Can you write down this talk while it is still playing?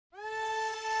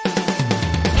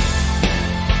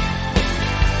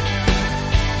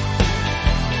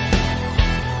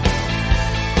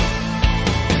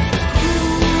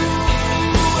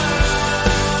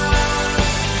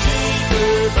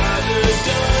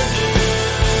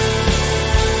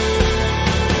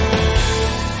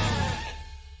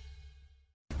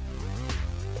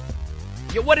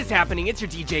happening? It's your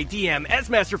DJ DM,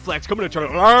 S-Master Flex, coming to you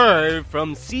live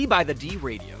from C by the D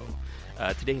Radio.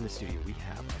 Today in the studio, we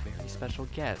have a very special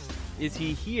guest. Is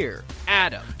he here?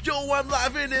 Adam. Yo, I'm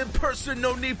live and in person,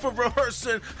 no need for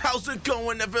rehearsing. How's it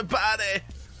going, everybody?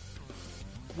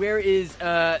 Where is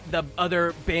the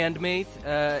other bandmate,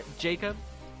 Jacob?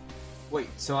 Wait,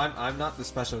 so I'm not the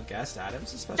special guest?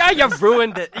 Adam's the special Yeah, guest? you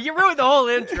ruined it. You ruined the whole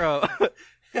intro.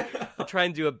 I'll try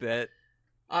and do a bit.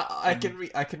 I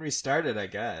can restart it, I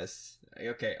guess.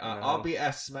 Okay, I'll be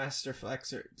S-Master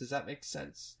Flexer. Does that make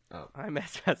sense? Oh. I'm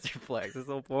S-Master Flex. That's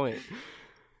the whole point.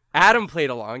 Adam played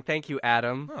along. Thank you,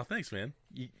 Adam. Oh, thanks, man.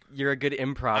 You're a good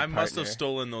improv I must partner. have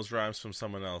stolen those rhymes from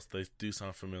someone else. They do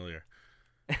sound familiar.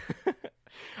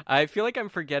 I feel like I'm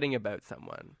forgetting about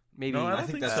someone. Maybe No, I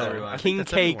think that's everyone. King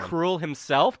that's K. everyone. Cruel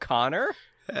himself, Connor.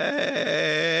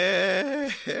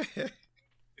 Hey.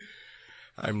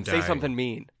 I'm dying. Say something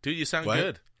mean. Dude, you sound What?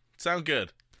 good. Sound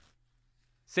good.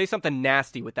 Say something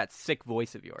nasty with that sick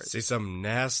voice of yours. Say something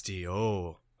nasty.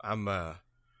 Oh, I'm a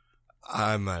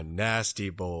nasty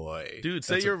boy. Dude,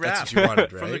 say That's your what- that's rap what you wanted,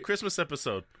 from the right? Christmas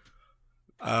episode.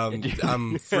 I'm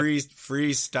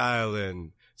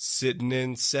freestyling, sitting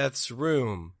in Seth's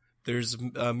room. There's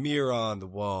a mirror on the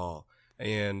wall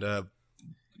and a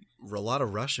lot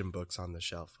of Russian books on the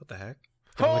shelf. What the heck?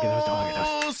 Don't look at those, don't look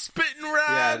at Oh, spitting rhymes.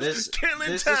 Yeah, this killing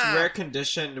this time. rare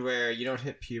condition where you don't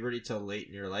hit puberty till late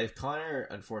in your life. Connor,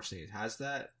 unfortunately, has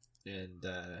that, and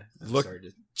I'm Look- sorry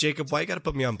to... Jacob, why you gotta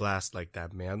put me on blast like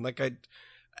that, man? Like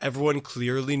everyone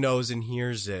clearly knows and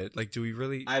hears it. Like, do we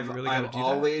really? I've we really gotta do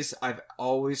that? I've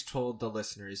always told the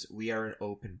listeners we are an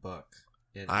open book,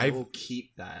 and I I've- will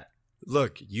keep that.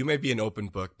 Look, you may be an open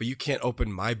book, but you can't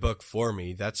open my book for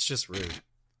me. That's just rude.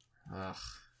 Ugh,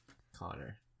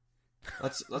 Connor.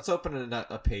 Let's open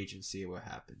a page and see what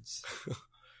happens.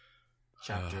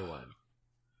 Chapter 1.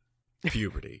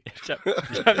 Puberty.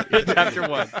 Chapter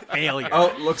 1. Failure.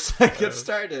 Oh, looks like it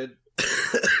started.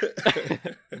 A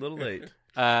little late.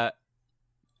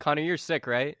 Connor, you're sick,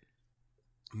 right?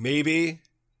 Maybe.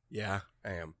 Yeah,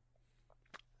 I am.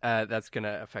 That's going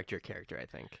to affect your character, I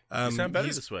think. You sound better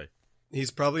he's, this way.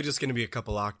 he's probably just going to be a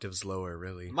couple octaves lower,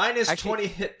 really. Minus Actually- 20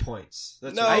 hit points.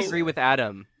 That's No. what I I'm agree saying. with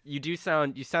Adam. You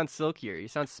sound silkier. You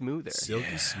sound smoother.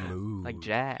 Silky smooth. Like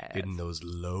jazz. Getting those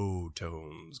low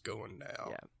tones going now.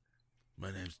 Yeah.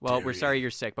 My name's Well, we're Darian. sorry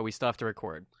you're sick, but we still have to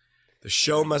record. The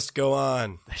show must go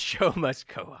on. The show must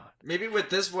go on. Maybe with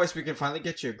this voice we can finally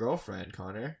get you a girlfriend,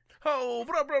 Connor. Oh,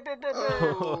 blah, blah, blah, blah,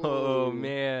 blah. Oh,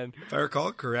 man. If I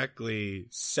recall correctly,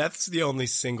 Seth's the only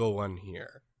single one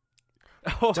here.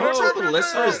 Oh, Don't tell the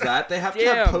listeners that. They have to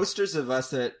Damn. have posters of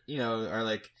us that, are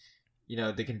like,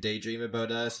 they can daydream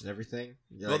about us and everything.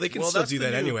 You're Well, like, they can well, still that's do the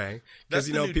that new- anyway. That's Because,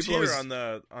 the new people tier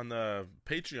always, on the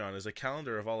Patreon is a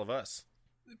calendar of all of us.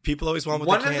 people always want what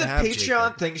one they of can't the have, Patreon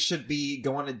Jacob. things should be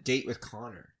go on a date with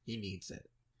Connor. He needs it.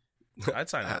 I'd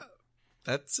sign up.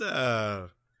 That's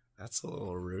a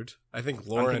little rude. I think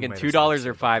Lauren I'm thinking might have $2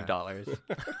 or something to say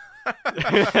about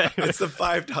 $5. that. It's the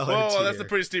 $5 Whoa, tier. that's a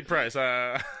pretty steep price.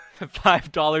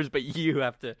 $5, but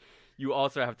you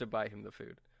also have to buy him the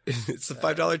food. It's the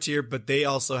 $5 tier, but they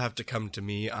also have to come to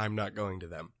me. I'm not going to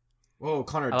them. Whoa,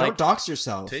 Connor, I don't like- dox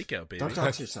yourself. Takeout, baby. Don't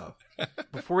dox yourself.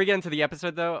 Before we get into the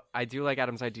episode, though, I do like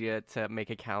Adam's idea to make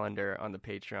a calendar on the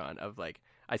Patreon of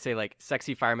I say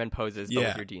sexy fireman poses, but Yeah.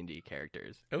 with your D&D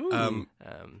characters. Ooh.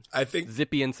 I think,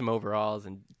 Zippy in some overalls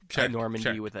and Check, Normandy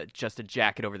check. with just a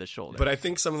jacket over the shoulder. but I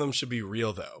think some of them should be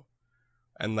real though,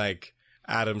 and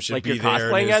Adam should like be you're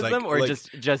there. cosplaying in as his, them, or like,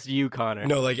 just you, Connor?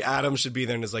 no, Adam should be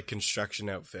there in his construction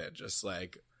outfit, just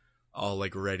all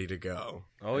ready to go.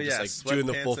 Oh, And yeah. just doing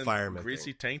the full sweatpants and fireman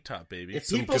greasy thing. tank top, baby. If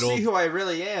Some people good see old- who I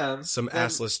really am, Some then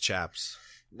assless chaps.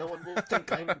 no one will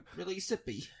think I'm really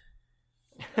zippy.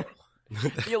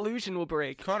 The illusion will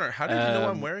break. Connor, how did you know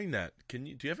I'm Um, wearing that? Do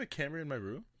you have a camera in my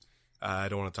room? I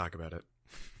don't want to talk about it.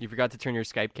 You forgot to turn your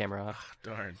Skype camera off.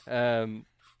 Darn.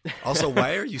 Also,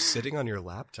 why are you sitting on your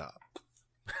laptop?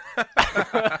 Oh,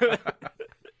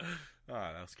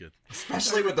 that was good.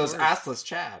 Especially with those assless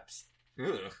chaps.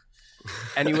 Ugh.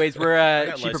 Anyways, we're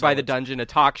got Cheaper Lysol by the ones. Dungeon, a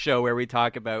talk show where we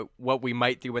talk about what we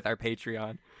might do with our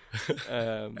Patreon.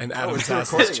 And Oh, Adam's it's the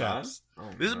assless recording chaps. on? Oh,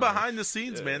 This is no. behind the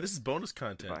scenes, man. This is bonus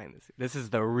content. This is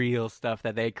the real stuff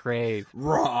that they crave.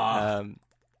 Raw.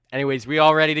 Anyways, we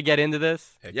all ready to get into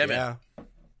this? Heck Yeah, man.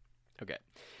 Okay.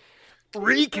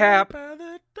 Recap. By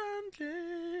the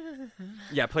dungeon.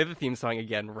 Yeah, play the theme song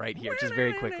again right here, just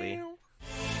very quickly.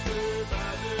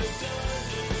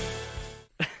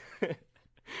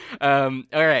 All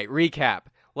right, recap.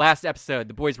 Last episode,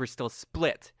 the boys were still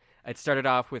split. It started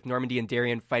off with Normandy and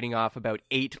Darian fighting off about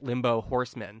 8 limbo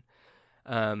horsemen.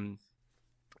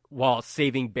 while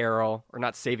saving Beryl, or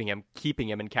not saving him, keeping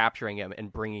him and capturing him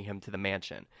and bringing him to the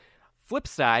mansion. Flip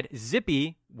side,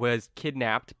 Zippy was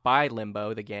kidnapped by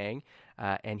Limbo, the gang,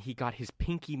 and he got his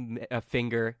pinky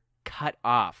finger cut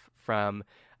off from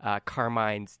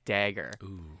Carmine's dagger.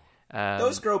 Ooh.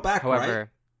 Those grow back,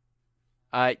 however,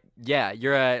 right? Yeah,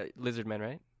 you're a lizard man,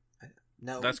 right?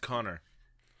 No. That's Connor.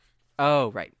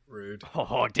 Oh, right. Rude.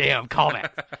 Oh, damn,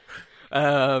 callback.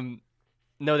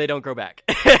 No, they don't grow back.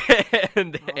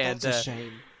 That's a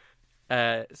shame.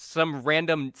 Some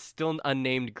random, still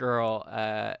unnamed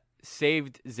girl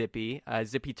saved Zippy.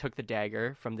 Zippy took the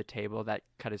dagger from the table that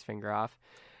cut his finger off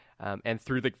and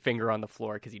threw the finger on the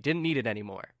floor because he didn't need it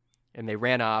anymore. And they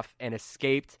ran off and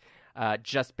escaped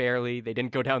just barely. They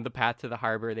didn't go down the path to the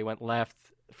harbor. They went left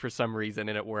for some reason,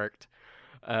 and it worked.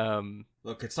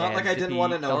 Look, it's not like I didn't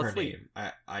want to know her name.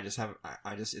 I just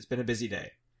it's been a busy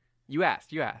day. You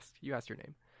asked your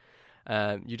name.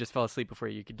 You just fell asleep before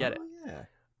you could get it. Yeah.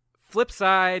 Flip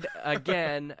side,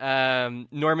 again,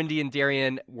 Normandy and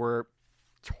Darian were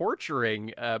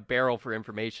torturing Beryl for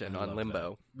information on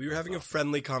Limbo. We were having a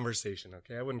friendly conversation,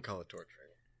 okay? I wouldn't call it torturing.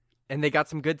 And they got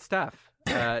some good stuff.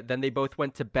 Then they both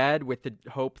went to bed with the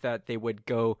hope that they would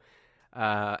go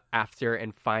after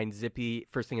and find Zippy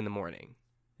first thing in the morning.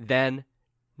 Then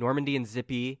Normandy and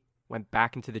Zippy went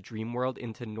back into the dream world,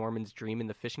 into Norman's dream in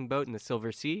the fishing boat in the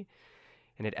Silver Sea.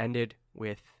 And it ended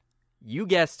with, you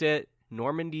guessed it,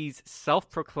 Normandy's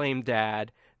self-proclaimed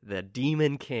dad, the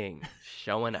Demon King,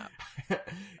 showing up.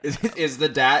 Is the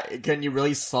dad? Can you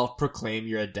really self-proclaim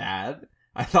you're a dad?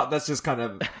 I thought that's just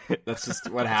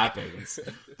what happens.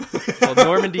 Well,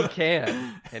 Normandy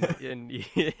can,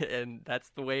 and that's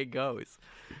the way it goes.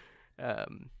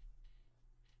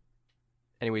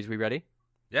 Anyways, we ready?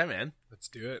 Yeah, man. Let's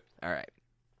do it. All right.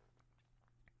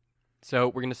 So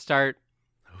we're going to start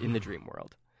in the dream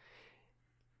world.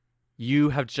 You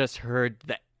have just heard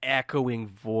the echoing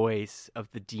voice of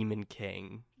the Demon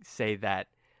King say that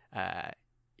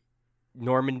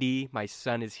Normandy, my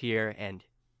son, is here, and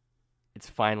it's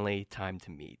finally time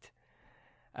to meet.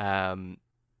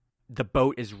 The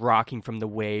boat is rocking from the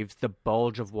waves. The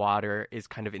bulge of water is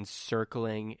kind of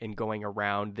encircling and going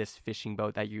around this fishing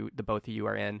boat that the both of you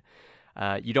are in.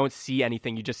 You don't see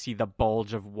anything. You just see the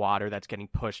bulge of water that's getting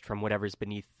pushed from whatever's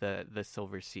beneath the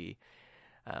Silver Sea.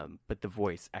 But the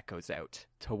voice echoes out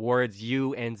towards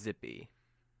you and Zippy.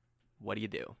 What do you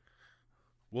do?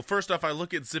 Well, first off, I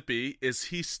look at Zippy. Is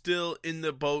he still in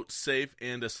the boat, safe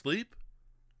and asleep?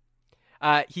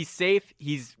 He's safe.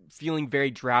 He's feeling very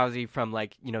drowsy from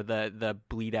the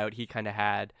bleed out he kind of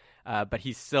had. But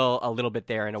he's still a little bit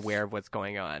there and aware of what's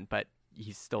going on. But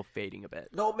he's still fading a bit.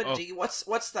 Normandy,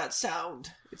 what's that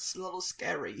sound? It's a little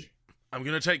scary. I'm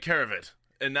gonna take care of it.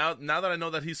 And now that I know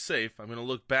that he's safe, I'm gonna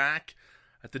look back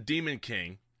at the Demon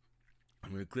King.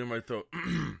 I'm gonna clear my throat.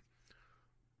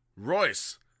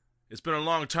 Royce, it's been a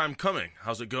long time coming.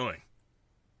 How's it going?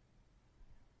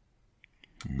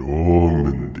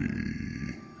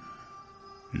 Normandy,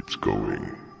 it's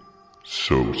going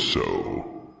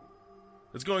so-so.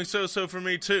 It's going so-so for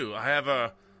me, too. I have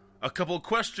a couple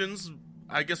questions.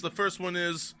 I guess the first one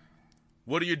is,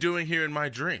 what are you doing here in my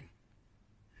dream?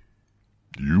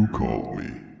 You called me.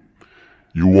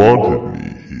 You wanted me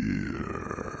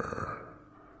here.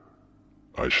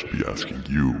 I should be asking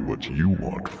you what you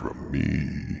want from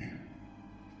me.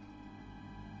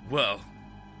 Well,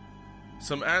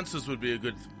 some answers would be a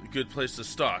good place to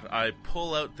start. I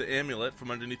pull out the amulet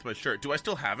from underneath my shirt. Do I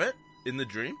still have it in the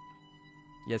dream?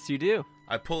 Yes, you do.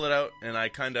 I pull it out and I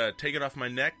kind of take it off my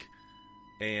neck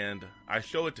and I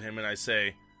show it to him and I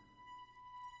say,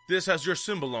 "This has your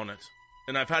symbol on it,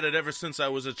 and I've had it ever since I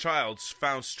was a child,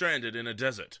 found stranded in a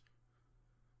desert.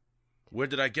 Where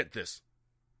did I get this?"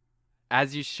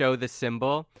 As you show the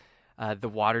symbol, the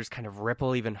waters kind of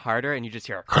ripple even harder, and you just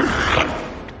hear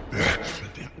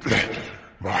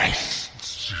My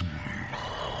symbol.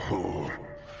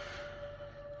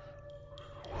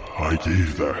 I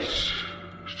gave that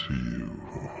to you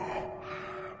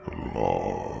a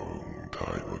long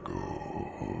time ago.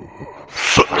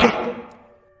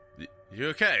 You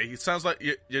okay? It sounds like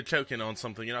you're choking on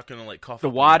something. You're not going to cough. The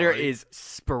water is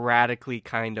sporadically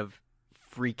kind of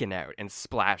freaking out and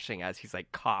splashing as he's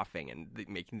coughing and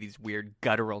making these weird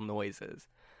guttural noises.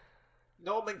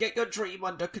 Norman, get your dream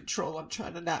under control. I'm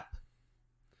trying to nap.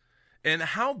 And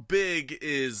how big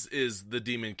is the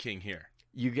Demon King here?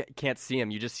 You can't see him.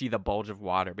 You just see the bulge of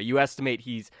water, but you estimate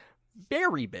he's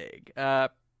very big.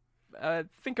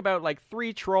 Think about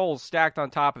 3 trolls stacked on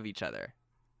top of each other.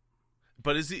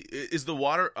 But is the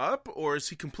water up, or is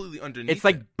he completely underneath?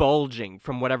 It's bulging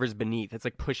from whatever's beneath. It's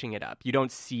pushing it up. You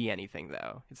don't see anything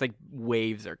though. It's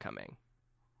waves are coming.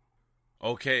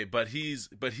 Okay, but he's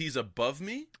above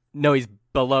me? No, he's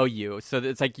below you. So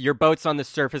it's like your boat's on the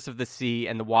surface of the sea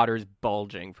and the water is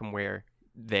bulging from where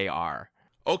they are.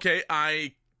 Okay,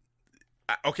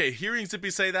 hearing Zippy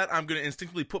say that, I'm going to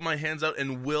instinctively put my hands out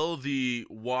and will the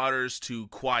waters to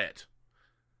quiet.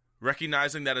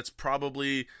 Recognizing that it's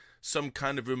probably some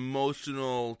kind of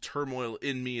emotional turmoil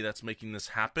in me that's making this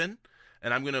happen,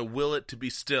 and I'm going to will it to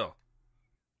be still.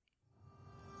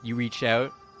 You reach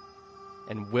out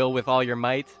and will with all your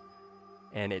might,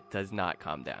 and it does not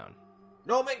calm down.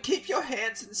 Norman, keep your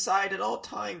hands inside at all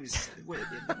times in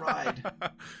the ride.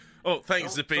 Oh,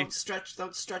 thanks, Zippy. Don't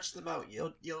stretch them out.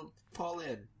 You'll fall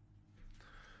in.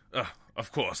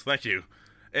 Of course, thank you.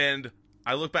 And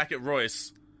I look back at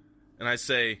Royce, and I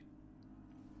say,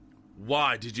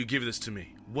 why did you give this to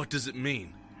me? What does it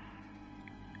mean?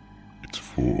 It's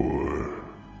for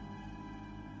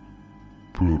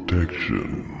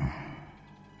protection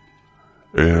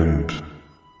and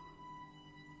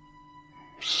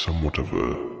somewhat of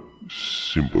a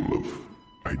symbol of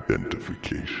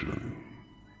identification.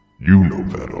 You know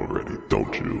that already,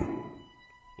 don't you?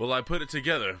 Well, I put it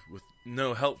together with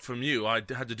no help from you. I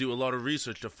had to do a lot of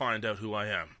research to find out who I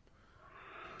am.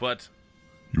 But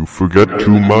You forget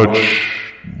too much,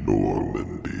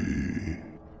 Normandy.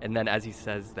 And then as he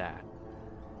says that,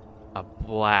 a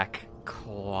black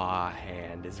claw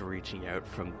hand is reaching out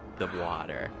from the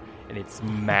water. And it's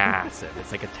massive.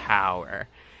 It's like a tower.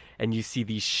 And you see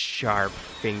these sharp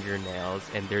fingernails,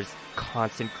 and there's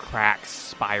constant cracks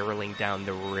spiraling down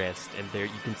the wrist. And there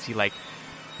you can see like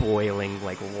boiling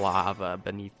like lava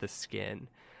beneath the skin.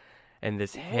 And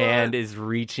this hand is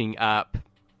reaching up,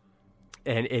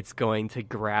 and it's going to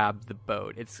grab the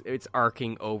boat. It's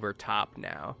arcing over top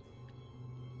now.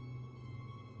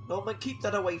 Norman, keep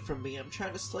that away from me. I'm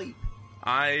trying to sleep.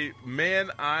 oh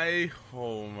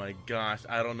my gosh,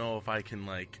 I don't know if I can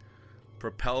like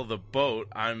propel the boat.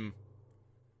 I'm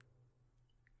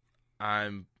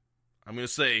gonna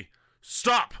say,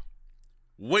 stop!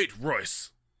 Wait, Royce!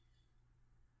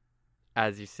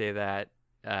 As you say that,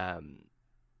 the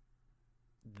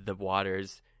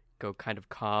waters go kind of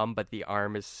calm, but the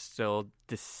arm is still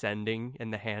descending,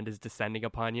 and the hand is descending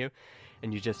upon you,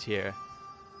 and you just hear,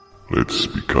 Let's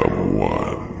become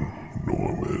one,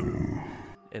 Norman.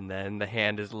 and then the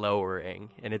hand is lowering,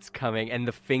 and it's coming, and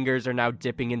the fingers are now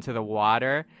dipping into the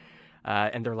water,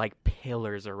 and they're like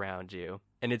pillars around you,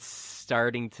 and it's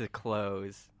starting to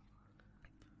close.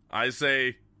 I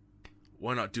say,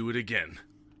 why not do it again?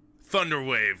 Thunder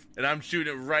wave, and I'm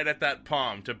shooting it right at that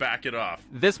palm to back it off.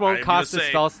 This won't I'm cost a gonna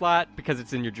say- spell slot because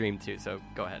it's in your dream too, so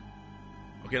go ahead.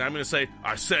 Okay, and I'm gonna say,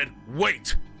 I said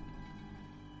wait!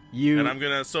 You And I'm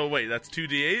gonna, so wait, that's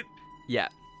 2d8? Yeah.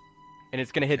 And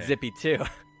it's going to hit Okay. Zippy, too.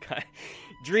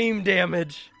 Dream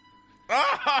damage.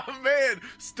 Oh, man!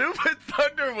 Stupid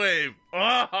thunder wave!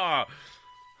 Ah!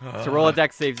 So roll a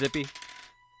dex save, Zippy.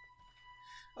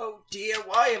 Oh dear,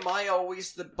 why am I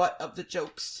always the butt of the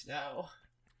jokes now?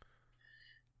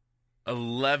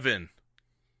 11.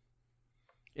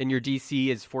 And your DC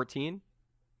is 14?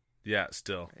 Yeah,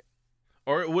 still.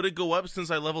 Or would it go up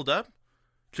since I leveled up?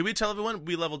 Should we tell everyone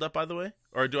we leveled up, by the way?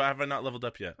 Or have I not leveled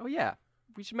up yet? Oh, yeah.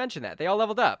 We should mention that. They all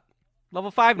leveled up. Level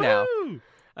 5 now. Woo!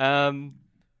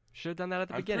 Should have done that at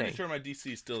the I'm beginning. pretty sure my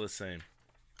DC is still the same.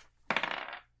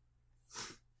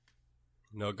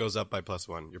 No, it goes up by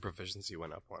 +1. Your proficiency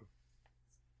went up 1.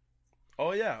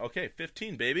 Oh, yeah. Okay,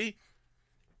 15, baby.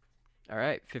 All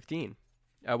right, 15.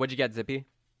 What'd you get, Zippy?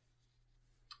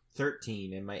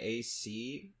 13, and my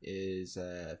AC is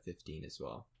 15 as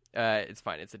well. It's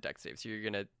fine. It's a dex save, so you're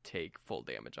going to take full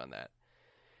damage on that.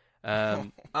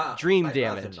 Dream I'd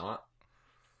rather damage. Not.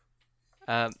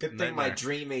 Good Good thing my Nightmare.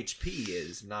 dream HP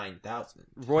is 9,000.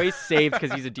 Royce saved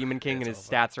because he's a demon king and his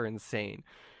That's stats are insane.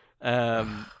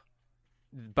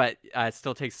 But it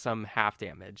still takes some half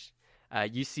damage.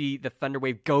 You see the thunder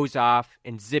wave goes off,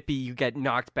 and Zippy, you get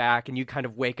knocked back, and you kind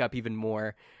of wake up even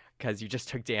more because you just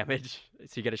took damage.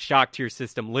 So you get a shock to your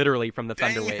system, literally, from the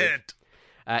thunder Dang wave. it!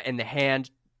 And the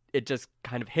hand, it just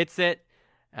kind of hits it,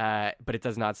 but it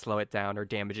does not slow it down or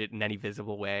damage it in any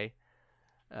visible way.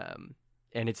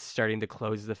 And it's starting to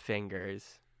close the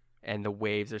fingers, and the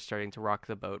waves are starting to rock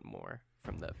the boat more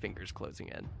from the fingers closing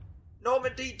in.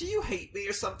 Normandy, do you hate me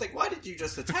or something? Why did you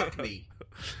just attack me?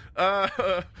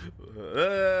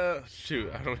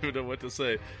 Shoot, I don't even know what to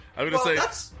say. I'm gonna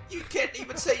Well, say you can't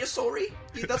even say you're sorry.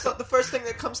 That's not the first thing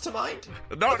that comes to mind.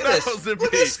 no, Look at no, this. Zippy.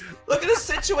 Look at this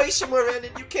situation we're in,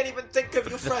 and you can't even think of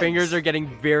your The friends. fingers are getting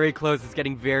very close. It's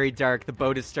getting very dark. The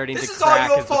boat is starting This to is all crack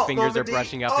your as the fault, fingers Normandy. are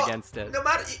brushing up against it. No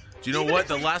matter. Do you know even what? if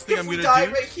The we- last thing if I'm we gonna die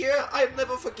do- right here, I'll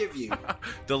never forgive you.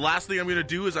 The last thing I'm gonna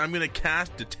do is I'm gonna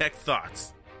cast Detect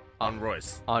Thoughts on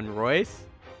Royce. On Royce?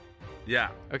 Yeah.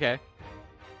 Okay.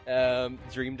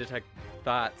 Dream detect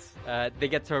thoughts. They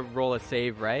get to roll a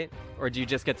save, right? Or do you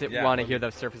just get to Yeah, want to let hear me-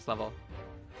 the surface level?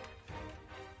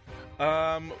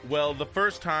 Well, the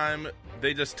first time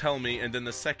they just tell me, and then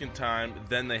the second time,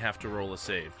 then they have to roll a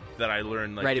save that I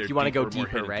learn. Like Right, if their you wanna go more deeper,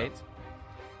 hidden right? thoughts.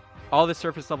 All the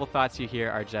surface level thoughts you hear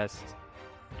are just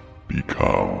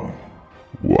Become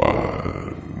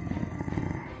one.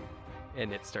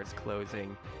 and it starts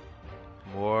closing.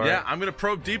 More. Yeah, I'm gonna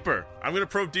probe deeper.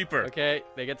 Okay,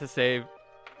 they get to save.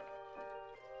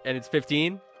 And it's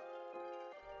 15.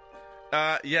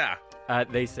 Yeah.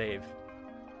 They save.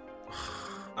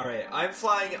 All right, I'm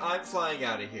flying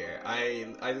out of here.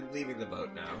 I'm leaving the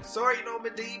boat now. Sorry,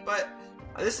 Normandy, but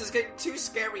this is getting too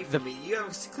scary for me. You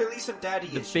have clearly some daddy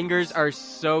The issues. fingers are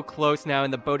so close now,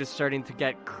 and the boat is starting to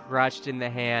get crushed in the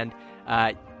hand.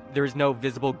 There's no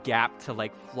visible gap to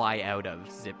like fly out of,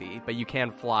 Zippy, but you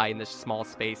can fly in this small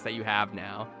space that you have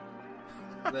now.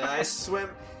 I swim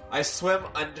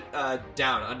under,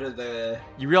 down under the.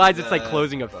 You realize it's like the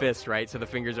closing a boat. fist, right? So the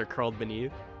fingers are curled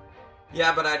beneath.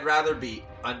 Yeah, but I'd rather be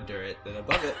under it than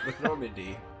above it with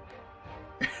Normandy.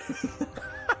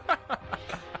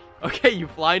 Okay, you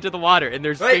fly into the water, and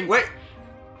there's Wait.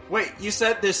 You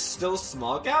said there's still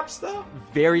small gaps though?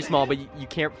 very small, but you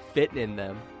can't fit in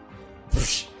them.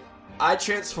 I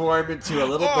transform into a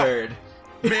little Oh. bird.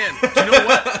 Man, do you know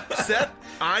what, Seth?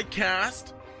 I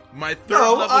cast my third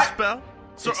level spell.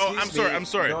 So, Excuse I'm sorry. me, I'm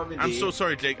sorry. Normandy. I'm so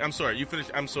sorry, Jake. I'm sorry. You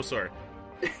finished. I'm so sorry.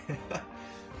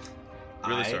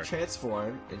 Really I sorry.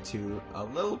 transform into a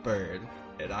little bird,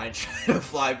 and I try to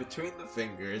fly between the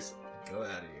fingers. Go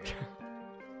out of here.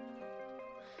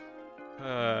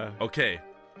 Okay.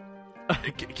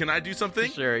 Can I do something?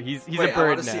 Sure, he's Wait, a I bird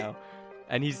wanna see- now,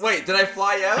 and he's Wait, did I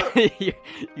fly out?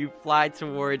 you fly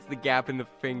towards the gap in the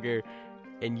finger,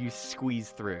 and you squeeze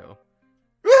through.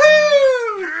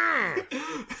 Woohoo!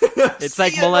 It's See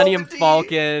like ya, Millennium Normandy!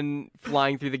 Falcon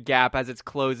flying through the gap as it's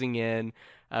closing in,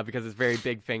 because it's very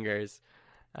big fingers,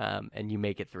 and you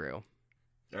make it through.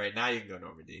 All right, now you can go,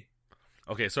 Normandy.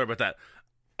 Okay, sorry about that.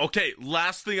 Okay,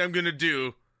 last thing I'm gonna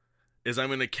do is I'm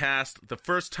gonna cast the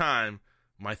first time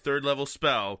my third level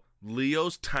spell,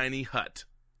 Leo's Tiny Hut.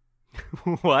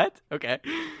 What? Okay,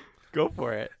 go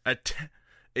for it.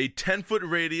 A 10-foot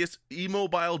radius,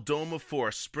 immobile dome of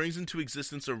force springs into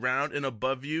existence around and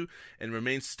above you and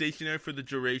remains stationary for the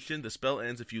duration. The spell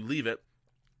ends if you leave it.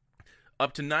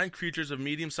 Up to 9 creatures of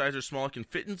medium size or smaller can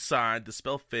fit inside. The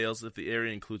spell fails if the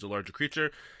area includes a larger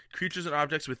creature. Creatures and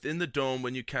objects within the dome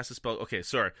when you cast a spell. Okay,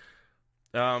 sorry.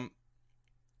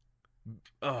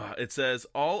 It says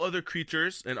all other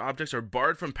creatures and objects are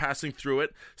barred from passing through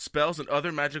it. Spells and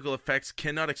other magical effects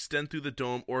cannot extend through the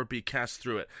dome or be cast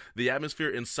through it. The atmosphere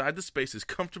inside the space is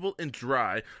comfortable and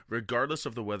dry, regardless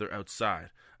of the weather outside.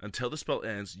 Until the spell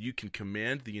ends, you can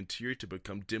command the interior to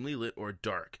become dimly lit or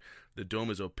dark. The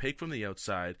dome is opaque from the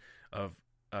outside of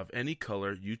any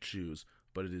color you choose,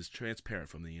 but it is transparent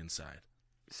from the inside.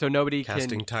 So nobody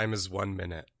Casting can. time is 1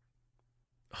 minute.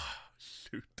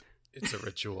 Shoot. It's a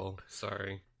ritual.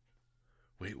 Sorry.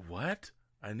 Wait, what?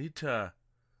 I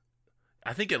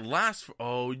think it lasts for...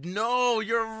 Oh, no,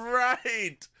 you're right!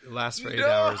 It lasts for 8 No!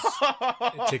 hours.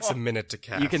 It takes a minute to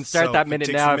cast. You can start So that if it minute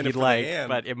takes a now if minute you'd for the like, hand-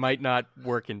 but it might not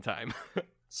work in time.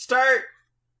 Start.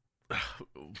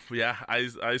 Yeah,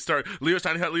 I start. Leo's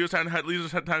Tiny Hut, Leo's Tiny Hut,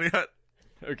 Leo's Tiny Hut.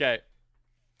 Okay.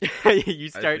 You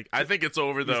start. I think it's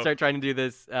over, though. You start trying to do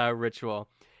this ritual,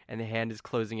 and the hand is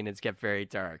closing, and it's get very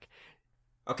dark.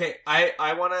 Okay,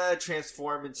 I want to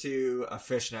transform into a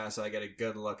fish now, so I get a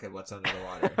good look at what's under the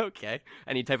water. Okay.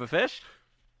 Any type of fish?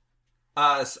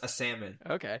 A salmon.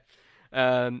 Okay.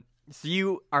 So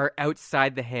you are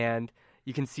outside the hand.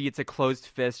 You can see it's a closed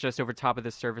fist just over top of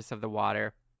the surface of the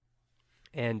water.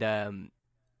 And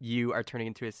you are turning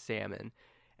into a salmon,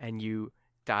 and you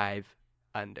dive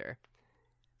under.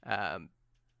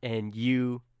 And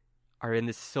you are in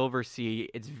the silver sea.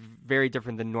 It's very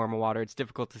different than normal water. It's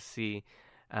difficult to see.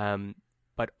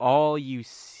 But all you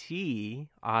see,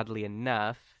 oddly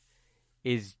enough,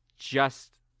 is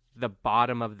just the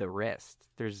bottom of the wrist.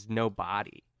 There's no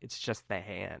body. It's just the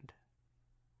hand.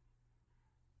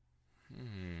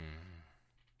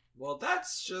 Well,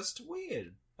 that's just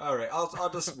weird. All right, I'll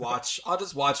just watch. I'll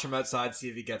just watch from outside, see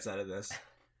if he gets out of this.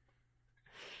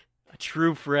 A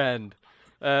true friend.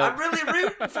 I'm really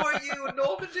rooting for you,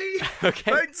 Normandy.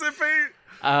 Okay. Thanks,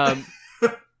 Zippy!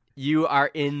 You are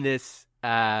in this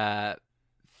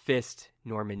fist,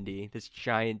 Normandy, this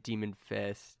giant demon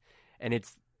fist, and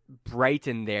it's bright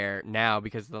in there now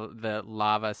because the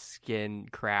lava skin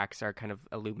cracks are kind of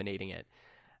illuminating it.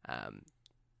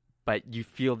 But you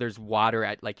feel there's water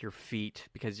at like your feet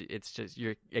because it's just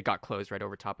it got closed right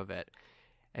over top of it,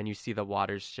 and you see the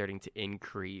water's starting to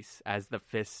increase as the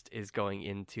fist is going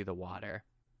into the water.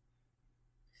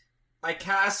 I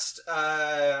cast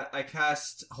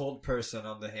hold person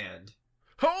on the hand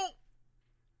Oh!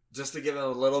 just to give it a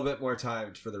little bit more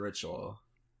time for the ritual.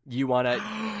 You want to...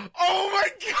 Oh my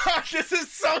gosh, this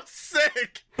is so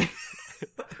sick!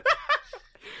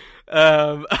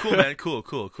 Cool, man.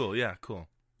 Cool. Yeah, cool.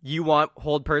 You want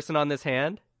hold person on this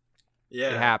hand?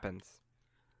 Yeah. It happens.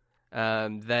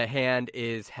 The hand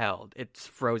is held. It's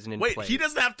frozen in Wait, place. he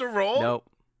doesn't have to roll? Nope.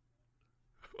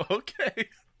 Okay.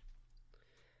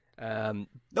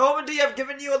 Normandy, I've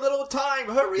given you a little time.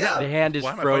 Hurry up. The hand is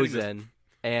Why am I fighting this? frozen,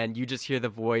 and you just hear the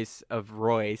voice of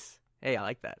Royce. Hey, I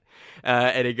like that.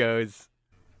 And it goes,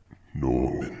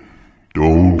 Norman,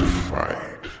 don't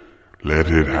fight. Let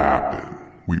it happen.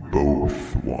 We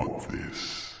both want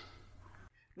this.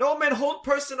 Norman, hold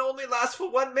person only lasts for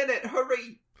 1 minute.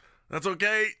 Hurry. That's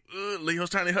okay.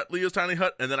 Leo's tiny hut.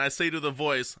 And then I say to the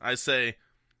voice, I say,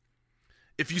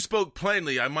 if you spoke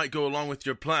plainly, I might go along with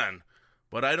your plan.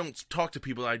 But I don't talk to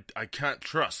people I can't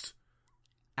trust.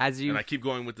 And I keep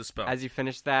going with the spell. As you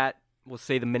finish that, we'll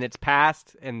say the minutes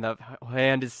passed, and the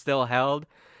hand is still held.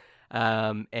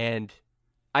 And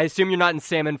I assume you're not in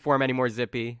salmon form anymore,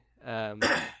 Zippy, because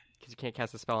you can't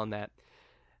cast a spell on that.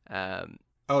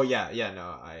 Oh, yeah,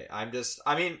 no,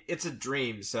 I mean, it's a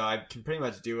dream, so I can pretty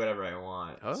much do whatever I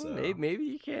want. Oh, so. maybe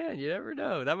you can. You never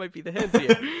know. That might be the hint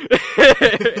here.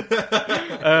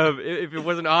 If it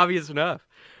wasn't obvious enough.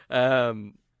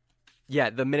 Yeah,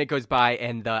 the minute goes by,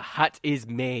 and the hut is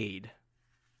made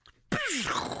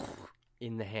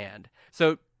in the hand.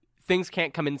 So things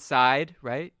can't come inside,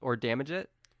 right? Or damage it?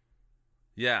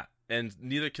 Yeah, and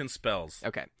neither can spells.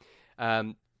 Okay.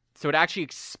 So it actually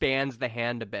expands the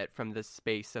hand a bit from the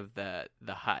space of the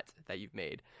hut that you've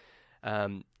made.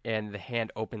 And the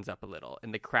hand opens up a little.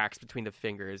 In the cracks between the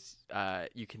fingers,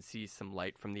 you can see some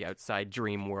light from the outside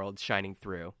dream world shining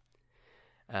through.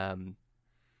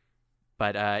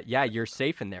 But yeah, you're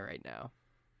safe in there right now.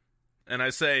 And I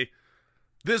say,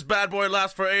 this bad boy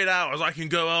lasts for 8 hours. I can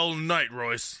go all night,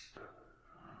 Royce.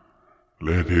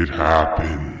 Let it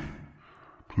happen.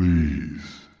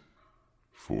 Please.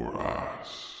 For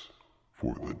us.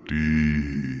 For the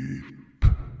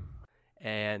deep.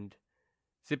 And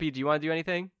Zippy, do you want to do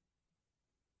anything?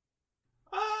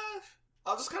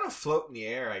 I'll just kind of float in the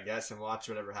air, I guess, and watch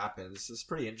whatever happens. This is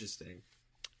pretty interesting.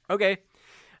 Okay.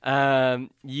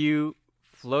 You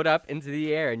float up into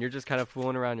the air, and you're just kind of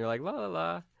fooling around. You're like, la la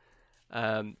la.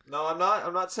 No, I'm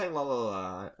not saying la la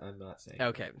la. I'm not saying.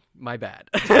 Okay, my bad.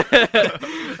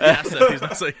 Yeah, Seth, he's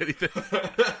not saying anything.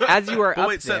 As you are But up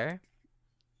wait, Seth- there,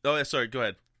 Oh, yeah, sorry, go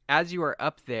ahead. as you are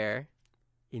up there,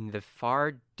 in the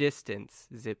far distance,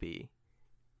 Zippy,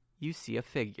 you see a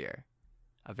figure,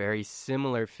 a very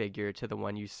similar figure to the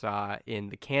one you saw in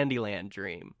the Candyland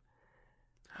dream.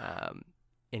 And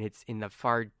it's in the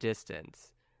far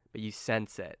distance, but you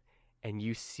sense it, and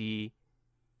you see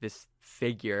this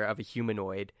figure of a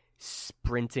humanoid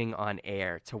sprinting on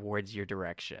air towards your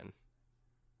direction.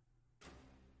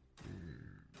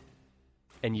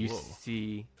 And you Whoa.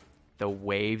 see the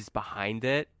waves behind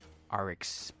it are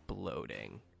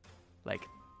exploding. Like,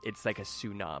 it's like a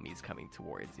tsunami's coming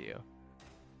towards you.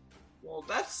 Well,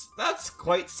 that's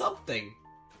quite something.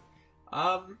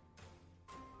 I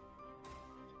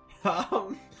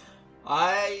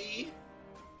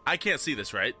can't see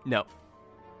this, right? No.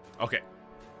 Okay.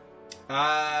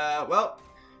 Well,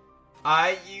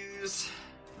 I use.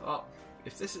 Well,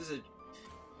 if this is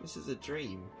a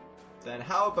dream, then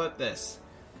how about this?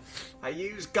 I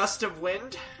use gust of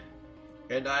wind,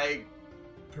 and I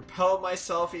propel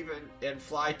myself even and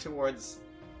fly towards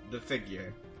the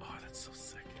figure. Oh, that's so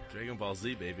sick. Dragon Ball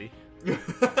Z, baby.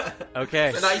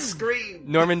 Okay. And I scream.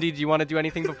 Normandy, do you want to do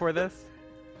anything before this?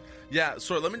 Yeah,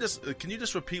 so let me just... can you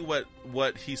just repeat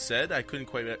what he said? I couldn't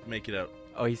quite make it out.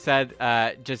 Oh, he said,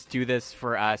 just do this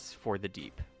for us for the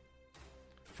deep.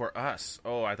 For us.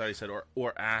 Oh, I thought he said,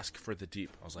 or ask for the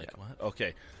deep. I was like, what?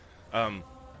 Okay.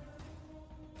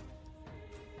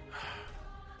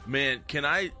 Man, can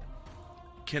I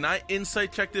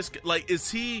insight check this? Like,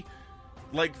 is he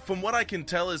Like, from what I can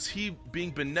tell, is he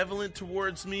being benevolent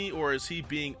towards me, or is he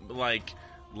being, like,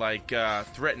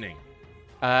 threatening?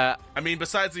 I mean,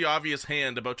 besides the obvious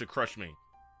hand about to crush me.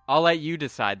 I'll let you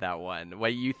decide that one.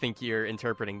 What you think you're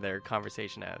interpreting their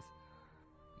conversation as.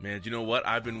 Man, you know what?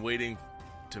 I've been waiting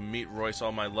to meet Royce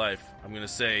all my life. I'm gonna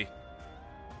say,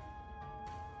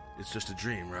 it's just a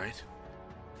dream, right?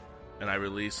 And I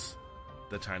release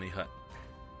the tiny hut.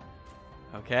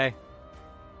 Okay.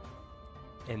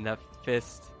 And the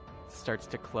fist starts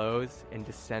to close and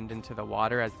descend into the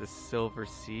water as the silver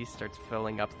sea starts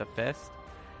filling up the fist.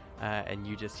 And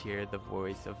you just hear the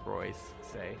voice of Royce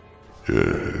say,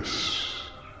 Yes.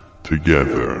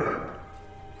 Together.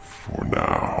 For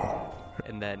now.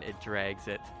 And then it drags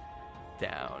it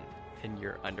down and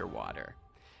you're underwater.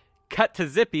 Cut to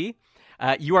Zippy.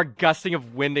 You are gusting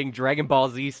of winding Dragon Ball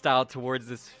Z style towards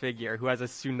this figure who has a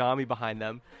tsunami behind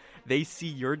them. They see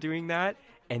you're doing that,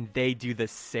 and they do the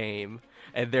same.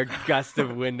 And they're gust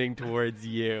of winding towards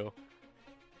you.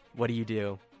 What do you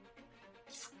do?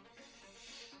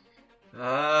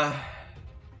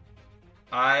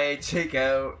 I take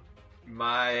out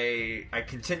my... I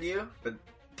continue, but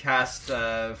cast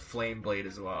Flame Blade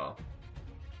as well.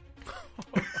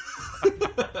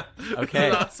 Okay.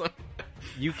 Awesome.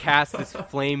 You cast this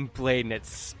flame blade and it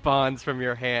spawns from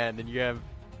your hand, and you have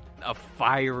a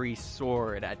fiery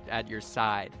sword at your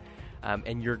side.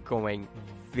 And you're going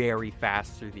very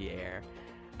fast through the air.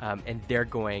 And they're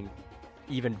going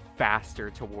even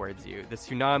faster towards you. The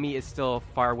tsunami is still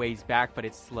far ways back, but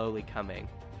it's slowly coming.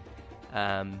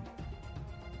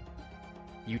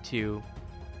 You two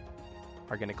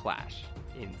are going to clash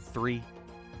in 3,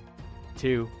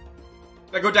 2...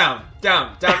 I go down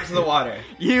into the water.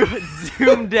 You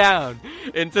zoom down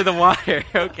into the water.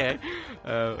 Okay.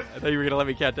 I thought you were going to let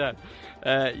me count down.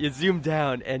 You zoom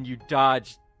down and you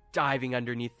dodge, diving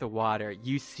underneath the water.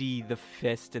 You see the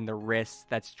fist and the wrist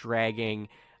that's dragging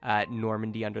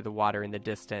Normandy under the water in the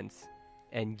distance.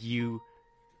 And you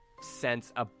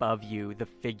sense above you the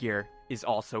figure is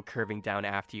also curving down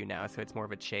after you now, so it's more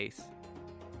of a chase.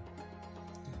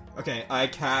 Okay, I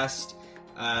cast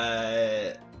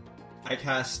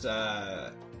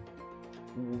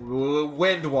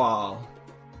Wind Wall.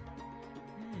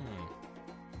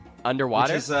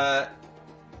 Underwater? Which is,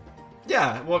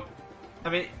 yeah, well, I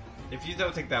mean, if you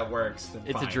don't think that works, then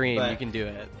It's fine, a dream. but- You can do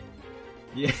it.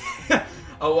 Yeah,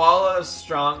 a wall of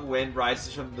strong wind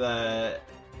rises from the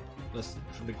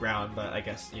ground, but I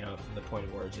guess, you know, from the point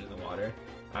of origin in the water.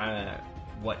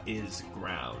 What is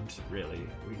ground, really?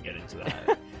 We can get into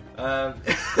that.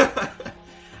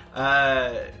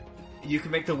 You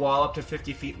can make the wall up to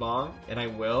 50 feet long, and I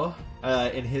will,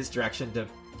 in his direction to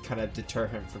kind of deter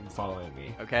him from following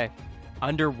me. Okay.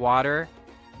 Underwater,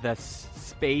 the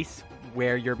space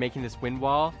where you're making this wind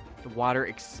wall, the water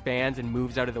expands and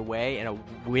moves out of the way, and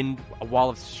a wall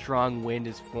of strong wind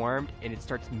is formed, and it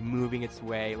starts moving its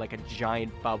way like a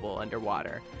giant bubble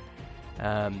underwater,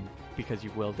 because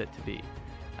you willed it to be.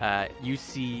 You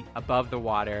see above the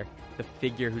water, the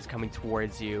figure who's coming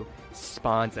towards you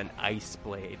spawns an ice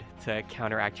blade to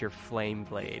counteract your flame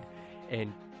blade,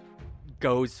 and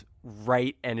goes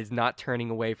right and is not turning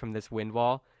away from this wind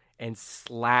wall and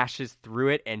slashes through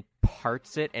it and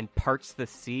parts the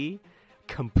sea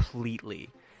completely.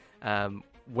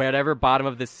 Whatever bottom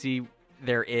of the sea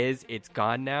there is, it's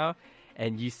gone now,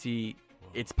 and you see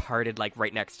it's parted like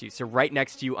right next to you. So right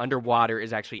next to you underwater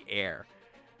is actually air.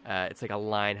 It's like a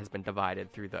line has been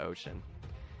divided through the ocean.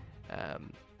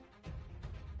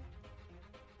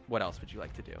 What else would you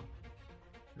like to do?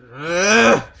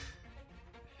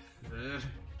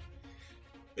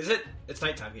 It's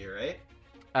nighttime here, right?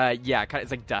 Yeah,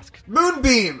 it's like dusk.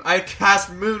 Moonbeam! I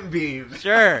cast Moonbeam!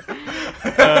 Sure.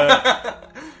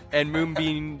 And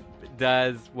Moonbeam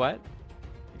does what?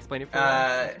 Explain it for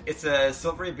me. It's a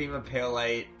silvery beam of pale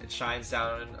light. It shines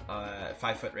down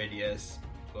 5-foot radius.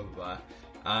 Blah blah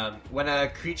blah. When a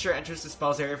creature enters the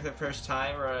spell's area for the first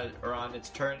time or on its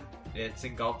turn, it's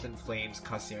engulfed in flames,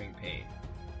 causing pain.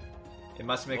 It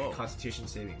must make a Constitution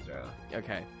saving throw.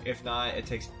 Okay. If not, it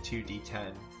takes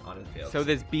 2d10 on a failed. So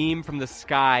this beam from the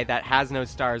sky that has no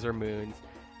stars or moons,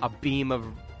 a beam of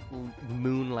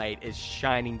moonlight is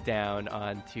shining down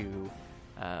onto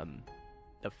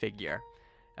the figure.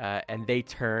 And they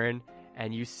turn,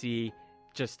 and you see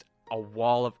just a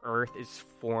wall of earth is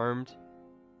formed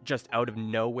just out of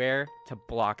nowhere to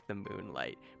block the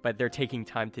moonlight. But they're taking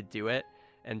time to do it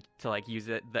and to like use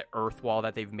the earth wall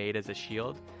that they've made as a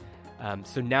shield.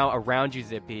 So now around you,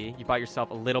 Zippy, you bought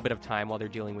yourself a little bit of time while they're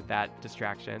dealing with that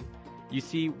distraction. You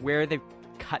see where they've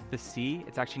cut the sea,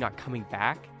 it's actually not coming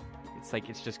back. It's like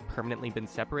it's just permanently been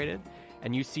separated.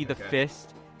 And you see the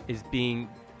fist is being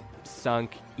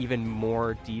sunk even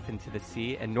more deep into the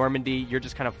sea, and Normandy, you're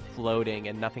just kind of floating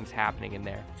and nothing's happening in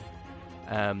there.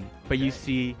 But you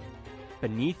see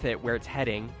beneath it, where it's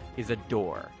heading, is a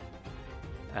door.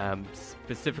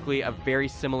 Specifically, a very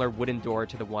similar wooden door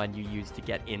to the one you used to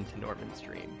get into Norman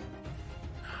Stream.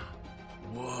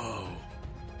 Whoa.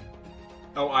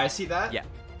 Oh, I see that? Yeah.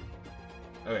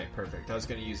 Okay, perfect. I was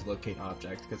going to use locate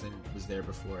object because it was there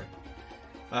before.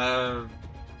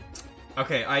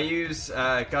 Okay, I use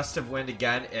Gust of Wind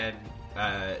again and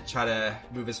try to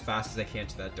move as fast as I can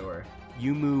to that door.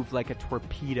 You move like a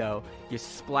torpedo. You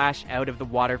splash out of the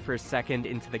water for a second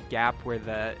into the gap where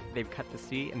they've cut the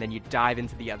sea, and then you dive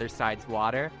into the other side's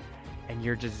water, and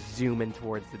you're just zooming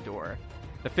towards the door.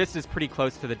 The fist is pretty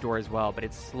close to the door as well, but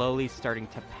it's slowly starting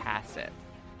to pass it.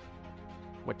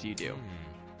 What do you do?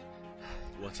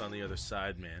 What's on the other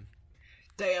side, man?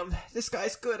 Damn, this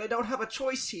guy's good. I don't have a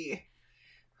choice here.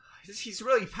 He's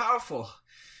really powerful.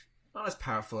 Not as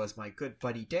powerful as my good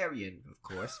buddy Darian, of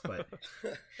course, but...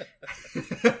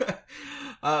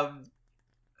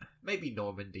 maybe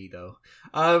Normandy, though.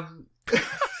 I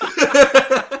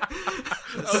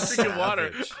was thinking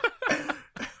water.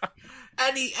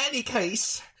 Any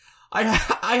case, I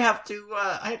have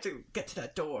to get to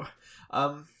that door.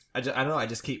 I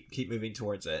just keep moving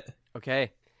towards it.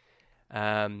 Okay.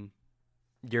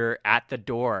 You're at the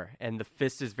door, and the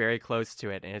fist is very close to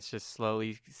it, and it's just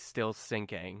slowly still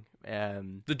sinking.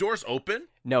 The door's open?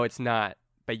 No, it's not,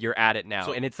 but you're at it now.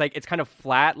 So- And it's kind of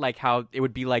flat, like how it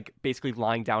would be like basically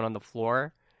lying down on the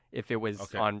floor if it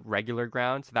was on regular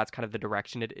ground. So that's kind of the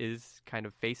direction it is kind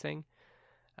of facing.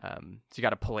 So you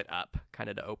got to pull it up kind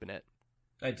of to open it.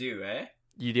 I do, eh?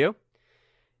 You do?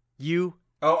 You...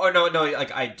 Oh no,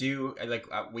 like I do, like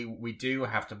we do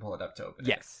have to pull it up to open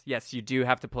it. Yes, you do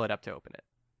have to pull it up to open it.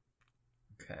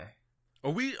 Okay.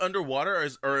 Are we underwater,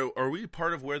 or are we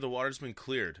part of where the water's been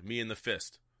cleared? Me and the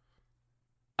fist.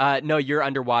 No, you're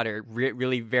underwater,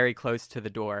 really very close to the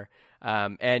door.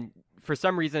 And for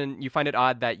some reason, you find it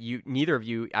odd that neither of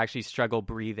you actually struggle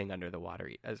breathing under the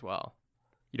water as well.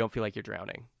 You don't feel like you're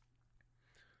drowning.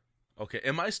 Okay,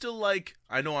 am I still like...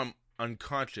 I know I'm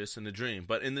unconscious in the dream,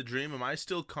 but in the dream, am I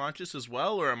still conscious as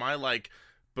well, or am I like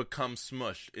become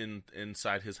smushed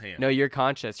inside his hand? No, you're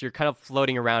conscious. You're kind of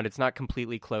floating around. It's not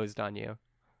completely closed on you.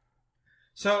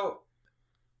 So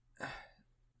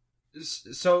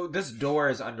this door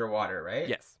is underwater, right?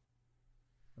 Yes.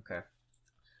 Okay.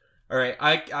 All right.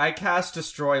 I cast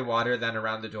Destroy Water then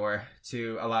around the door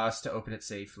to allow us to open it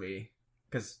safely,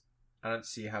 because I don't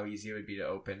see how easy it would be to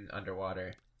open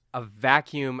underwater. A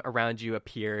vacuum around you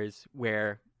appears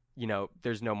where,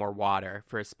 there's no more water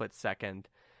for a split second.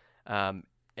 And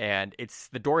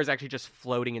the door is actually just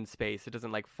floating in space. It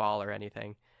doesn't like fall or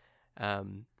anything.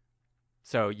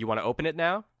 So you want to open it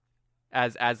now?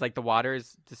 As like the water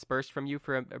is dispersed from you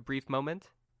for a brief moment?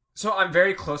 So I'm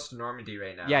very close to Normandy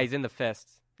right now. Yeah, he's in the fist.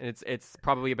 And it's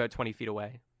probably about 20 feet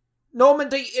away.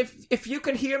 Normandy, if you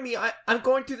can hear me, I'm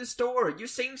going through this door. You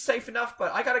seem safe enough,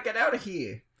 but I gotta get out of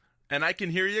here. And I can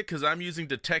hear you because I'm using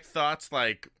detect thoughts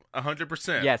like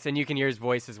 100%. Yes, and you can hear his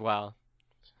voice as well.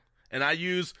 And I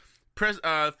use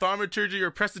thaumaturgy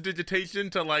or prestidigitation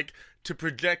to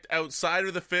project outside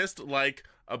of the fist like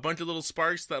a bunch of little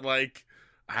sparks that like,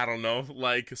 I don't know,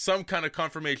 like some kind of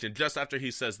confirmation just after he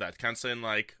says that. Kind of saying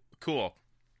like, cool.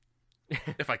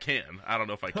 If I can. I don't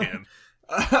know if I can.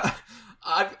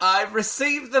 I've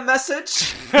received the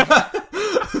message.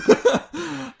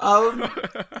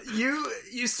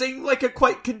 You seem like a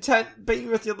quite content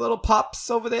being with your little pups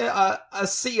over there.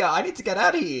 See ya. I need to get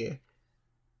out of here.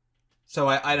 So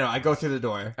I don't know. I go through the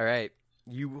door. All right.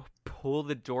 You pull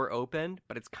the door open,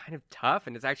 but it's kind of tough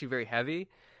and it's actually very heavy.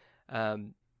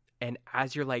 And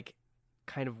as you're like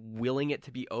kind of willing it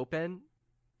to be open,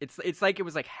 it's like it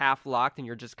was like half locked and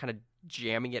you're just kind of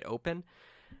jamming it open.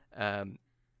 And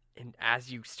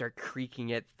as you start creaking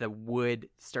it, the wood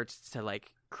starts to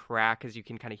like crack as you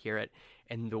can kind of hear it,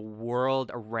 and the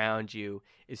world around you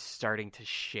is starting to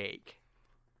shake.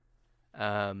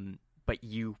 But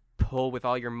you pull with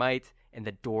all your might, and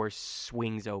the door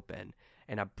swings open,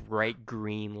 and a bright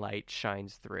green light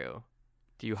shines through.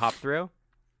 Do you hop through?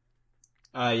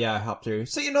 Yeah, I hop through.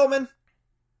 See you, Norman.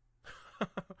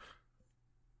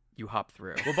 You hop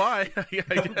through. Well, bye. Yeah,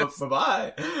 I guess.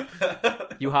 Bye-bye.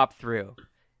 You hop through,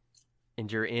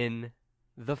 and you're in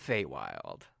the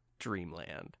Feywild,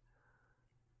 Dreamland.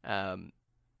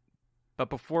 But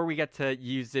before we get to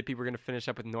you, Zippy, we're going to finish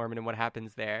up with Norman and what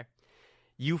happens there.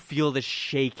 You feel the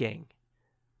shaking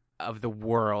of the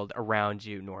world around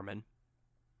you, Norman.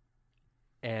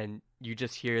 And you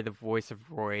just hear the voice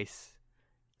of Royce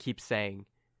keep saying,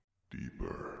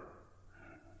 Deeper,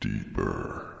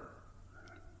 deeper,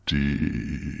 deeper.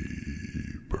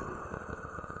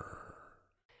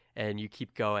 And you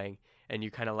keep going, and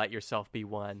you kind of let yourself be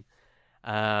one.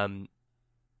 And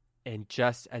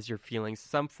just as you're feeling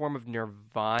some form of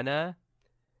nirvana,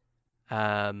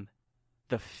 the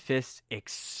fist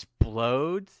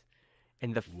explodes,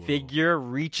 and the figure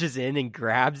reaches in and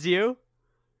grabs you.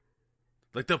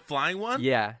 Like the flying one?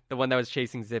 Yeah, the one that was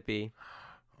chasing Zippy.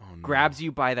 Oh, no. Grabs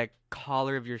you by the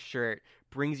collar of your shirt,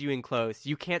 brings you in close.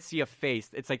 You can't see a face.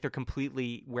 It's like they're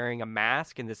completely wearing a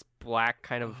mask in this black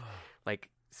kind of like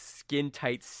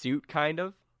skin-tight suit kind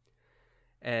of.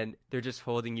 And they're just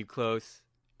holding you close,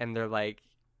 and they're like,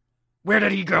 "Where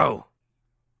did he go?"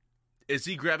 Is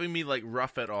he grabbing me like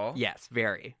rough at all? Yes,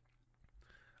 very.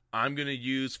 I'm going to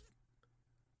use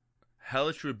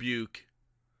Hellish Rebuke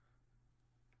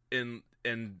and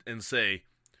say,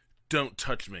 "Don't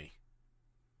touch me."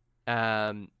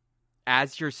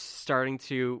 As you're starting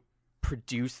to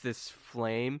produce this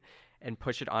flame and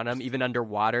push it on him, even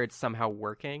underwater, it's somehow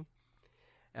working.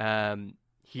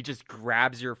 He just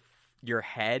grabs your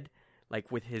head,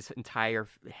 like with his entire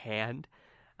hand,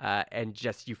 and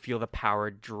just you feel the power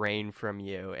drain from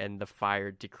you, and the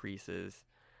fire decreases.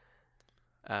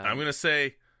 I'm gonna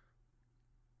say,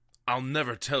 "I'll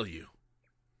never tell you."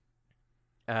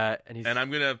 And I'm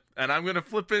gonna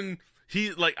flip in.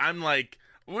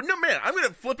 Well, no man, I'm gonna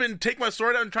flip in, take my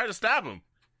sword out, and try to stab him.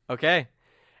 okay.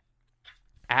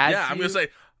 I'm gonna say,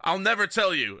 "I'll never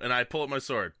tell you," and I pull out my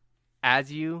sword.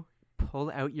 As you pull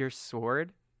out your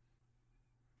sword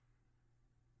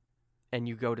and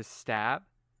you go to stab,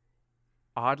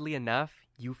 oddly enough,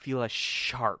 you feel a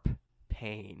sharp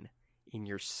pain in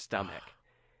your stomach,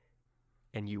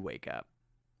 and you wake up.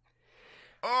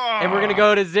 And we're going to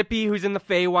go to Zippy, who's in the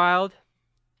Feywild.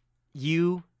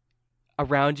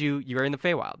 Around you, you're in the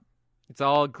Feywild. It's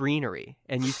all greenery,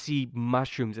 and you see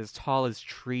mushrooms as tall as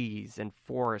trees and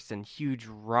forests and huge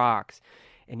rocks.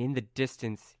 And in the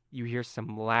distance, you hear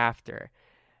some laughter,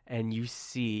 and you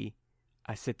see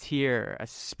a satyr, a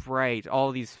sprite,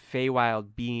 all these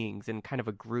Feywild beings in kind of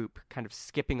a group, kind of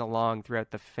skipping along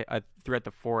throughout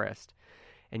the forest.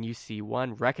 And you see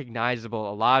one recognizable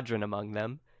Eladrin among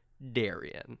them,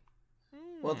 Darian.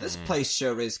 Well, this place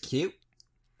sure is cute.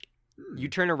 You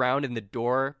turn around, and the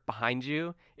door behind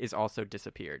you is also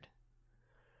disappeared.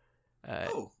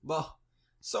 Oh, well,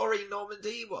 sorry,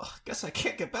 Normandy. Well, guess I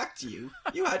can't get back to you.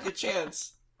 You had your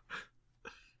chance.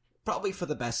 Probably for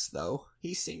the best, though.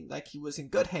 He seemed like he was in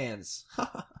good hands.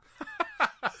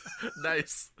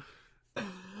 Nice.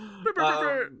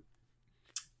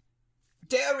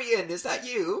 Darian, is that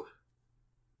you?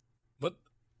 What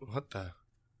the?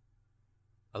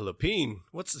 A Lapine?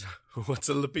 What's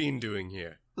a Lapine doing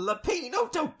here? Lapine? Oh,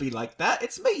 don't be like that.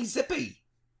 It's me, Zippy.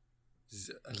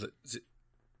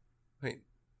 Wait,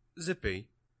 Zippy?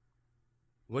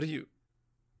 Wait a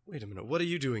minute, what are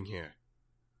you doing here?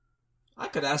 I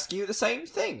could ask you the same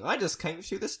thing. I just came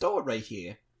through this door right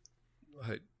here.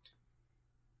 What?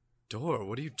 Door?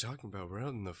 What are you talking about? We're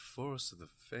out in the forest of the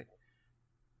Fey...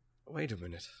 Wait a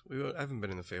minute. I haven't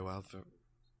been in the Feywild for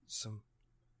some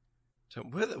time.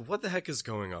 What the heck is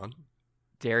going on?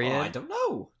 Darian, Oh, I don't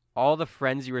know. all the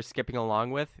friends you were skipping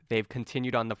along with, they've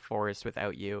continued on the forest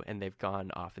without you, and they've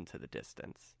gone off into the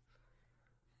distance.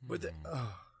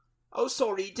 Oh,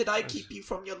 sorry. Did I keep you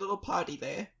from your little party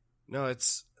there? No,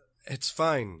 it's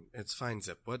fine. It's fine,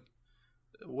 Zip.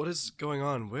 What is going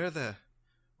on? Where the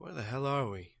hell are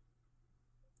we?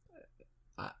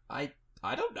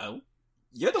 I don't know.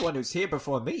 You're the one who's here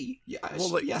before me. Yeah,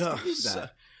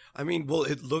 that. I mean, well,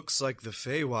 it looks like the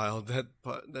Feywild.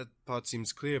 That part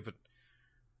seems clear, but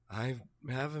I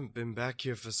haven't been back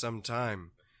here for some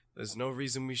time. There's no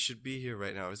reason we should be here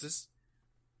right now. Is this...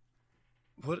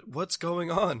 What's going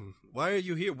on? Why are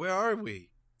you here? Where are we?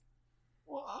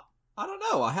 Well, I don't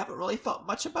know. I haven't really thought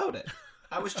much about it.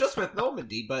 I was just with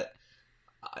Normandy, but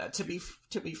to be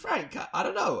frank, I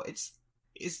don't know.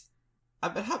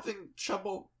 I've been having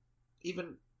trouble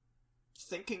even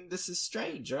thinking this is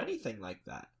strange or anything like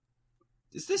that.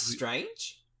 Is this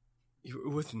strange? You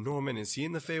were with Norman. Is he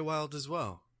in the Feywild as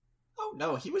well? Oh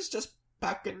no, he was just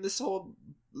back in this whole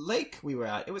lake we were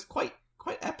at. It was quite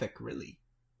epic, really.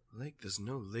 Lake? There's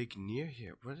no lake near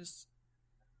here. What is...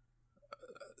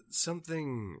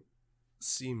 something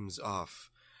seems off.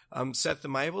 Seth,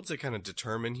 am I able to kind of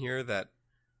determine here that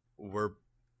we're...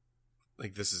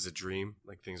 like, this is a dream?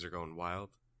 Like, things are going wild?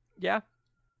 Yeah.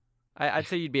 I'd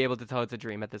say you'd be able to tell it's a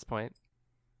dream at this point,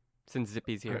 since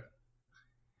Zippy's here.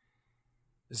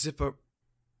 Zip,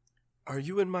 are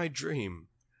you in my dream?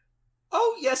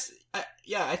 Oh, yes.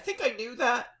 I think I knew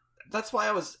that. That's why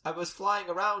I was flying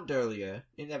around earlier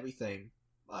and everything.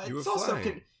 You were It's also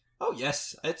flying. oh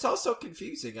yes, it's also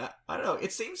confusing. I don't know.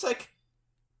 It seems like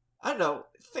I don't know.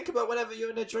 Think about whenever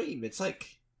you're in a dream. It's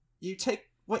like you take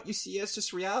what you see as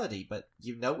just reality, but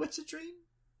you know it's a dream.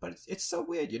 But it's so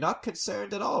weird. You're not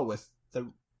concerned at all with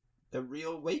the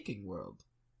real waking world.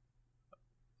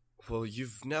 Well,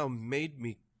 you've now made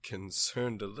me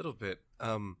concerned a little bit.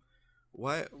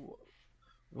 Why?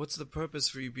 What's the purpose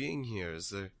for you being here? Is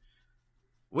there?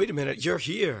 Wait a minute, you're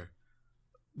here.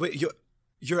 Wait,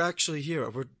 you're actually here.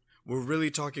 We're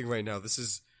really talking right now. This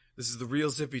is the real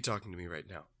Zippy talking to me right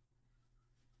now.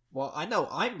 Well, I know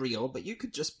I'm real, but you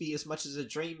could just be as much as a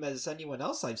dream as anyone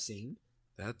else I've seen.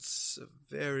 That's a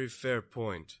very fair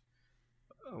point.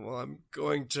 Well, I'm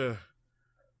going to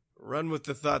run with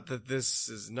the thought that this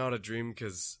is not a dream,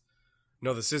 because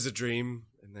no, this is a dream,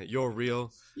 and that you're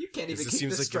real. You can't 'Cause even this keep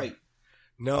seems this like straight.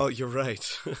 No, you're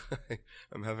right.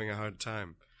 I'm having a hard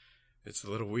time. It's a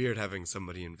little weird having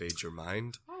somebody invade your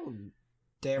mind. Oh,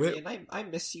 Darian, I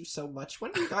miss you so much.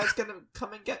 When are you guys gonna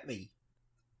come and get me?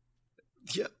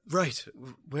 Yeah, right.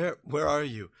 Where are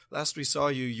you? Last we saw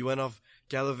you, you went off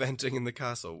gallivanting in the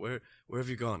castle. Where have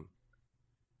you gone?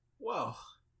 Whoa,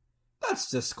 that's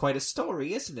just quite a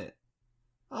story, isn't it?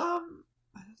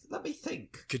 Let me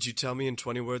think. Could you tell me in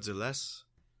 20 words or less?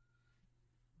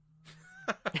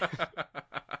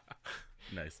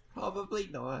 Nice. Probably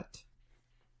not.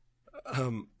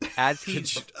 As could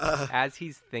he's you, as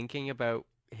he's thinking about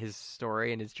his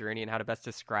story and his journey and how to best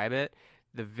describe it,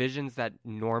 the visions that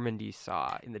Normandy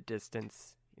saw in the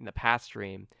distance in the past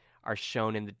dream are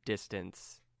shown in the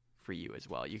distance for you as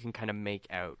well. You can kind of make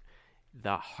out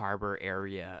the harbor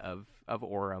area of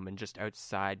Orem and just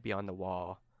outside beyond the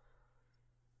wall.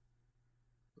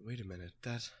 Wait a minute,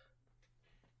 that...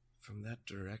 From that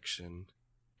direction...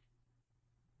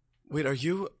 Wait, are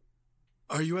you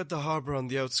at the harbor on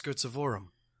the outskirts of Orem?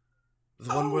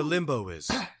 The one where Oh. Limbo is?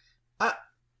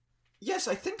 Yes,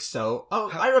 I think so. Oh,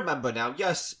 How- I remember now.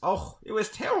 Yes. Oh, it was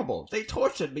terrible. They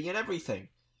tortured me and everything.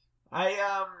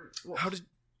 How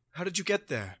did you get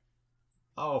there?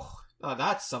 Oh,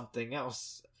 that's something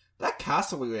else. That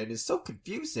castle we were in is so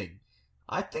confusing.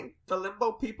 I think the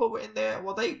Limbo people were in there.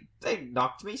 Well, they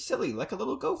knocked me silly like a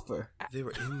little gopher. They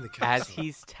were in the As castle.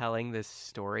 he's telling this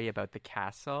story about the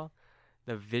castle,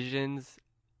 the visions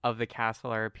of the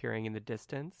castle are appearing in the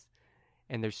distance,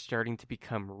 and they're starting to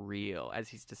become real as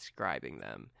he's describing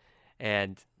them,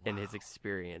 and in his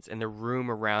experience. And the room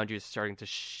around you is starting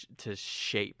to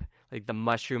shape. Like the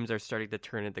mushrooms are starting to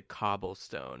turn into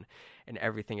cobblestone, and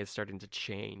everything is starting to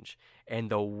change, and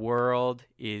the world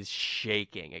is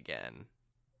shaking again.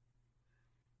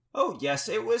 Oh yes,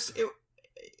 it was.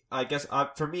 I guess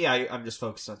for me, I'm just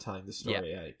focused on telling the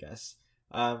story. I guess.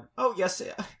 Oh yes,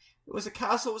 it was a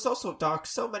castle. It was also dark.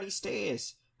 So many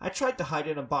stairs. I tried to hide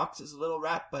in a box as a little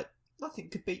rat, but nothing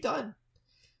could be done.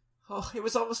 Oh, it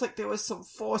was almost like there was some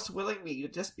force willing me to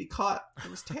just be caught. It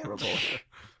was terrible.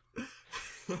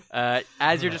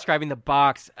 As you're describing the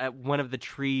box, one of the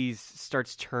trees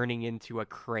starts turning into a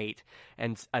crate,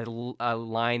 and a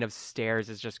line of stairs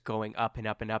is just going up and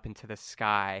up and up into the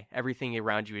sky. Everything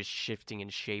around you is shifting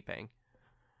and shaping.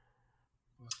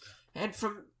 And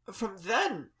from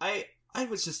then, I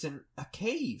was just in a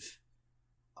cave.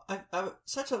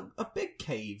 Such a big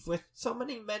cave with so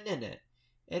many men in it,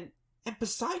 and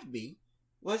beside me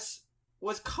was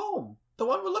Comb, the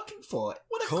one we're looking for.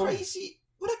 What a Comb?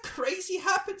 crazy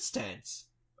happenstance!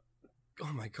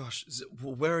 Oh my gosh.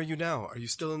 Where are you now? Are you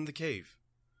still in the cave?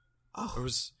 Oh, Or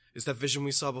is that vision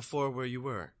we saw before where you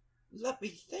were? let me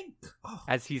think. Oh,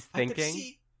 As he's I could thinking,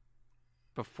 see.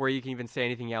 before you can even say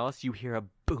anything else, you hear a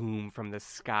boom from the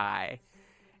sky,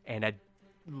 and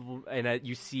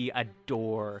you see a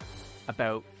door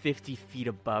about 50 feet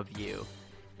above you,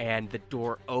 and the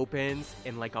door opens,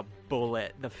 and like a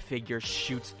bullet, the figure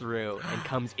shoots through and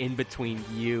comes in between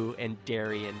you and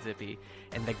Darian, Zippy,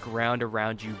 and the ground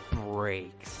around you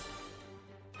breaks.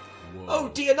 Whoa. Oh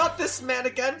dear, not this man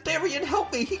again! Darian,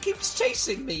 help me! He keeps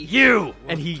chasing me. You!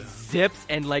 And he zips,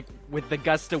 and like with the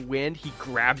gust of wind, he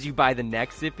grabs you by the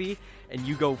neck, Zippy, and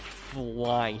you go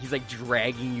flying. He's like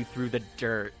dragging you through the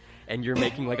dirt, and you're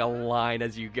making like a line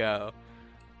as you go.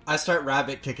 I start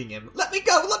rabbit kicking him. Let me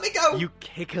go! Let me go! You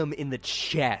kick him in the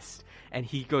chest, and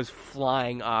he goes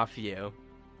flying off you.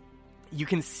 You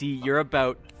can see you're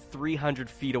about 300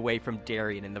 feet away from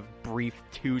Darian in the brief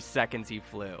 2 seconds he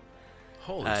flew.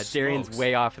 Holy Darian's smokes.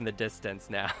 way off in the distance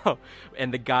now,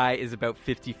 and the guy is about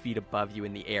 50 feet above you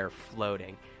in the air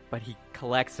floating. But he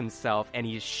collects himself, and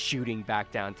he's shooting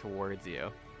back down towards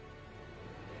you.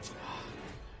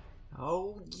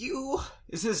 Oh, you!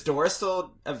 Is his door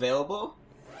still available?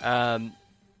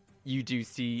 you do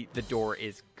see the door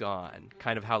is gone.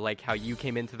 Kind of how you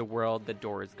came into the world, the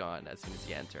door is gone as soon as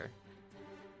you enter.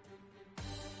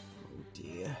 Oh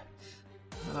dear.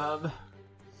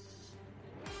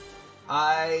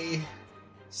 I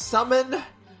summon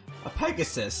a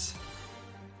Pegasus.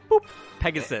 Boop.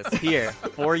 Pegasus, here,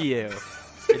 for you.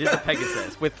 It is a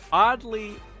Pegasus, with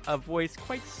oddly a voice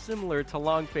quite similar to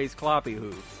Longface Cloppy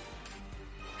Hooves.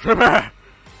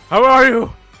 How are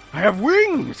you? I have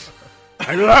wings.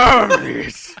 I love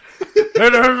these.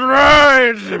 It is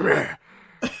right to me.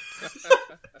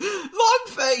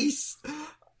 Longface!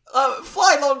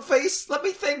 Fly, Longface! Let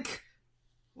me think!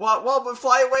 Well, but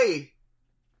fly away!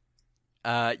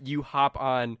 You hop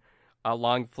on a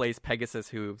Longface Pegasus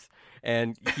Hooves,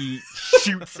 and he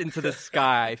shoots into the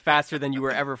sky faster than you were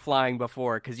ever flying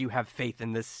before, because you have faith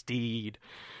in this steed.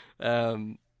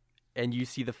 And you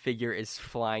see the figure is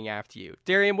flying after you.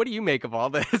 Darian, what do you make of all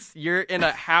this? You're in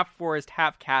a half forest,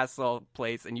 half castle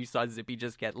place, and you saw Zippy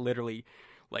just get literally,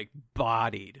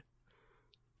 bodied.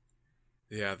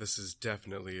 Yeah, this is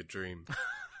definitely a dream.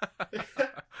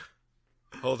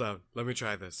 Hold on, let me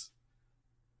try this.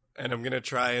 And I'm gonna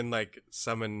try and,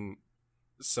 summon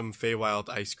some Feywild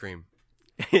ice cream.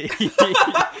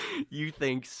 You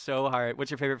think so hard. What's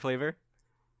your favorite flavor?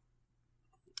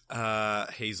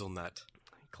 Hazelnut.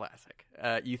 Classic.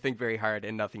 You think very hard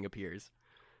and nothing appears.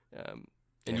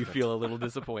 And you feel a little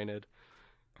disappointed.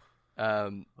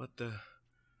 What the?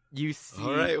 You see...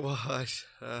 All right, well,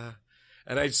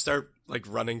 and I start,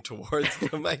 running towards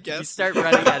them, I guess. You start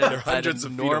running at They're a hundreds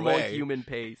of feet normal away. human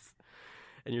pace.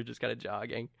 And you're just kind of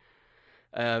jogging.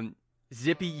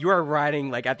 Zippy, you are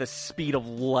riding, at the speed of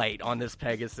light on this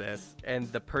Pegasus.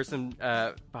 And the person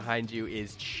behind you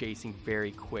is chasing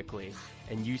very quickly.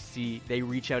 And you see they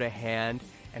reach out a hand,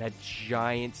 and a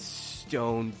giant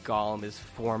stone golem is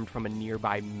formed from a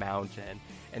nearby mountain,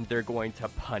 and they're going to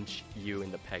punch you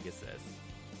in the Pegasus.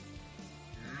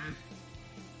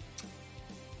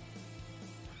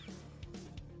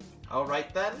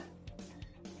 Alright then.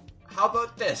 How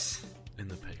about this? In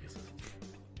the Pegasus.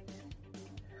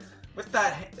 With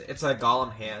that, it's a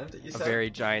golem hand, you A said? very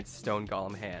giant stone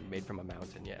golem hand made from a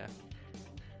mountain, yeah.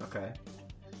 Okay.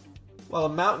 Well, a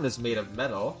mountain is made of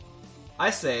metal.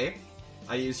 I say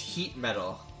I use heat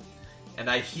metal, and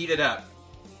I heat it up.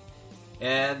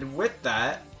 And with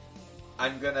that,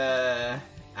 I'm gonna...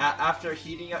 after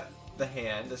heating up the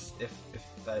hand, if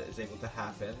that is able to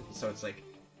happen, so it's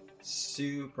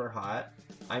super hot,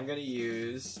 I'm gonna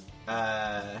use...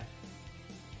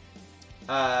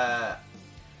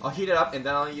 I'll heat it up, and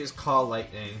then I'll use Call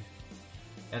Lightning.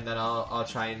 And then I'll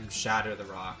try and shatter the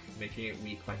rock, making it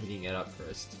weak by heating it up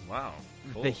first. Wow.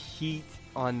 Cool. The heat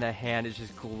on the hand is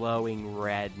just glowing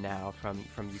red now from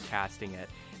you casting it.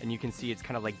 And you can see it's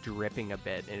kind of dripping a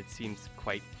bit, and it seems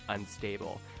quite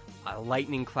unstable. A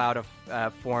lightning cloud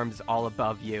forms all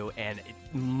above you, and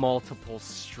multiple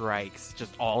strikes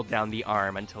just all down the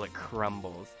arm until it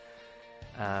crumbles.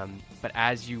 But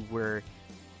as you were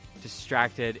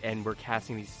distracted and were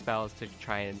casting these spells to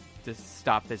try and to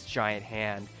stop this giant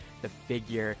hand, the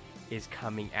figure is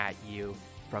coming at you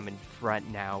from in front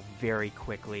now very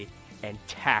quickly and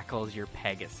tackles your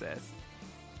Pegasus.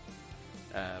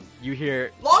 You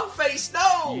hear Longface,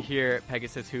 no! You hear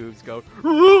Pegasus hooves go,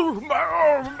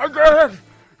 My God!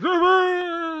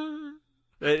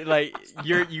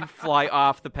 you fly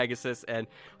off the Pegasus, and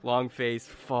Longface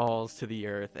falls to the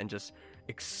earth and just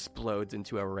explodes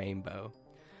into a rainbow.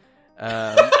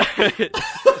 Oh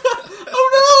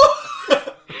no!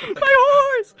 My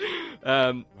horse!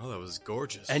 Oh, that was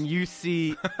gorgeous. And you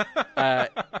see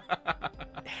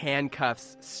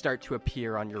handcuffs start to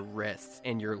appear on your wrists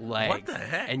and your legs. What the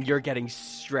heck? And you're getting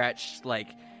stretched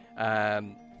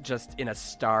just in a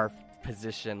star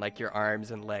position, like your arms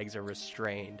and legs are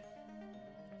restrained.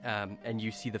 And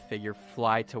you see the figure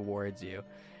fly towards you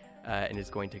and is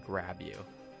going to grab you.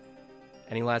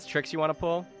 Any last tricks you want to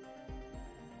pull?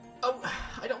 Oh,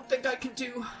 I don't think I can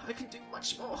do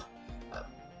much more.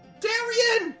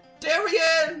 Darian!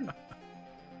 Darian!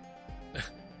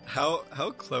 How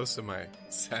close am I,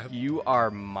 Sam? You are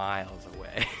miles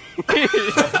away.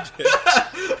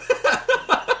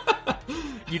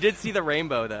 You did see the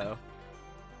rainbow, though.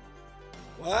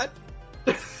 What?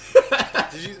 Did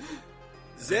you...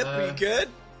 Zip, are you good?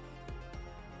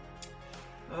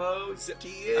 Oh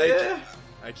dear.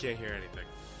 I can't hear anything.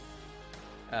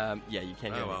 Yeah, you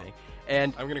can't hear Oh, well. anything.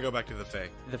 And I'm gonna go back to the Fae.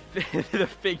 the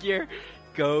figure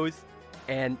goes,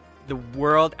 and the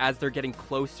world, as they're getting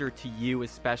closer to you,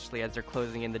 especially as they're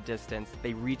closing in the distance,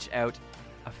 they reach out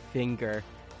a finger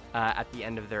at the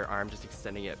end of their arm, just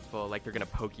extending it full, like they're going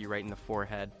to poke you right in the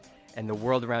forehead. and the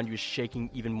world around you is shaking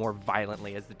even more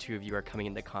violently as the two of you are coming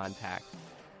into contact.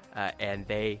 And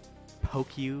they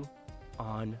poke you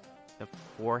on the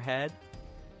forehead,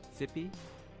 Zippy,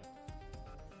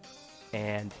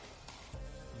 and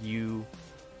you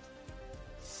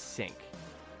sink.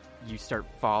 You start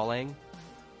falling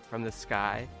from the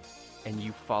sky, and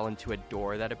you fall into a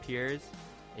door that appears,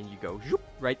 and you go zoop,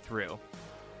 right through.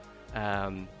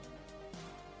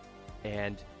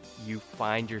 And you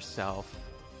find yourself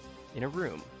in a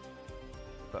room.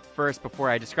 But first, before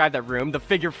I describe that room, the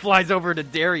figure flies over to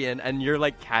Darian, and you're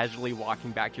like casually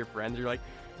walking back to your friends. You're like,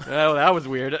 oh, that was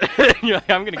weird. You're like,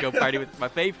 I'm going to go party with my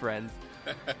Fae friends.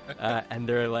 And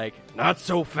they're like, not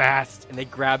so fast. And they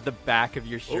grab the back of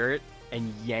your shirt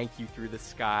and yank you through the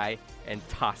sky and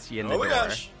toss you in the door. Oh my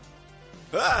gosh!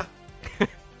 Ah!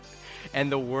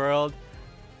 And the world,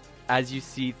 as you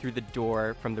see through the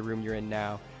door from the room you're in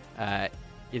now,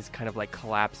 is kind of like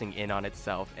collapsing in on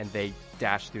itself, and they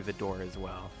dash through the door as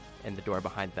well, and the door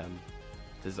behind them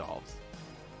dissolves.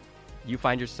 You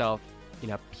find yourself in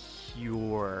a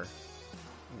pure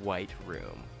white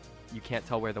room. You can't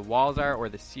tell where the walls are, or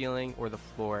the ceiling, or the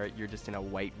floor. You're just in a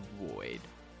white void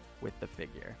with the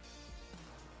figure.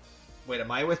 Wait,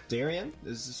 am I with Darian?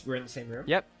 We're in the same room?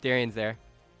 Yep, Darian's there.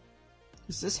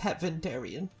 Is this heaven,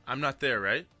 Darian? I'm not there,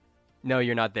 right? No,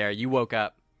 you're not there. You woke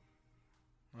up.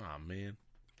 Oh man.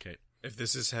 Okay. If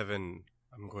this is heaven,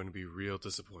 I'm going to be real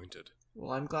disappointed.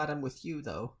 Well, I'm glad I'm with you,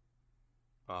 though.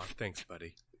 Aw, thanks,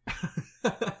 buddy.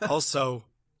 Also,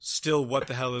 still, what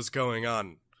the hell is going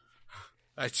on?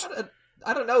 I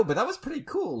don't know, but that was pretty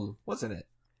cool, wasn't it?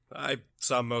 I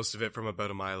saw most of it from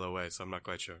about a mile away, so I'm not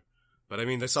quite sure. But I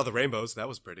mean, I saw the rainbows. That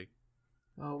was pretty.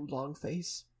 Oh, long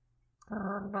face. In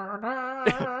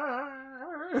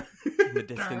the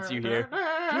distance, you hear.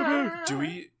 Do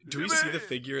we see the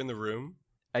figure in the room?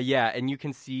 Yeah, and you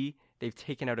can see they've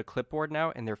taken out a clipboard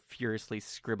now, and they're furiously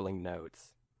scribbling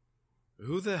notes.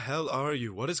 Who the hell are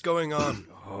you? What is going on?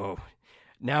 Oh,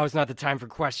 now is not the time for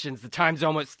questions. The time's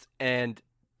almost... And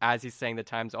as he's saying the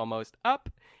time's almost up,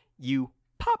 you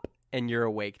pop, and you're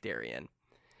awake, Darian.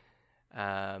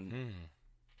 And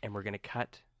we're going to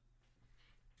cut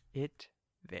it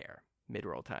there.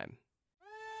 Mid-roll time.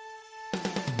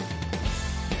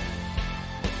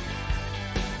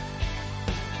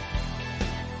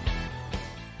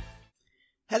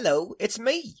 Hello, it's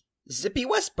me, Zippy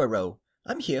Westboro.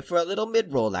 I'm here for a little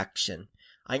mid-roll action.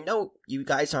 I know you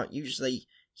guys aren't usually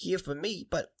here for me,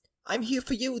 but I'm here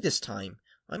for you this time.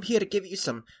 I'm here to give you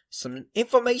some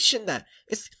information that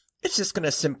it's just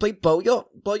gonna simply blow your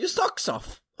socks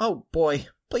off. Oh boy,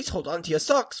 please hold on to your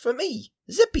socks for me,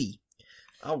 Zippy.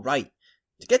 Alright,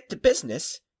 to get to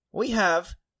business, we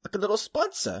have like a little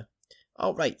sponsor.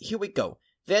 Alright, here we go.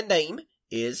 Their name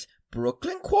is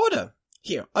Brooklyn Quarter.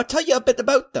 Here, I'll tell you a bit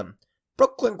about them.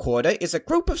 Brooklyn Quarter is a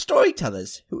group of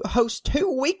storytellers who host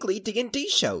 2 weekly D&D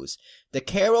shows, The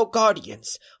Carol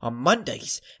Guardians, on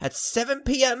Mondays at 7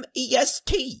 p.m.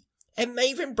 EST, and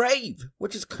Maven Brave,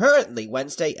 which is currently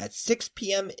Wednesday at 6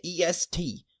 p.m.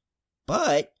 EST.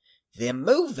 But they're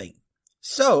moving.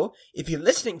 So, if you're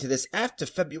listening to this after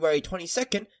February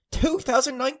 22nd,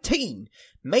 2019,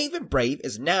 Maven Brave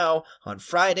is now on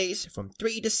Fridays from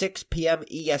 3 to 6 p.m.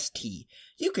 EST.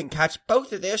 You can catch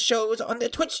both of their shows on their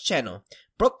Twitch channel,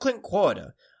 Brooklyn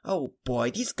Quarter. Oh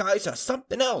boy, these guys are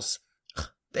something else.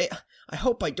 I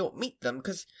hope I don't meet them,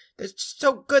 because they're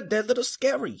so good, they're a little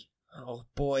scary. Oh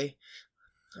boy.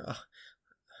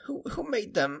 Who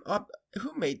made them our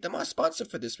sponsor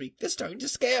for this week? They're starting to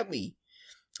scare me.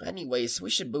 Anyways,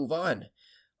 we should move on.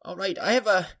 Alright, I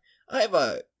have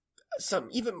some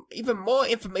even more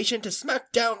information to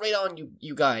smack down right on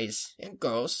you guys and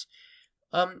girls.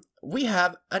 We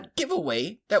have a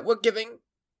giveaway that we're giving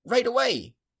right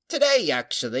away. Today,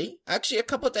 actually a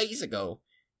couple days ago.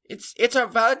 It's our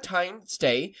Valentine's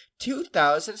Day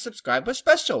 2000 subscriber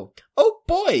special. Oh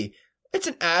boy! It's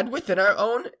an ad within our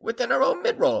own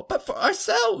mid-roll, but for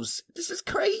ourselves. This is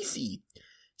crazy.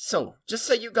 So, just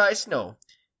so you guys know,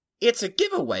 it's a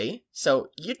giveaway, so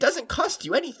it doesn't cost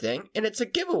you anything, and it's a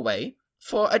giveaway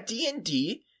for a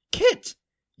D&D kit.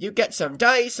 You get some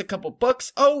dice, a couple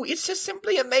books. Oh, it's just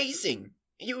simply amazing.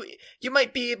 You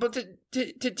might be able to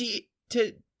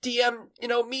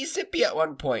DM, me Zippy at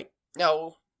one point.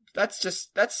 No, that's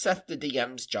Seth the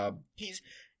DM's job.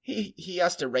 He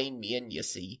has to rein me in, you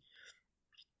see.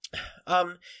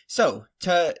 So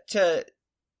to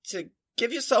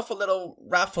give yourself a little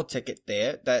raffle ticket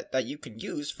there that you can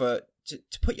use to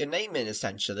put your name in,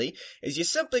 essentially, is you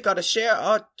simply got to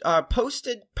share our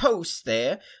posted posts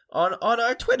there on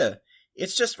our Twitter.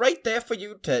 It's just right there for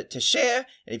you to share,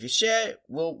 and if you share,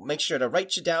 we'll make sure to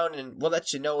write you down, and we'll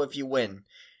let you know if you win.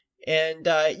 And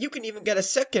you can even get a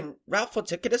second raffle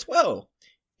ticket as well.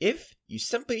 If you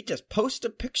simply just post a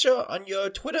picture on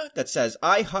your Twitter that says,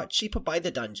 I Heart Cheaper by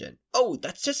the Dungeon. Oh,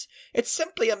 it's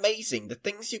simply amazing, the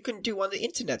things you can do on the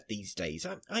internet these days.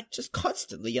 I'm just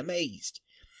constantly amazed.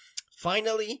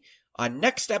 Finally, our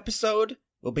next episode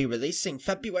will be releasing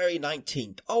February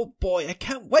 19th. Oh boy, I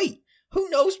can't wait. Who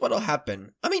knows what'll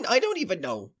happen? I mean, I don't even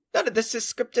know. None of this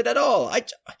is scripted at all.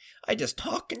 I just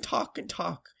talk and talk and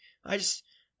talk. I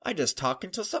just talk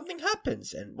until something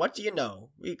happens. And what do you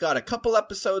know? We got a couple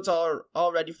episodes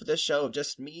all ready for this show of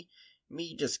just me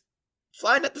just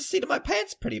flying at the seat of my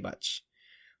pants pretty much.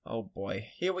 Oh boy,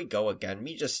 here we go again.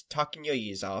 Me just talking your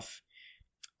ears off.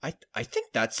 I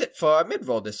think that's it for our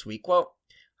mid-roll this week. Well,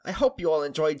 I hope you all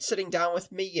enjoyed sitting down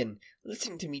with me and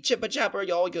listening to me jibber-jabber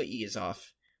all your ears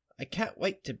off. I can't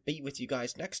wait to be with you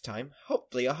guys next time.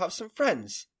 Hopefully I'll have some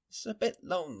friends. It's a bit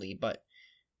lonely, but,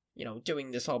 doing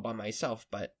this all by myself,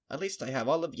 but at least I have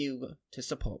all of you to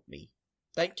support me.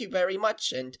 Thank you very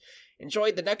much, and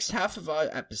enjoy the next half of our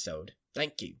episode.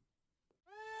 Thank you.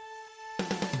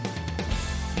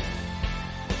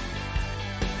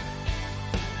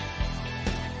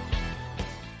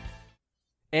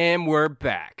 And we're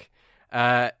back.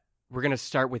 We're going to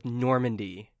start with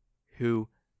Normandy, who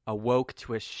awoke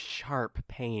to a sharp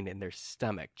pain in their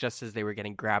stomach just as they were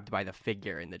getting grabbed by the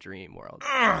figure in the dream world.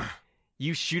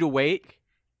 You shoot awake,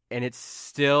 and it's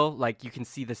still, like, you can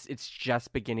see this, it's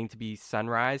just beginning to be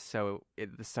sunrise, so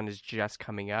the sun is just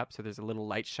coming up, so there's a little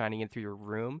light shining in through your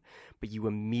room, but you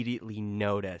immediately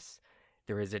notice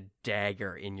there is a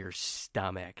dagger in your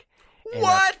stomach. And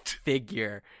What? A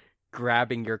figure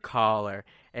grabbing your collar,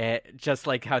 just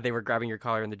like how they were grabbing your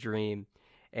collar in the dream,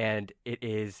 and it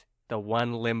is the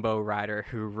one limbo rider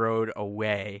who rode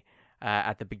away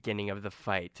at the beginning of the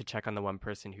fight to check on the one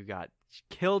person who got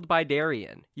killed by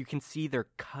Darian. You can see they're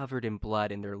covered in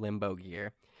blood in their limbo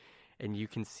gear, and you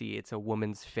can see it's a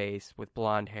woman's face with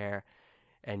blonde hair,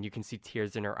 and you can see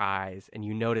tears in her eyes, and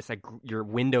you notice your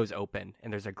window's open,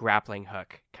 and there's a grappling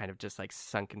hook kind of just like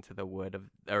sunk into the wood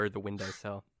or the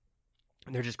windowsill,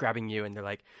 and they're just grabbing you, and they're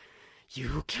like,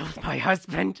 "You killed my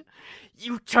husband!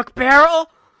 You took Beryl!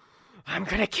 I'm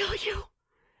gonna kill you!"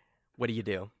 What do you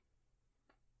do?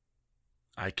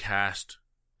 I cast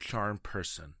Charm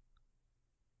Person.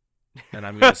 And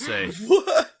I'm going to say...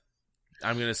 What?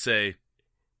 I'm going to say,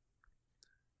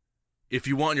 if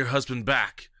you want your husband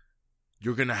back,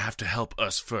 you're going to have to help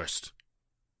us first.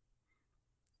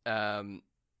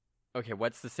 Okay,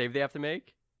 what's the save they have to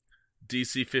make?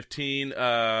 DC 15,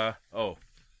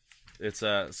 it's,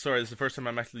 sorry, this is the first time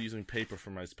I'm actually using paper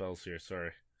for my spells here,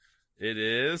 sorry. It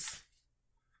is...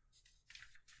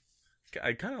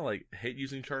 I kind of, hate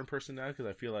using Charm Person now, because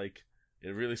I feel like it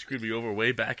really screwed me over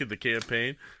way back in the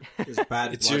campaign. There's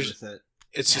bad It's blood your- with it.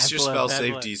 It's just Bad your blood, spell bad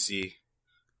save blood. DC.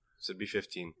 So it'd be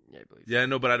 15. Yeah, I believe. Yeah,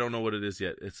 no, but I don't know what it is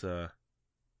yet. It's,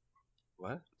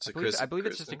 What? It's I believe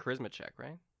it's just a charisma check,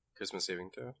 right? charisma saving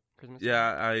throw.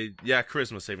 Charisma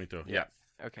charisma saving throw, yeah.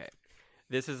 Okay.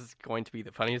 This is going to be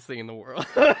the funniest thing in the world.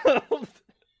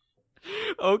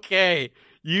 Okay.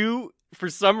 You, for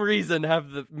some reason,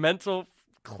 have the mental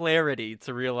clarity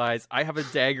to realize I have a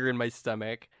dagger in my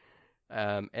stomach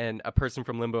and a person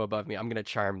from Limbo above me. I'm going to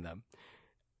charm them.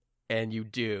 And you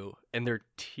do. And their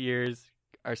tears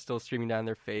are still streaming down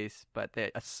their face, but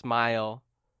a smile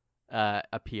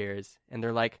appears. And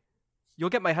they're like, "You'll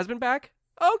get my husband back?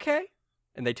 Okay."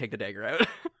 And they take the dagger out.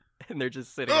 And they're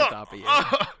just sitting on top of you.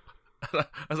 I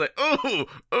was like, oh,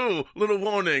 little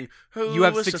warning. Oh, You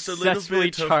have it's just a little successfully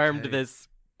bit of charmed pain. this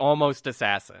almost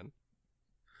assassin.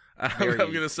 I'm Very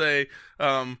going to say,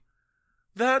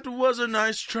 that was a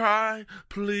nice try.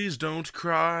 Please don't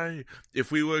cry.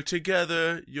 If we work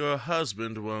together, your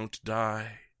husband won't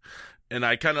die. And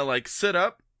I kind of sit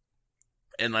up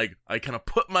and I kind of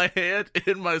put my hand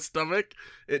in my stomach.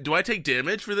 Do I take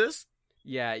damage for this?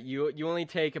 Yeah, you only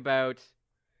take about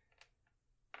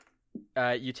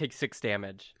you take 6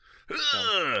 damage.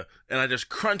 Ugh! And I just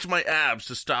crunch my abs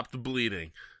to stop the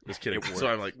bleeding. Just kidding. So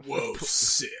I'm like, Whoa,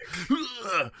 sick.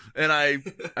 ugh! And I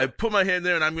put my hand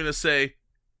there and I'm going to say,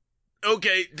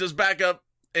 okay, just back up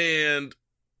and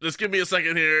just give me a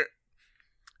second here.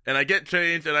 And I get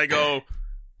changed and I go,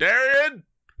 Darian,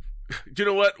 you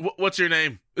know what? What's your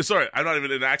name? Sorry, I'm not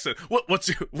even in an accent.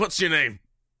 What's your name?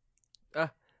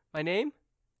 My name?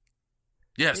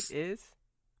 Yes. It is.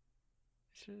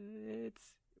 It's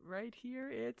right here.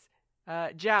 It's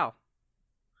Zhao.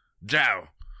 Zhao.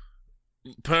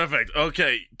 Perfect.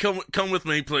 Okay, come with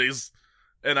me, please.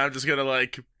 And I'm just gonna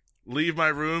leave my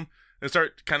room, and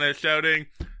start kind of shouting,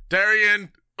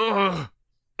 Darian, Darian,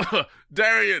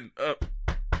 Darian,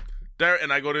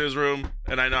 and I go to his room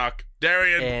and I knock,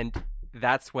 Darian. And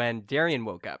that's when Darian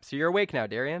woke up. So you're awake now,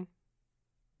 Darian.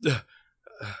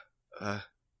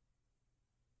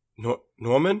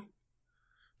 Norman?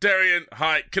 Darian,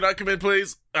 hi. Can I come in,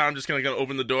 please? I'm just gonna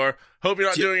open the door. Hope you're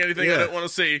not doing anything I don't want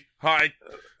to see. Hi.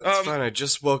 That's fine. I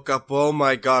just woke up. Oh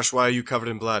my gosh, why are you covered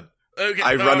in blood? Okay.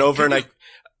 I run over and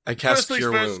I cast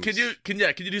Cure Wounds. Can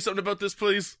you do something about this,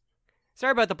 please?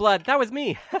 Sorry about the blood. That was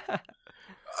me.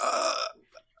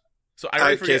 So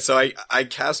I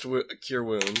cast Cure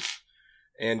Wounds,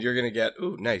 and you're gonna get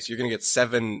nice. You're gonna get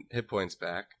 7 hit points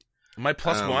back. Am I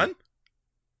plus 1?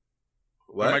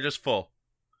 What? Or am I just full?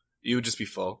 You would just be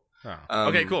full. Oh.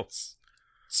 Okay, cool.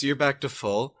 So you're back to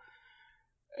full,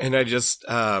 and I just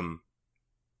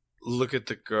look at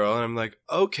the girl, and I'm like,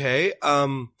 okay,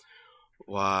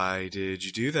 why did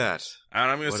you do that?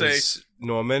 And I'm gonna say,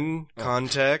 Norman,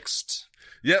 context.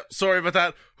 Yep, sorry about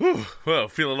that. Whew, well,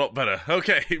 feel a lot better.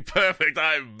 Okay, perfect.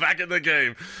 I'm back in the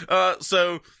game.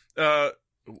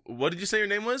 What did you say your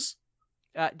name was?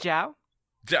 Zhao.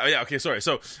 Zhao, yeah, okay, sorry.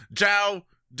 So, Zhao,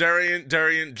 Darian,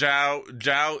 Zhao.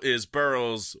 Zhao is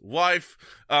Burrow's wife.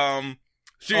 I'm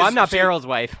not Barrel's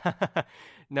wife.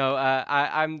 No,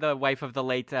 I'm the wife of the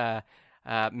late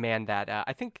man that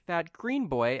I think that green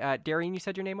boy, Darian, you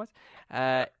said your name was?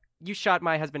 You shot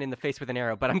my husband in the face with an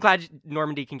arrow, but I'm glad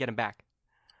Normandy can get him back.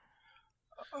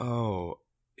 Oh,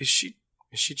 is she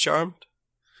charmed?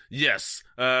 Yes.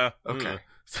 Okay.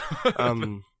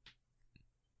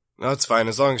 No, it's fine.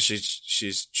 As long as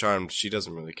she's charmed, she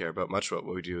doesn't really care about much what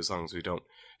we do, as long as we don't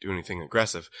do anything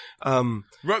aggressive. Right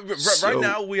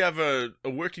now, we have a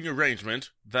working arrangement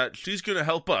that she's going to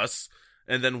help us,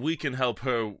 and then we can help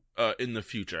her in the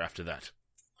future after that.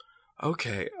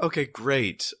 Okay,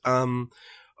 great.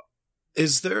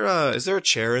 Is there a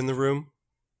chair in the room?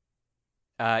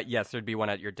 Yes, there'd be one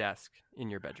at your desk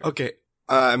in your bedroom. Okay,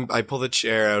 I pull the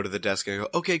chair out of the desk and I go,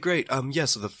 okay, great.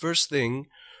 So the first thing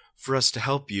for us to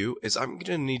help you is I'm going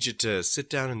to need you to sit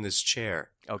down in this chair.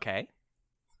 Okay.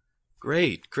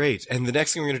 Great. And the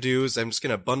next thing we're going to do is I'm just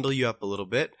going to bundle you up a little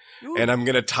bit, and I'm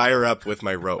going to tie her up with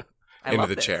my rope into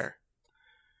the chair.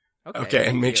 Okay,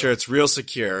 and make sure it's real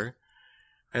secure.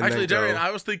 And actually, Darian,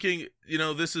 I was thinking,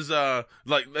 this is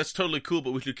that's totally cool,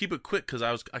 but we should keep it quick because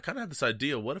I kind of had this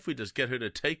idea. What if we just get her to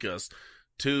take us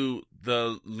to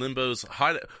the Limbo's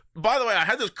hideout? By the way, I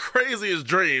had this craziest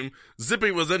dream. Zippy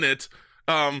was in it.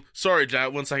 Sorry,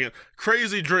 Jack, 1 second.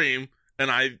 Crazy dream,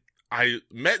 and I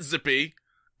met Zippy,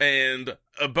 and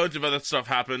a bunch of other stuff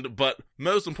happened, but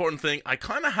most important thing, I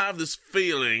kind of have this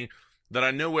feeling that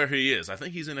I know where he is. I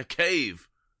think he's in a cave.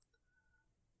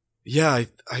 Yeah,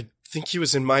 I think he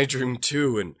was in my dream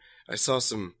too, and I saw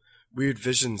some weird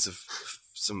visions of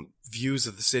some views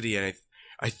of the city, and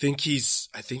I think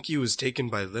he was taken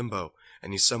by Limbo,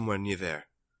 and he's somewhere near there.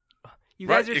 You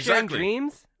guys are sharing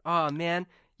dreams? Oh, man.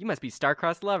 You must be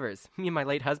star-crossed lovers. Me and my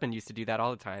late husband used to do that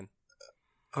all the time.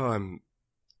 Oh, I'm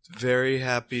very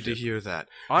happy to hear that.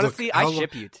 Honestly, look, I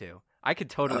ship you two. I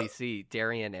could totally see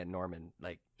Darian and Norman,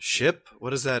 Ship? What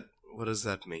does that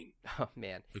mean? Oh,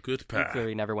 man. A good pair. You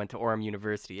clearly never went to Orem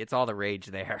University. It's all the rage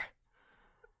there.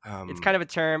 It's kind of a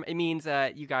term. It means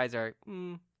you guys are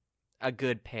a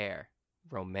good pair,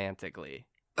 romantically.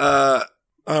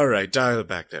 All right, dial it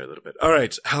back there a little bit. All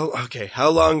right, how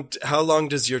long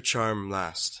does your charm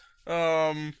last?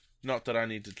 Not that I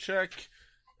need to check.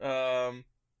 1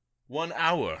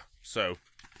 hour. So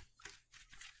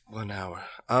 1 hour.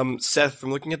 Seth,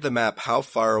 from looking at the map, how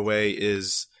far away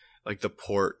is the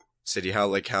port city? How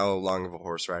long of a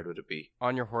horse ride would it be?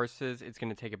 On your horses, it's going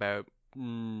to take about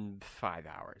 5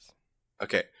 hours.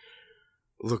 Okay.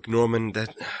 Look, Norman,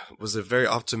 that was a very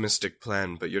optimistic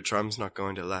plan, but your charm's not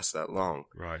going to last that long.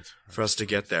 Right. For us to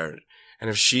get there. And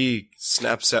if she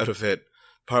snaps out of it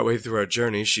partway through our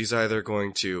journey, she's either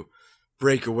going to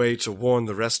break away to warn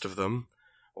the rest of them,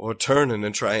 or turn in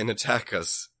and try and attack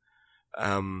us.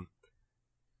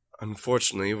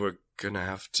 Unfortunately, we're gonna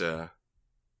have to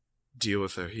deal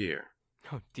with her here.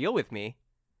 Oh, deal with me?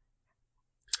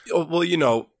 Oh, well,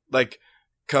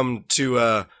 come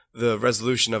to the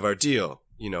resolution of our deal.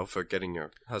 For getting your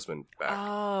husband back.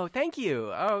 Oh, thank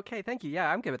you. Oh, okay, thank you. Yeah,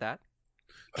 I'm good with that.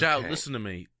 Zhao, listen to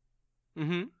me.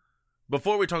 Mm-hmm.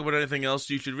 Before we talk about anything else,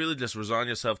 you should really just resign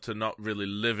yourself to not really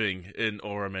living in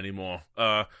Orem anymore.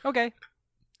 Okay.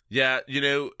 Yeah,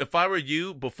 if I were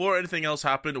you, before anything else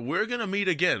happened, we're going to meet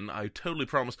again. I totally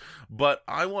promise. But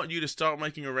I want you to start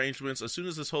making arrangements as soon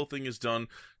as this whole thing is done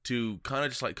to kind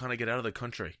of get out of the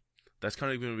country. That's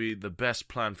kind of going to be the best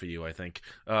plan for you, I think.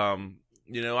 I'm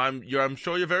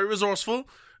sure you're very resourceful,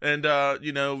 and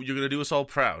you know, you're gonna do us all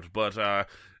proud. But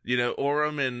you know,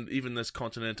 Orem and even this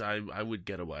continent, I would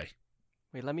get away.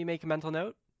 Wait, let me make a mental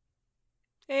note.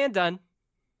 And done.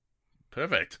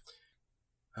 Perfect.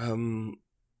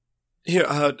 Here,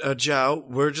 Zhao,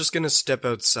 we're just gonna step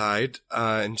outside,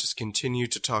 and just continue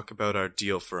to talk about our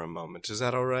deal for a moment. Is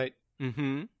that alright?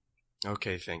 Mm-hmm.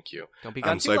 Okay, thank you. Don't be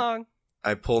gone so too long.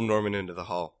 I pull Norman into the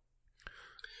hall.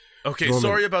 Okay, Norman,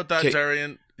 sorry about that, okay.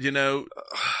 Darian. You know,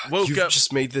 You've up.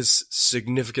 just made this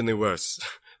significantly worse.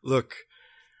 Look,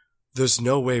 there's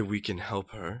no way we can help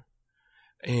her.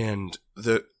 And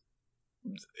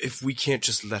if we can't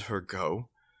just let her go,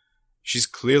 she's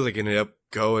clearly gonna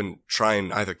go and try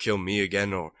and either kill me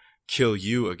again or kill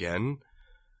you again.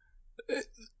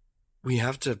 We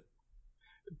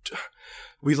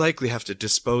likely have to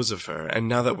dispose of her, and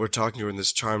now that we're talking to her in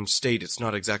this charmed state, it's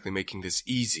not exactly making this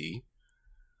easy.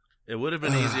 It would have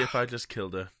been easy if I just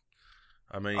killed her.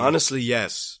 I mean, honestly,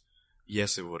 yes.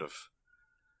 Yes, it would have.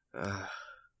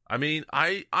 I mean,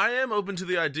 I am open to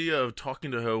the idea of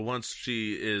talking to her once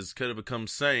she is kind of become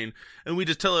sane, and we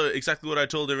just tell her exactly what I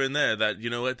told her in there, that, you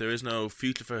know what, there is no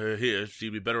future for her here,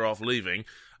 she'd be better off leaving,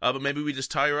 but maybe we just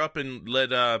tie her up and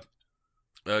let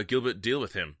Gilbert deal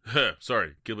with him.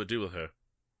 Gilbert deal with her.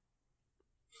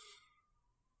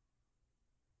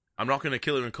 I'm not going to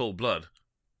kill her in cold blood.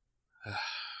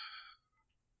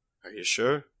 Are you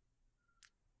sure?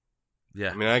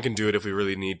 Yeah. I mean, I can do it if we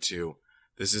really need to.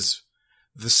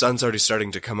 The sun's already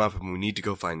starting to come up, and we need to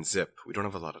go find Zip. We don't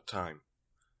have a lot of time.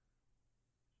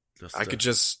 I could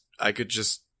just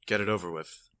get it over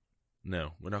with.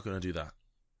 No, we're not going to do that.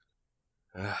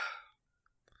 Uh,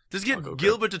 Just get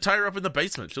Gilbert to tie her up in the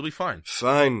basement. She'll be fine.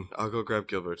 Fine. I'll go grab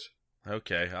Gilbert.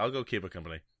 Okay, I'll go keep her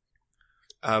company.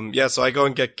 So I go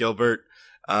and get Gilbert,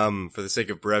 for the sake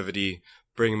of brevity,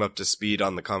 bring him up to speed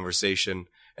on the conversation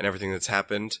and everything that's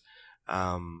happened,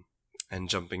 and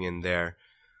jumping in there.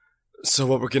 So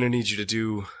what we're gonna need you to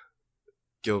do,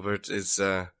 Gilbert, is,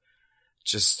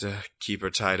 just keep her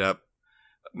tied up.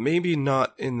 Maybe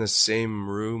not in the same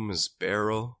room as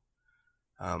Beryl.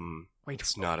 Wait,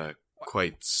 it's not a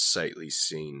quite sightly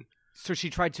scene. So she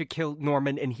tried to kill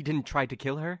Norman and he didn't try to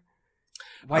kill her?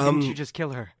 Why didn't you just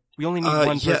kill her? We only need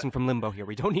one person from Limbo here.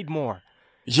 We don't need more.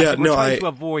 Yeah, we're trying to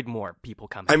avoid more people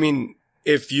coming. I mean,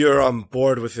 if you're on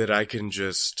board with it, I can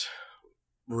just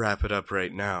wrap it up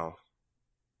right now.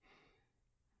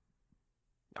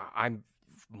 I'm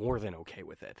more than okay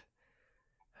with it.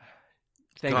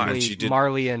 Thankfully,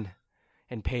 Marley and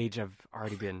Paige have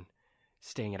already been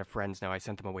staying at a friend's now. I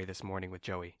sent them away this morning with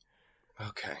Joey.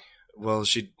 Okay. Well,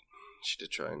 she did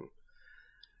try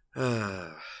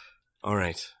and... all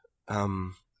right.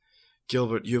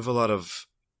 Gilbert, you have a lot of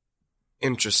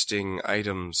interesting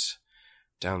items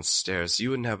downstairs. You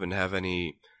wouldn't happen to have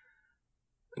any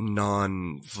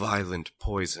non-violent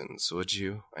poisons, would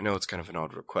you? I know it's kind of an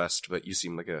odd request, but you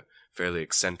seem like a fairly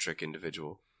eccentric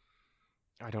individual.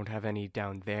 I don't have any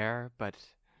down there, but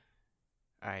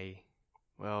I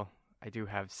do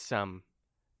have some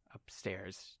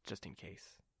upstairs, just in case.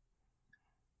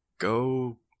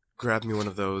 Go grab me one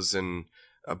of those and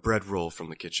a bread roll from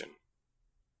the kitchen.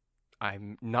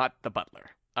 I'm not the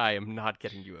butler. I am not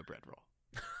getting you a bread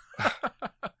roll.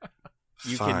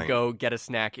 You can go get a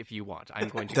snack if you want. I'm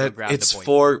going to go grab the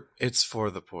poison. It's for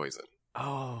the poison.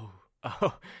 Oh,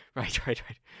 right.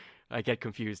 I get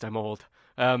confused. I'm old.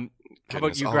 How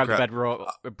about you grab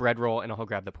the bread roll, and I'll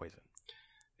grab the poison.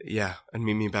 Yeah, and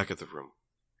meet me back at the room.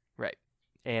 Right,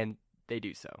 and they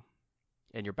do so,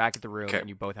 and you're back at the room, and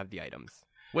you both have the items.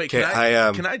 Wait, can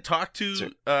I talk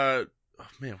to oh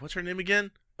man, what's her name again?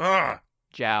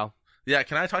 Zhao. Yeah,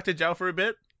 can I talk to Zhao for a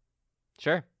bit?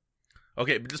 Sure.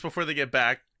 Okay, but just before they get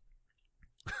back.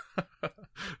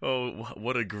 Oh,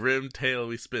 what a grim tale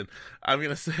we spin. I'm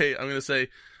gonna say,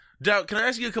 Zhao, can I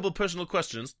ask you a couple of personal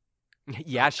questions?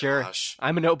 Yeah, sure. Gosh.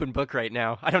 I'm an open book right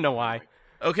now. I don't know why.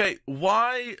 Okay,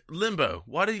 why Limbo?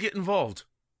 Why did you get involved?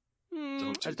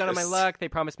 I was down on my luck. They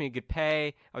promised me a good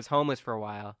pay. I was homeless for a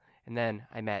while. And then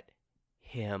I met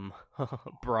him.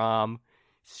 Brahm.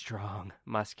 Strong,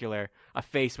 muscular, a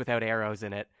face without arrows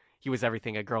in it. He was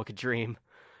everything a girl could dream.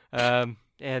 And,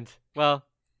 well,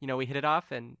 we hit it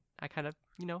off, and I kind of,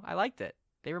 I liked it.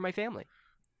 They were my family.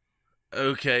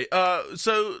 Okay,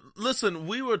 so, listen,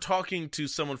 we were talking to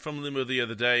someone from Limbo the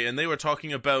other day, and they were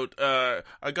talking about, a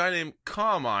guy named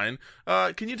Carmine.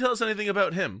 Can you tell us anything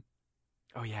about him?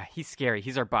 Oh, yeah, he's scary.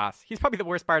 He's our boss. He's probably the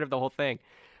worst part of the whole thing.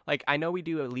 Like, I know we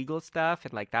do illegal stuff,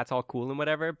 and, that's all cool and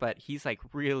whatever, but he's,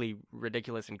 really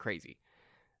ridiculous and crazy.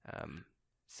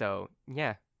 So,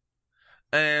 yeah.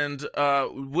 And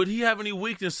would he have any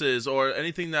weaknesses or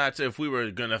anything that if we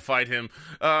were going to fight him,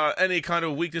 any kind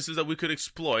of weaknesses that we could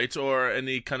exploit or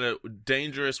any kind of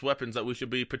dangerous weapons that we should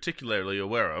be particularly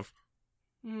aware of?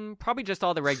 Probably just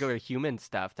all the regular human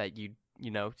stuff that you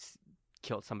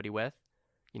kill somebody with.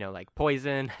 Like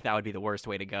poison, that would be the worst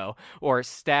way to go. Or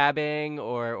stabbing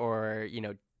or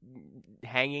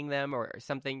hanging them or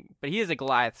something. But he is a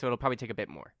Goliath, so it'll probably take a bit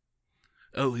more.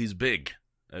 Oh, he's big.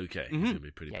 Okay, he's going to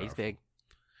be pretty Yeah, powerful. he's big.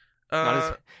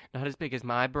 Not as big as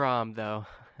my Brahm, though.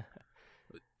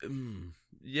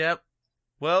 Yep.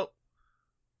 Well,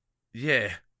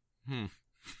 yeah.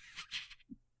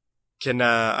 Can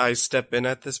I step in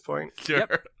at this point? Sure.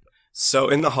 Yep. So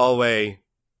in the hallway,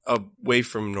 away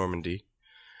from Normandy,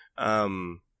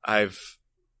 I've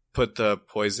put the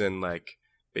poison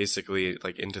basically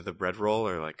into the bread roll,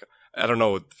 or I don't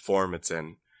know what form it's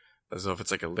in. So if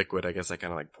it's like a liquid, I guess I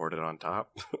kind of poured it on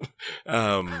top.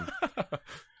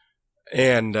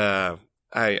 And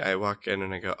I walk in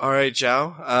and I go, all right,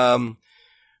 Zhao.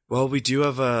 Well, we do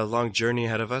have a long journey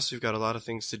ahead of us. We've got a lot of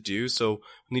things to do, so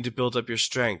we need to build up your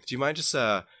strength. Do you mind just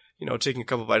taking a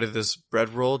couple bites of this bread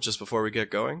roll just before we get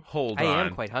going? Hold on. I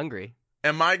am quite hungry.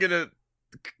 Am I going to...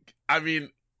 I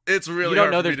mean, it's really You don't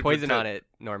hard know for me there's to poison pretend. on it,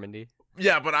 Normandy.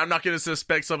 Yeah, but I'm not going to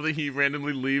suspect something he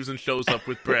randomly leaves and shows up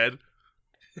with bread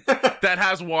that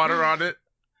has water on it.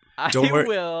 Don't I worry.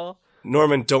 will.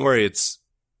 Norman, don't worry. It's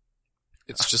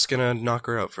just gonna knock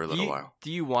her out for a little while.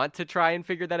 Do you want to try and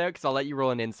figure that out? Because I'll let you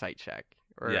roll an insight check.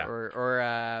 Yeah.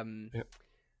 Yep.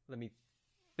 Let me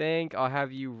think. I'll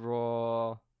have you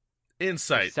roll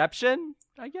Insight. perception,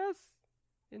 I guess.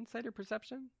 Insight or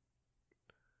perception?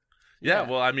 Yeah,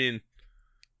 well, I mean,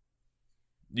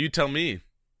 you tell me.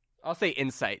 I'll say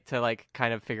insight to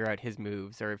kind of figure out his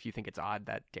moves, or if you think it's odd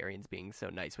that Darian's being so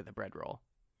nice with a bread roll.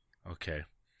 Okay.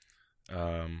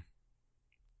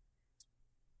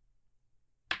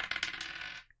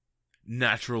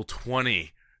 Natural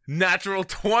 20. Natural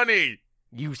 20!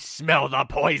 You smell the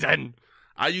poison!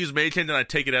 I use Mage Hand and I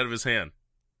take it out of his hand.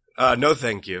 No,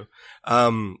 thank you.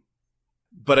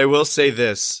 But I will say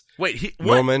this. Wait,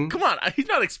 what? Norman? Come on, he's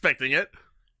not expecting it.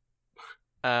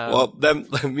 Well, then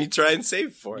let me try and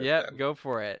save for it. Yeah, then. go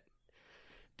for it.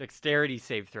 Dexterity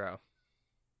save throw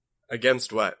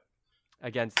Against what?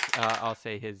 against. I'll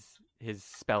say his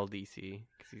spell DC.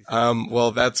 'Cause he's-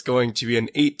 Well, that's going to be an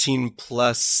 18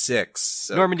 plus 6.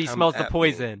 So Normandy come smells the at me.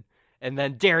 poison, and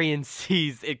then Darian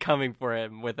sees it coming for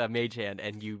him with a mage hand,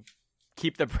 and you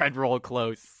keep the bread roll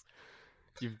close.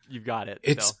 You've got it.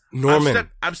 It's still.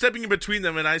 Norman. I'm stepping in between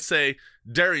them and I say,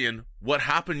 Darian, what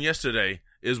happened yesterday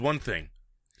is one thing.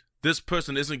 This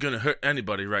person isn't going to hurt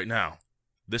anybody right now.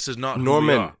 This is not who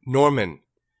we are. Norman.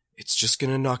 It's just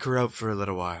gonna knock her out for a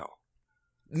little while.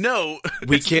 No,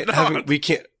 We it's can't not. we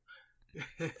can't.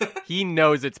 He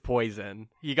knows it's poison.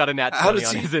 He got a nat How 20 does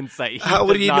on he- his insight. He How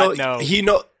would does he not know? He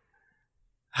know.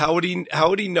 How would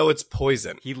he know it's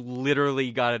poison? He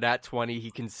literally got a nat 20.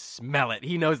 He can smell it.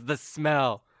 He knows the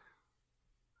smell.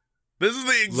 This is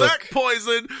the exact Look.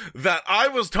 poison that I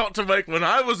was taught to make when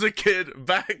I was a kid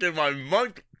back in my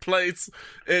monk place.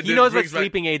 And He it knows what brings back-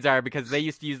 sleeping aids are because they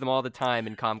used to use them all the time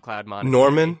in ComCloud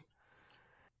Monastery.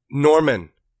 Norman,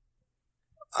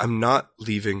 I'm not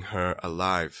leaving her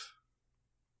alive.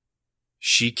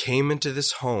 She came into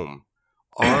this home,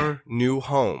 our new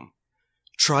home,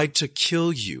 tried to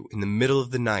kill you in the middle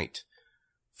of the night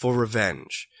for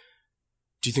revenge.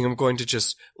 Do you think I'm going to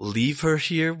just leave her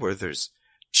here where there's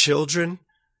children,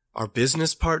 our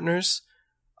business partners?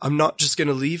 I'm not just going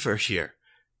to leave her here.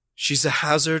 She's a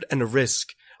hazard and a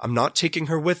risk. I'm not taking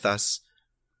her with us,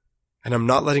 and I'm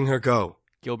not letting her go.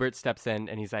 Gilbert steps in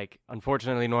and he's like,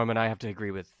 "Unfortunately, Norman, I have to agree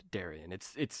with Darian.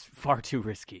 It's far too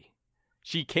risky.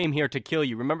 She came here to kill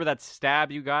you. Remember that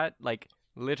stab you got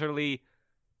literally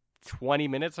 20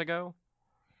 minutes ago?"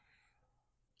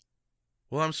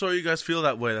 Well, I'm sorry you guys feel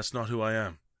that way. That's not who I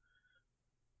am.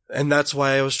 And that's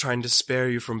why I was trying to spare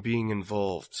you from being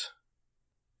involved.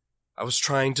 I was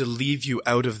trying to leave you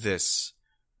out of this.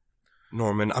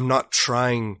 Norman, I'm not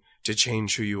trying to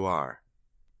change who you are.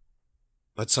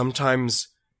 But sometimes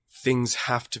things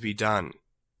have to be done.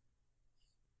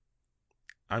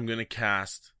 I'm going to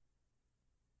cast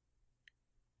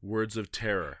Words of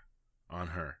Terror on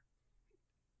her.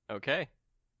 Okay.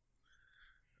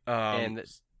 And And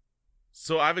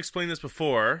so I've explained this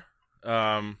before.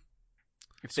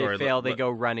 if they fail, they go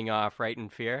running off, right, in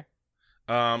fear?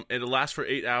 It'll last for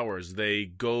 8 hours. They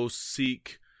go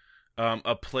seek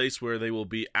a place where they will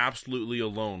be absolutely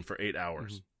alone for 8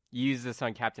 hours. Mhm. You use this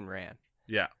on Captain Ran.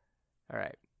 Yeah. All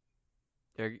right.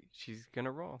 She's going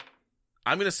to roll.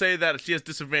 I'm going to say that she has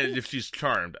disadvantage if she's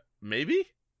charmed. Maybe?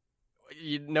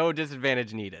 no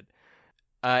disadvantage needed.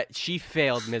 She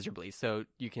failed miserably, so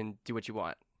you can do what you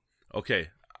want. Okay,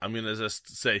 I'm going to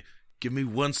just say, give me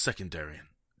 1 second, Darian.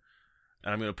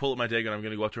 And I'm going to pull up my dagger and I'm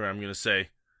going to go up to her and I'm going to say,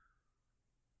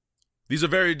 these are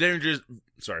very dangerous...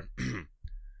 Sorry.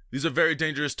 These are very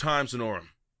dangerous times in Orem.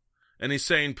 Any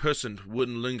sane person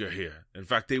wouldn't linger here. In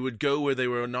fact, they would go where they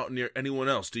were not near anyone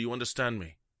else. Do you understand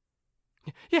me?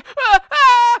 Yeah.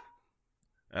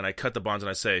 And I cut the bonds and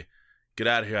I say, get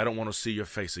out of here. I don't want to see your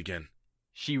face again.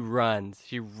 She runs.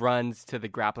 She runs to the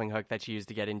grappling hook that she used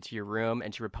to get into your room,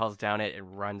 and she rappels down it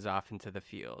and runs off into the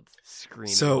fields,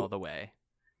 screaming all the way.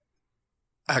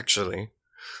 Actually,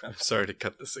 I'm sorry to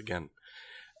cut this again.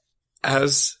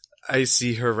 As I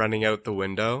see her running out the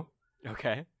window,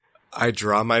 okay, I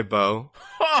draw my bow,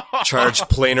 charge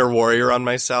Planar Warrior on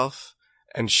myself,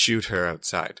 and shoot her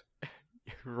outside.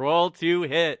 Roll to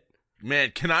hit.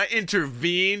 Man, can I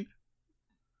intervene?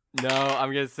 No,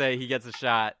 I'm going to say he gets a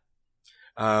shot.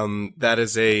 That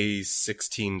is a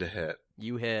 16 to hit.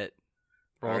 You hit.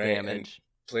 Roll right, damage.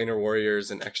 Planar Warrior is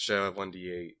an extra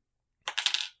 1d8.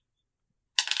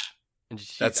 And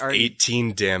she's That's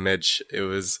 18 damage. It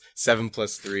was 7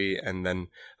 plus 3, and then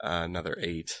another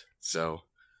 8. So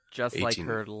just 18. like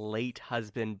her late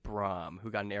husband Brahm,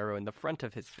 who got an arrow in the front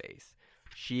of his face.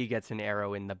 She gets an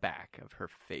arrow in the back of her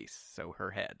face, so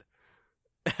her head.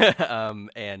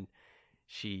 And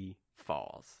she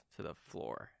falls to the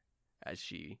floor as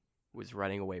she was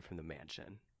running away from the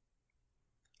mansion.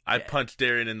 I punched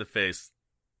Darian in the face.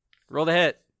 Roll the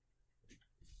hit.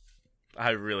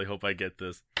 I really hope I get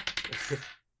this.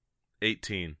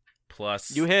 18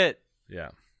 plus. You hit. Yeah.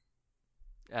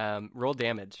 Roll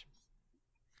damage.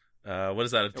 What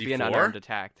is that? A It'll D4? be an unarmed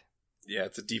attack. yeah,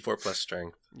 it's a d4 plus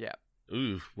strength. Yeah.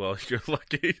 Ooh, well, you're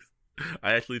lucky.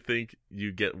 I actually think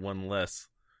you get one less.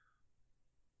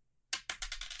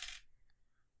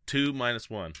 2 minus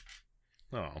 1.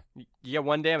 Oh. You get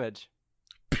 1 damage.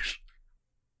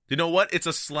 You know what? It's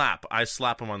a slap. I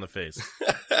slap him on the face.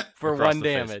 For Across 1 the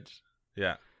face. damage.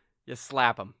 Yeah. You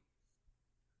slap him.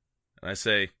 And I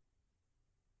say,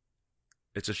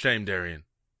 it's a shame, Darian.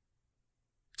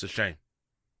 It's a shame.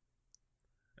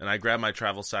 And I grab my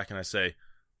travel sack and I say,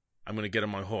 I'm going to get on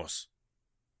my horse.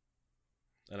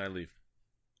 And I leave.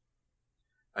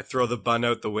 I throw the bun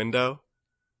out the window.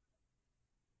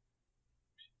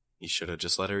 You should have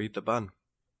just let her eat the bun.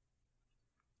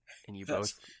 And you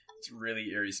That's- both... It's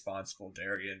really irresponsible,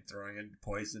 Darian, throwing a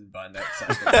poison bun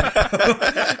outside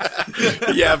the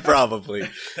window. Yeah, probably.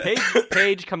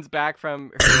 Paige comes back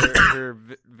from her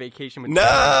vacation with...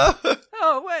 No!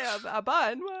 Oh, wait, a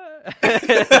bun? What?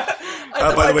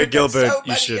 By the way, Gilbert,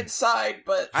 you should... inside,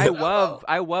 but I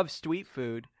love street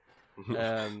food.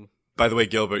 By the way,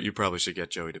 Gilbert, you probably should get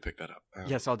Joey to pick that up.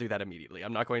 Yes, I'll do that immediately.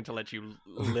 I'm not going to let you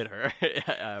litter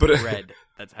But- bread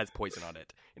that has poison on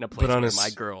it in a But place on where a my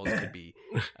s- girls could be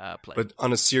playing. But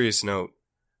on a serious note,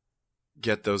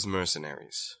 get those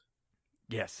mercenaries.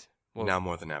 Yes. Well, Now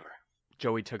more than ever.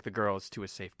 Joey took the girls to a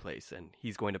safe place, and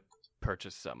he's going to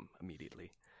purchase some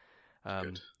immediately.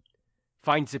 Good.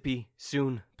 Find Zippy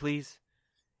soon, please.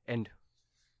 And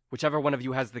whichever one of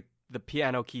you has the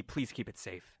piano key, please keep it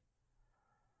safe.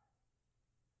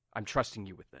 I'm trusting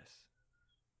you with this.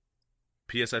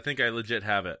 P.S. I think I legit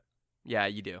have it. Yeah,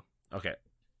 you do. Okay.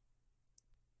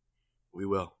 We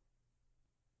will.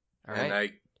 All And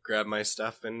right. I grab my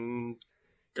stuff and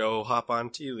go hop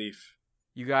on Tea Leaf.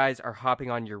 You guys are hopping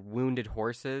on your wounded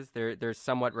horses. They're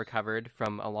somewhat recovered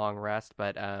from a long rest,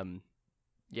 but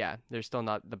yeah, they're still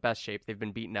not the best shape. They've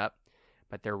been beaten up,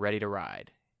 but they're ready to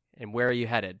ride. And where are you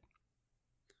headed?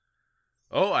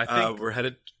 Oh, I think We're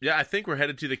headed... I think we're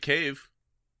headed to the cave.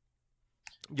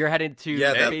 You're headed to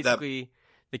Yeah, basically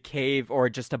the cave or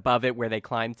just above it where they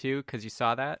climbed to, because you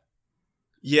saw that.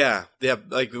 Yeah,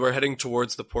 like we're heading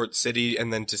towards the port city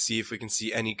and then to see if we can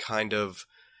see any kind of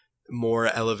more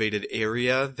elevated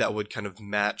area that would kind of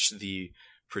match the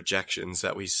projections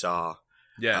that we saw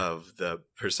Yeah. of the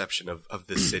perception of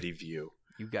the city view.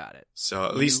 You got it. So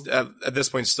at least at this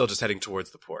point, still just heading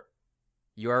towards the port.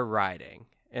 You're riding,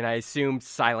 and I assume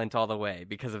silent all the way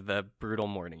because of the brutal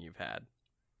morning you've had.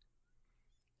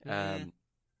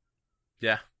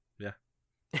 Yeah.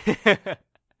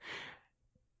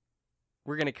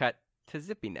 We're going to cut to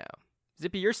Zippy now.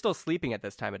 Zippy, you're still sleeping at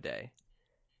this time of day.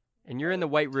 And you're in the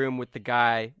white room with the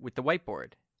guy with the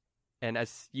whiteboard. And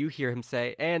as you hear him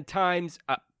say, "And time's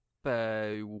up.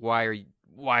 Why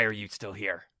are you still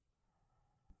here?"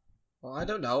 Well, I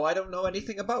don't know. I don't know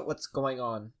anything about what's going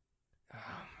on.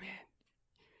 Oh, man.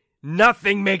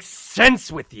 Nothing makes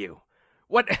sense with you.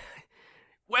 What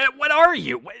are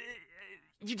you?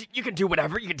 You can do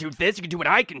whatever. You can do this. You can do what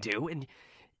I can do. And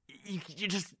you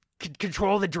just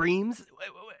control the dreams?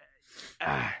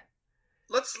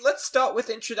 Let's start with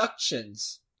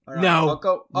introductions. All right, No. I'll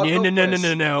go No.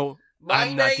 first. My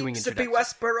I'm not doing name's Zippy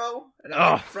introductions. Westboro, and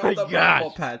I'm Oh, from my the gosh.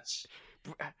 Rumble Patch.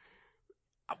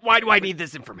 Why do I need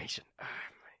this information?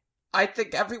 I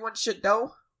think everyone should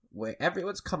know where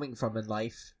everyone's coming from in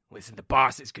life. Listen, the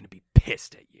boss is going to be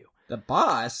pissed at you. The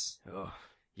boss? Oh,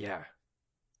 yeah.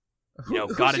 Who, You know,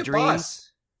 who's God of your Dreams?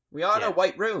 boss? We are in Yeah. a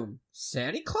white room.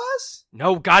 Santa Claus?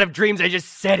 No, God of Dreams, I just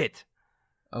said it.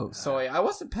 Oh, sorry, I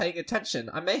wasn't paying attention.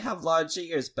 I may have large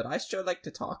ears, but I sure like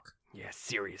to talk. Yeah,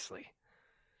 seriously.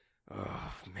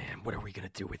 Oh, man, what are we going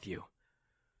to do with you?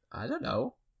 I don't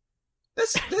know.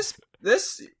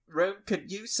 This room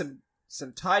could use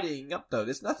some tidying up, though.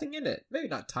 There's nothing in it. Maybe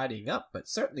not tidying up, but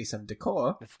certainly some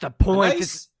decor. That's the point. A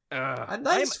nice, a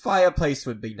nice fireplace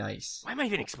would be nice. Why am I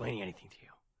even explaining anything to you?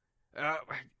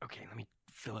 Okay, let me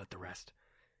fill out the rest.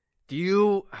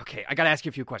 Okay, I got to ask you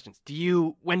a few questions.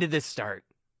 When did this start?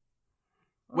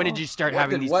 When did you start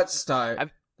having these? What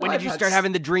start? When did you start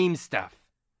having the dream stuff?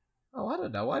 Oh, I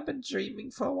don't know. I've been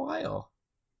dreaming for a while.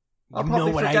 You know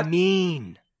what I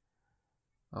mean.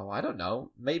 Oh, I don't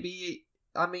know. Maybe,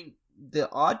 the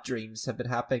odd dreams have been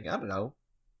happening, I don't know,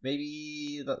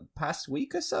 maybe the past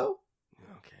week or so?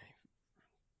 Okay.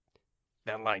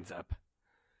 That lines up.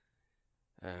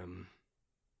 Do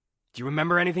you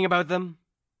remember anything about them?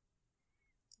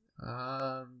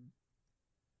 Not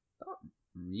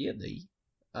really.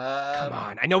 Come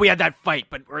on. I know we had that fight,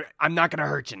 but I'm not going to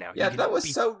hurt you now. Yeah, that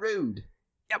was so rude.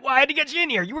 Yeah, well, I had to get you in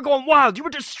here. You were going wild. You were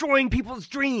destroying people's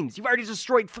dreams. You've already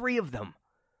destroyed 3 of them.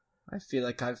 I feel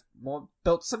like I've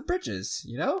built some bridges,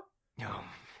 you know? No.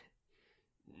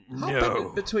 Hopping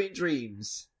in between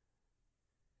dreams.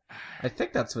 I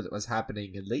think that's what was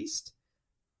happening, at least.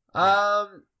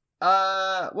 What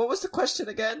was the question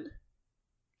again?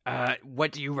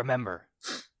 What do you remember?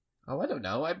 Oh, I don't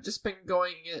know. I've just been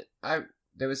going...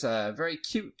 There was a very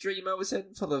cute dream I was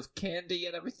in, full of candy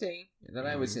and everything. And then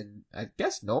I was in, I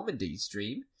guess, Normandy's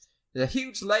dream. There's a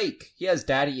huge lake. He has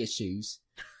daddy issues.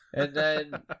 And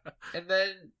then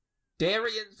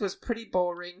Darian's was pretty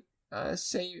boring.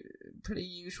 Pretty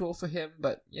usual for him,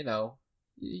 but, you know,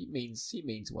 he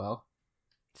means well.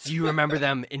 Do you remember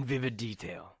them in vivid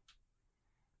detail?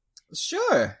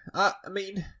 Sure.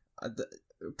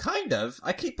 Kind of.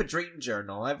 I keep a dream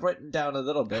journal. I've written down a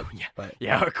little bit. Oh, yeah. But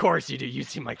Yeah, of course you do. You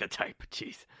seem like the type.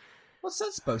 Jeez. what's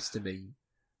that supposed to mean?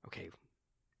 Okay.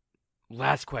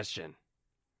 Last question.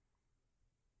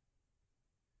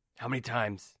 How many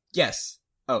times? Yes.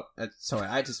 Oh, sorry.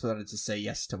 I just wanted to say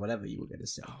yes to whatever you were going to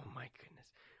say. Oh, my goodness.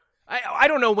 I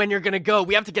don't know when you're going to go.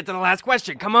 We have to get to the last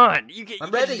question. Come on. You I'm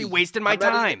can't ready. just be wasting my I'm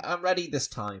ready. time. I'm ready this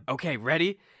time. Okay,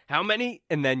 ready? How many?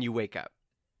 And then you wake up.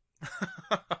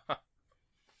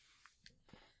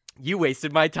 You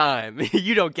wasted my time.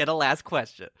 You don't get a last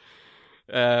question.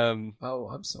 Oh,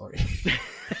 I'm sorry.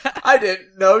 I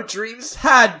didn't know dreams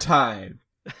had time.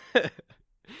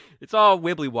 It's all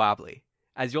wibbly wobbly,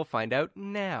 as you'll find out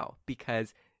now,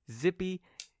 because Zippy,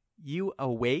 you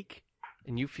awake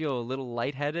and you feel a little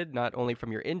lightheaded, not only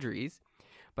from your injuries,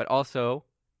 but also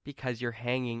because you're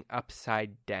hanging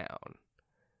upside down.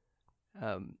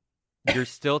 You're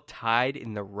still tied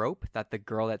in the rope that the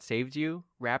girl that saved you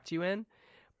wrapped you in,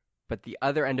 but the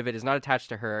other end of it is not attached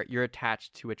to her. You're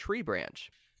attached to a tree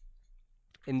branch.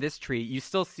 In this tree, you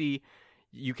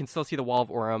can still see the wall of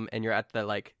Orem, and you're at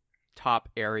the top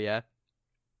area,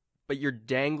 but you're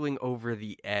dangling over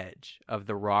the edge of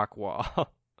the rock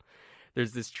wall.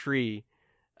 There's this tree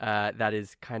that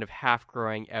is kind of half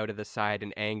growing out of the side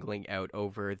and angling out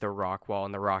over the rock wall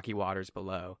and the rocky waters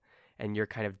below, and you're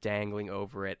kind of dangling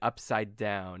over it upside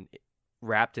down,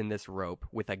 wrapped in this rope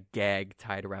with a gag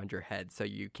tied around your head so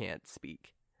you can't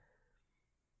speak.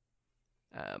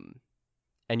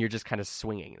 And you're just kind of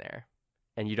swinging there,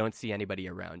 and you don't see anybody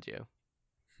around you.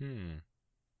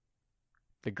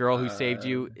 The girl who saved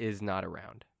you is not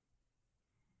around.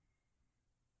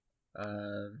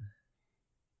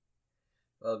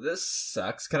 Well, this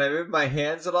sucks. Can I move my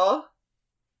hands at all?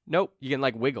 Nope, you can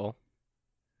wiggle.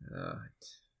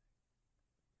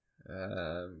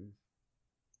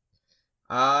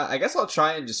 I guess I'll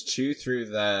try and just chew through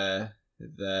the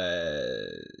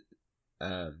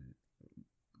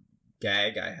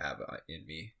gag I have in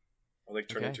me. I'll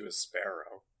turn into a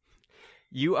sparrow.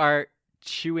 You are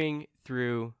chewing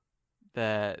through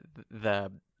the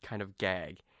kind of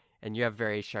gag, and you have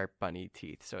very sharp bunny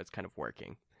teeth, so it's kind of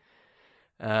working.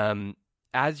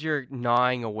 As you're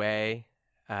gnawing away,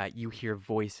 you hear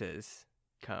voices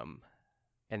come,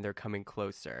 and they're coming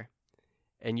closer.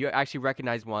 And you actually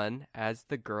recognize one as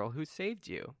the girl who saved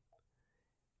you.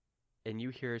 and you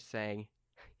hear her saying,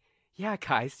 "Yeah,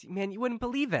 guys, man, you wouldn't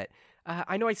believe it.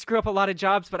 I know I screw up a lot of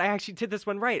jobs, but I actually did this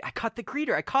one right. I caught the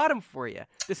greeter. I caught him for you.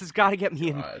 This has got to get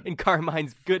me in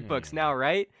Carmine's good books now,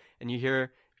 right?" And you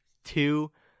hear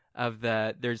two of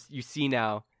you see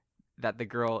now that the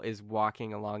girl is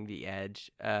walking along the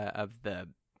edge of the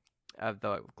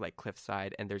like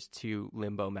cliffside, and there's two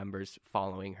Limbo members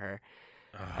following her,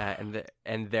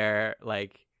 and they're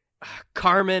like,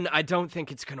 "Carmen, I don't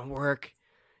think it's gonna work.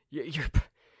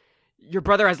 Your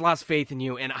brother has lost faith in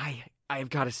you, and I've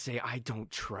got to say, I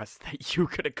don't trust that you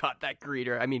could have caught that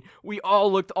greeter. I mean, we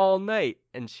all looked all night."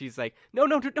 And she's like, no,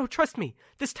 trust me.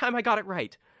 This time I got it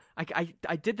right.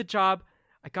 I did the job.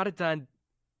 I got it done.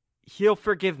 He'll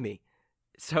forgive me.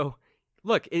 So,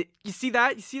 look, you see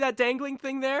that? You see that dangling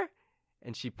thing there?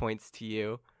 And she points to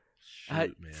you.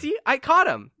 Shoot, man. See, I caught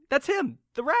him. That's him,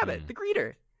 the rabbit, the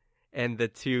greeter. And the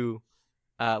two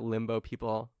Limbo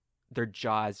people, their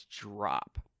jaws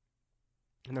drop.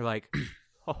 And they're like,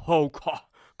 "Oh,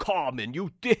 Carmen,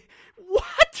 you did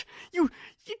what? You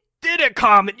did it,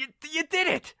 Carmen. You did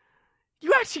it.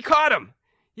 You actually caught him.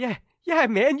 Yeah,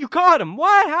 man, you caught him.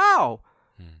 What? How?"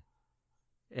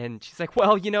 And she's like,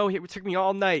 "Well, it took me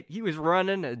all night. He was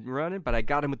running and running, but I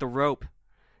got him with the rope.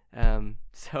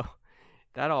 So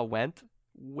that all went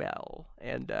well.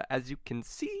 And as you can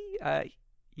see,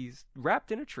 he's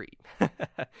wrapped in a tree.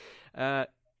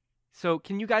 So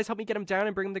can you guys help me get him down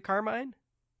and bring him to Carmine?"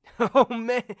 "Oh,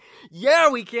 man. Yeah,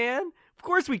 we can. Of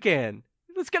course we can.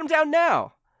 Let's get him down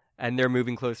now." And they're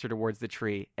moving closer towards the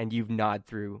tree, and you've gnawed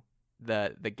through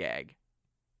the gag.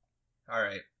 All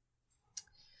right.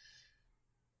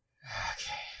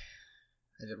 Okay.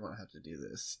 I didn't want to have to do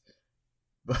this.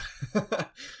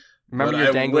 Remember, But you're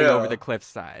I dangling will. over the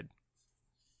cliffside.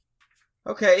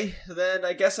 Okay, then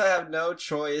I guess I have no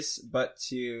choice but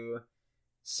to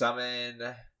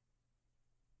summon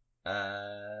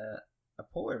a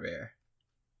polar bear.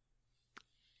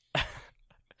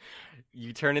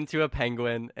 You turn into a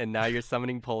penguin, and now you're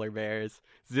summoning polar bears.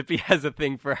 Zippy has a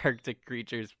thing for Arctic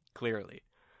creatures, clearly.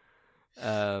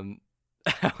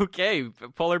 Okay,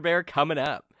 polar bear coming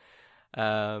up.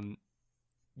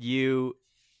 You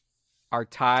are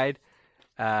tied,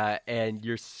 and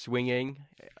you're swinging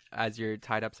as you're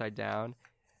tied upside down,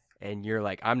 and you're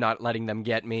like, "I'm not letting them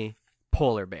get me."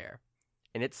 Polar bear.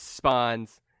 And it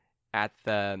spawns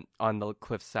on the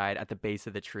cliffside at the base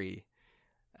of the tree.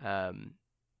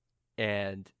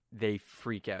 And they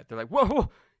freak out. They're like,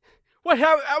 "Whoa, what?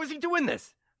 How is he doing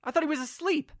this? I thought he was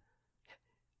asleep.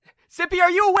 Zippy,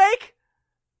 are you awake?"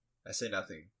 I say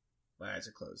nothing. My eyes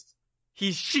are closed.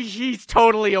 He's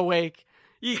totally awake.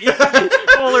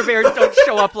 Polar bears don't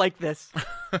show up like this.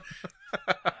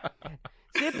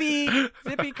 Zippy,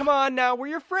 come on now. We're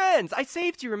your friends. I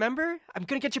saved you, remember? I'm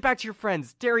going to get you back to your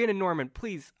friends, Darian and Norman.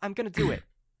 Please, I'm going to do it.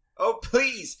 Oh,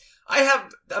 please! I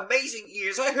have amazing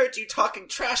ears. I heard you talking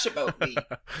trash about me.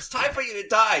 It's time for you to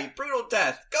die. Brutal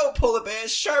death. Go, polar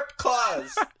bears. Sharp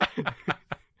claws.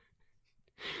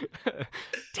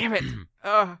 Damn it.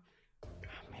 Man,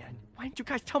 why didn't you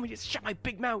guys tell me to shut my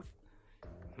big mouth?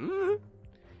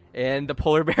 And the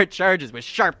polar bear charges with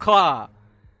sharp claw.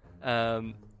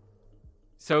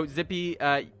 So Zippy,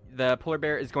 the polar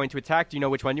bear is going to attack. Do you know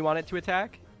which one you want it to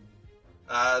attack?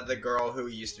 The girl who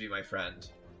used to be my friend.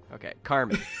 Okay,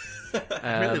 Carmen.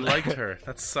 I really liked her.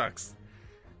 That sucks.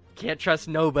 Can't trust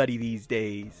nobody these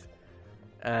days.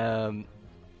 The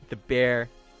bear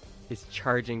is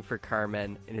charging for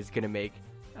Carmen and is going to make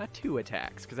 2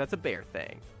 attacks, because that's a bear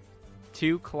thing.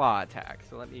 2 claw attacks.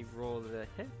 So let me roll the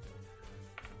hit.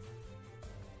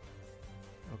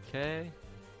 Okay.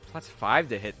 +5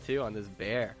 to hit, too, on this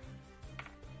bear.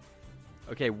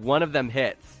 Okay, one of them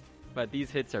hits, but these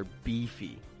hits are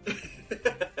beefy.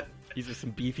 These are some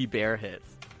beefy bear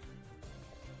hits.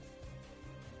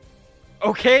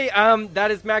 Okay,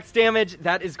 that is max damage.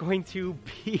 That is going to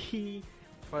be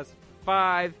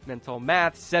 +5, mental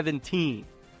math, 17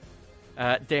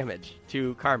 damage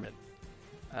to Carmen.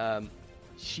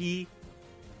 She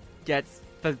gets,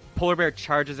 the polar bear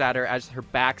charges at her as her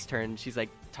back's turned. She's like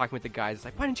talking with the guys,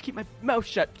 like, "Why didn't you keep my mouth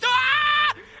shut?"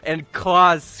 Ah! And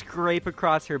claws scrape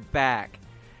across her back.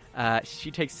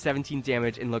 She takes 17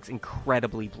 damage and looks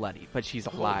incredibly bloody, but she's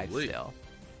alive still.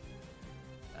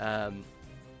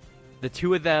 The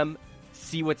two of them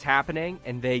see what's happening,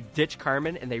 and they ditch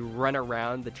Carmen, and they run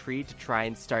around the tree to try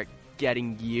and start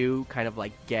getting you kind of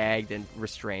like gagged and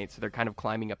restrained. So they're kind of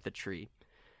climbing up the tree.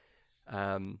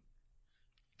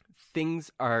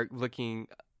 Things are looking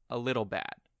a little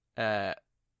bad.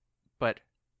 But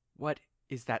what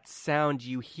is that sound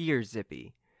you hear,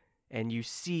 Zippy? And you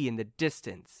see in the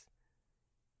distance,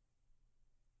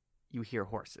 you hear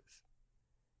horses.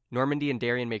 Normandy and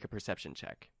Darian make a perception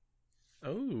check.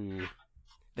 Oh.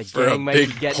 The For a gang might be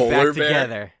big getting polar back bear?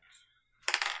 together.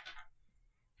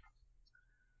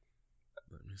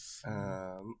 Let me see.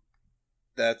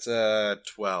 That's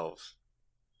 12.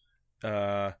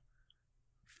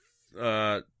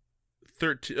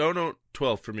 13. Oh no,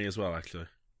 12 for me as well, actually.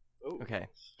 Okay.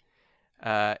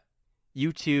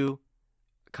 You two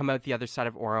come out the other side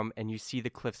of Orem, and you see the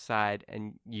cliffside,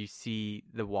 and you see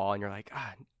the wall, and you're like,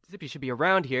 Zippy should be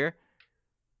around here,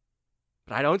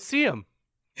 but I don't see him.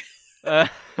 You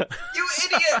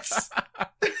idiots!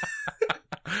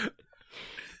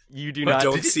 You do But not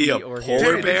don't see a or hear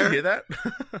polar him. bear? Did you hear that?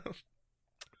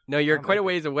 No, you're Oh my quite a God.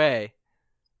 ways away,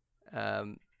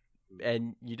 and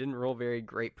you didn't roll very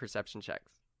great perception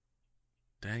checks.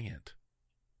 Dang it.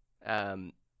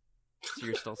 So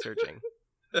you're still searching.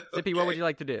 Zippy, what would you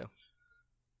like to do?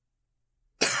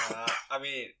 I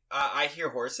mean, I hear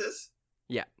horses.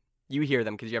 You hear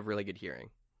them because you have really good hearing.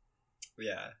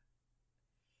 Yeah.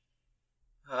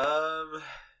 I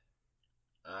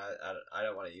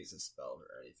don't want to use a spell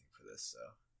or anything for this, so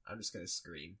I'm just gonna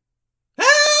scream.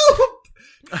 Help!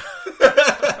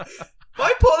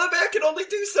 My polar bear can only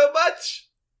do so much.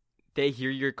 They hear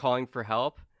you're calling for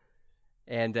help,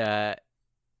 and the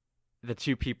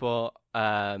two people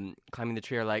climbing the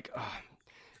tree are like,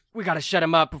 we gotta shut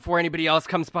him up before anybody else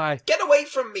comes by. Get away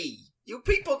from me! You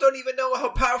people don't even know how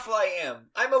powerful I am.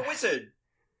 I'm a wizard.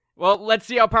 Well, let's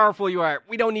see how powerful you are.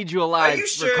 We don't need you alive Are you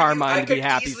for sure Carmine I to be could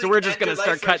happy, easily so we're just end gonna your start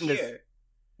life right cutting this. here?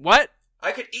 What?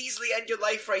 I could easily end your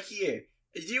life right here.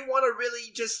 Do you want to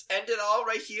really just end it all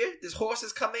right here? There's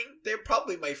horses coming. They're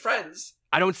probably my friends.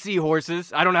 I don't see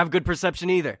horses. I don't have good perception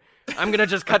either. I'm gonna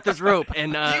just cut this rope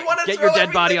and You wanna get throw your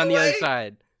dead body everything on the other away?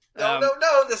 side. No, Um,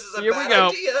 no, this is a Here bad we go.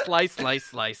 idea. Slice, slice,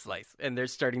 slice, slice. And they're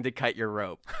starting to cut your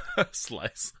rope.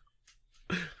 Slice.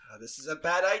 This is a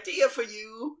bad idea for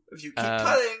you if you keep Um,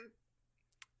 cutting.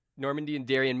 Normandy and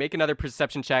Darian make another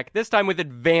perception check, this time with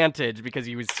advantage because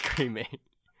he was screaming.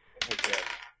 Okay.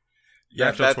 Yeah,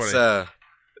 Natural that's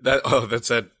 20. that's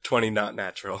a 20 not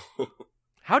natural.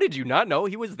 How did you not know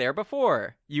he was there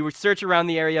before? You search around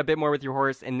the area a bit more with your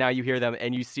horse, and now you hear them,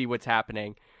 and you see what's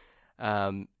happening,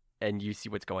 and you see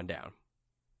what's going down.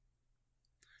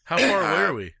 How far away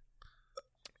are we?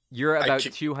 You're I about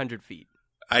kick- 200 feet.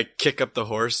 I kick up the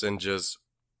horse and just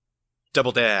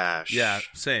double dash. Yeah,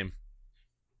 same.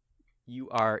 You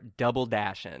are double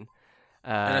dashing.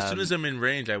 And as soon as I'm in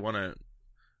range, I want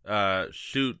to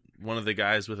shoot one of the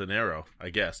guys with an arrow, I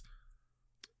guess.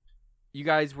 You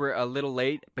guys were a little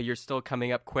late, but you're still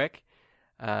coming up quick.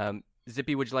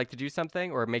 Zippy, would you like to do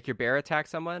something, or make your bear attack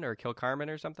someone, or kill Carmen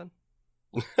or something?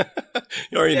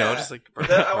 You already know, Yeah. just like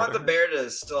I want the bear to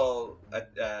still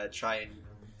try and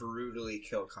brutally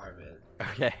kill Carmen.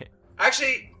 Okay.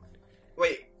 Actually,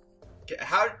 wait.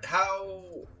 How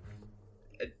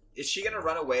is she gonna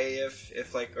run away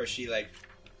if like, or is she like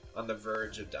on the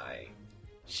verge of dying?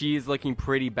 She's looking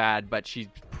pretty bad, but she's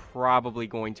probably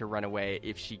going to run away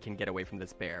if she can get away from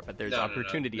this bear. But there's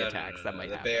opportunity attacks that might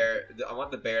the happen. bear. I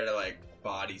want the bear to like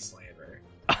body slam her.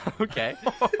 Okay.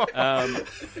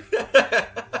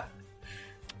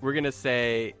 We're gonna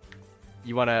say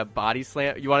you want to body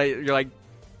slam. You're like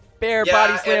bear Yeah,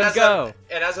 body and slam as go.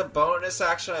 And as a bonus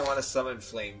action, I want to summon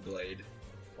Flame Blade.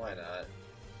 Why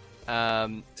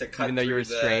not? To cut Even though you're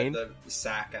through restrained? the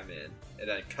sack I'm in, and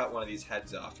then cut one of these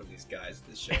heads off from these guys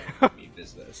to show me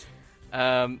business.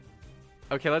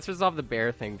 Okay, let's resolve the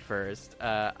bear thing first.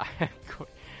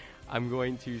 I'm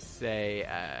going to say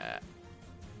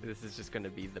this is just going to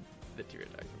be the tear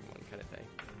attack one kind of thing.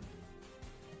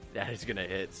 That is going to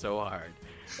hit so hard.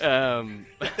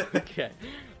 Okay.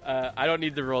 I don't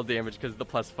need to roll damage because the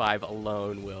 +5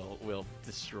 alone will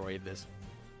destroy this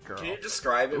girl. Can you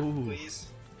describe it, Ooh. please?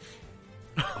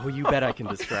 Oh, you bet I can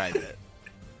describe it.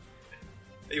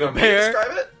 You want me to bear-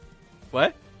 describe it?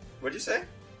 What? What'd you say?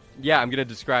 Yeah, I'm going to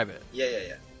describe it.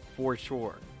 Yeah. For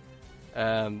sure.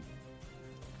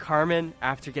 Carmen,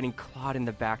 after getting clawed in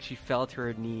the back, she fell to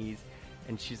her knees,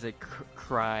 and she's like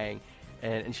crying,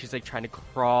 and she's like trying to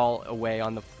crawl away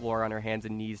on the floor on her hands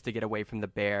and knees to get away from the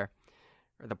bear,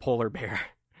 or the polar bear.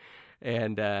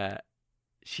 And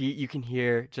you can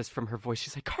hear just from her voice,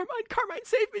 she's like, Carmine,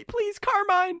 save me, please,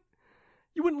 Carmine.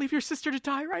 You wouldn't leave your sister to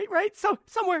die, right? So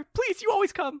somewhere, please, you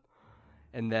always come.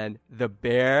 And then the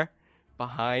bear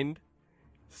behind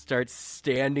starts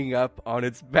standing up on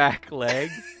its back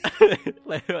legs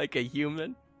like a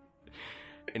human,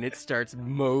 and it starts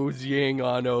moseying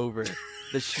on over.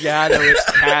 The shadow it's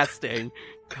casting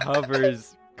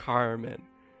covers Carmen.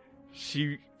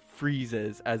 She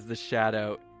freezes as the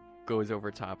shadow goes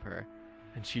over top her,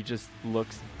 and she just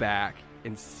looks back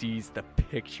and sees the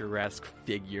picturesque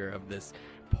figure of this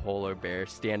polar bear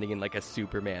standing in like a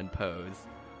Superman pose.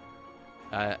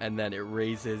 And then it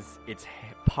raises its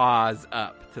paws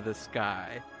up to the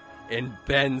sky and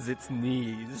bends its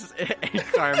knees. And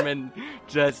Carmen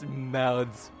just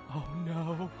mouths, "Oh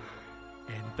no."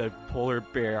 And the polar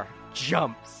bear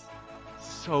jumps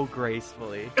so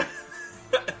gracefully.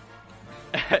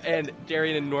 And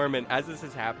Darian and Norman, as this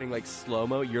is happening, like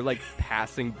slow-mo, you're like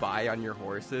passing by on your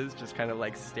horses, just kind of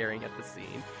like staring at the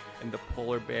scene. And the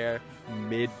polar bear,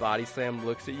 mid-body slam,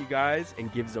 looks at you guys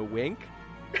and gives a wink.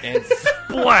 And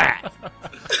splat!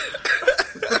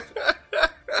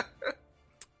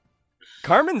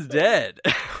 Carmen's dead.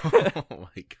 Oh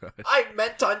my god. I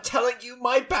meant on telling you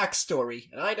my backstory,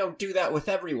 and I don't do that with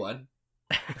everyone.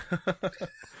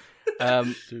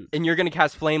 And you're going to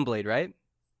cast Flame Blade, right?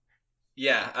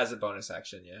 Yeah, as a bonus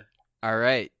action, yeah. All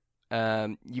right.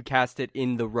 You cast it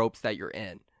in the ropes that you're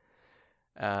in.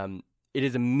 It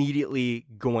is immediately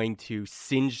going to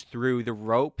singe through the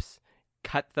ropes,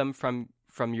 cut them from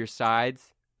your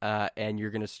sides, and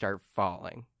you're going to start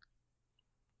falling.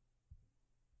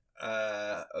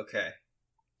 Okay.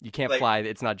 You can't fly.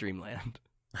 It's not Dreamland.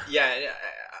 Yeah,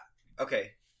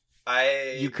 okay.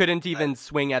 You couldn't even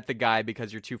swing at the guy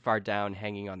because you're too far down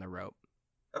hanging on the rope.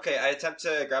 Okay, I attempt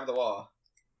to grab the wall.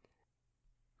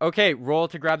 Okay, roll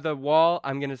to grab the wall.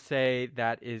 I'm going to say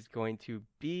that is going to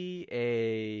be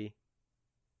a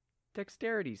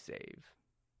dexterity save.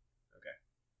 Okay.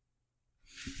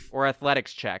 Or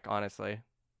athletics check, honestly.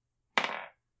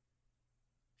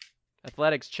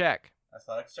 Athletics check.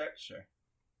 Athletics check? Sure.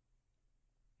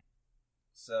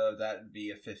 So that would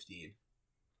be a 15.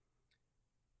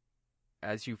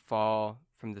 As you fall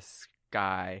from the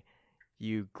sky,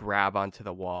 you grab onto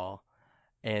the wall,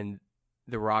 and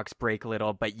the rocks break a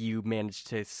little, but you manage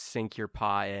to sink your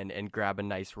paw in and grab a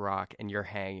nice rock, and you're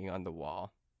hanging on the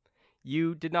wall.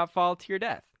 You did not fall to your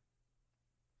death.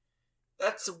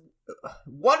 That's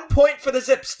 1 point for the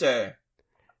Zipster.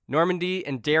 Normandy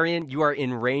and Darian, you are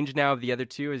in range now of the other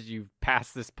two as you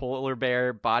pass this polar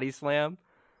bear body slam.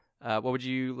 What would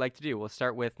you like to do? We'll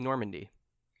start with Normandy.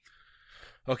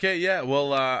 Okay, yeah.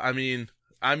 Well, I mean,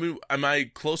 am I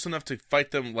close enough to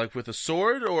fight them like with a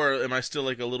sword, or am I still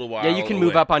like a little while? Yeah, you can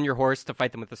move up on your horse to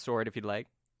fight them with a sword if you'd like.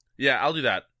 Yeah, I'll do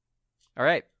that. All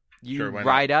right. You Sure, why not?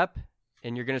 ride up,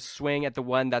 and you're going to swing at the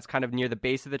one that's kind of near the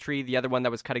base of the tree. The other one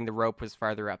that was cutting the rope was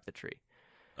farther up the tree.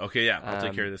 Okay, yeah, I'll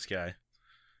take care of this guy.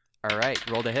 All right,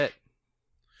 roll to hit.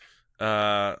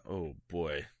 Oh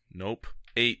boy, nope.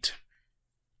 8.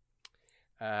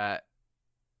 8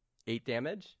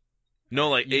 damage? No,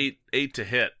 like 8 to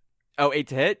hit. Oh, 8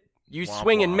 to hit? You Womp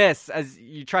swing and womp. miss as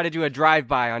you try to do a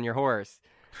drive-by on your horse.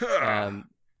 But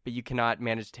you cannot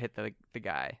manage to hit the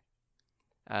guy.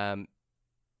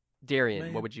 Darian,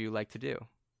 Man. what would you like to do?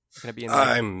 It's going to be in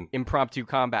I'm impromptu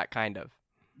combat, kind of.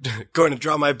 going to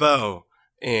draw my bow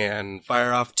and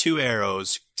fire off 2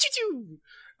 arrows. Choo-choo!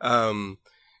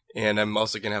 And I'm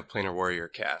also going to have Planar Warrior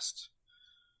cast.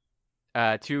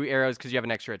 2 arrows because you have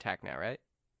an extra attack now, right?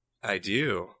 I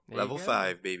do. There you Level go.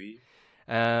 5, baby.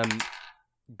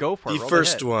 Go for it. The Roll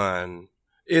first to hit. one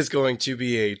is going to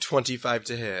be a 25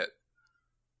 to hit.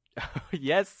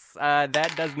 Yes,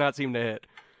 that does not seem to hit.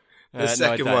 The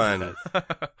second one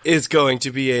is going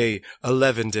to be a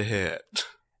 11 to hit.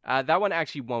 That one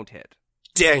actually won't hit.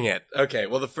 Dang it. Okay,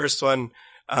 well the first one,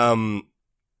 I'm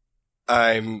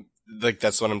like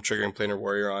that's what I'm triggering Planar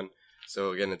Warrior on.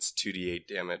 So again, it's 2d8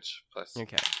 damage plus.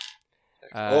 Okay.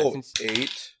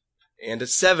 8 and a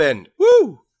 7.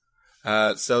 Woo!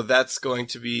 So that's going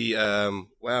to be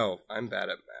wow, I'm bad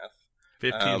at math.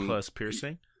 15 plus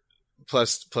piercing.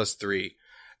 Plus 3.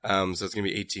 So it's going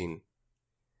to be 18.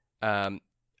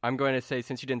 I'm going to say,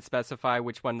 since you didn't specify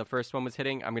which one the first one was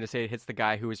hitting, I'm going to say it hits the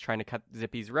guy who was trying to cut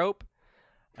Zippy's rope.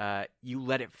 You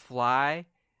let it fly,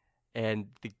 and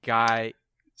the guy...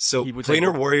 So he was Planar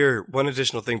like- Warrior, one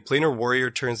additional thing, Planar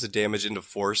Warrior turns the damage into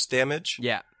force damage.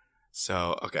 Yeah.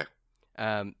 So, okay.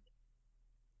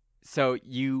 So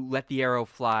you let the arrow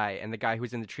fly, and the guy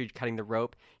who's in the tree cutting the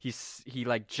rope, he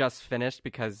like just finished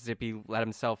because Zippy let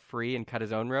himself free and cut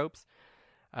his own ropes.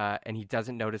 And he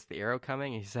doesn't notice the arrow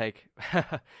coming. He's like,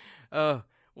 oh,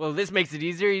 well, this makes it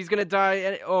easier. He's going to die.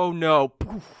 And oh, no.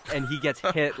 Poof. And he gets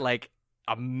hit like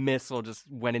a missile just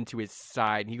went into his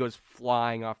side. He goes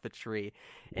flying off the tree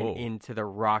and Whoa. into the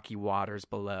rocky waters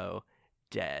below,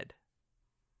 dead.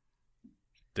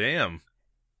 Damn.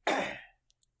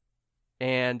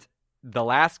 And the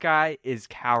last guy is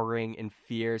cowering in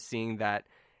fear, seeing that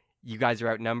you guys are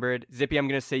outnumbered. Zippy, I'm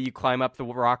going to say you climb up the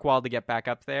rock wall to get back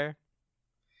up there.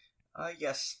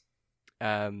 Yes.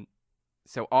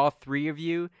 So all 3 of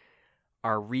you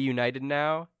are reunited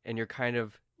now, and you're kind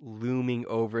of looming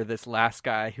over this last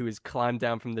guy who has climbed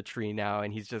down from the tree now,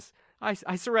 and he's just, I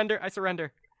surrender, I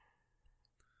surrender.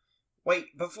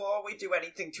 Wait, before we do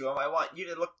anything to him, I want you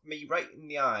to look me right in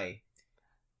the eye.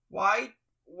 Why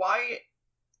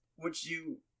would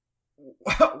you...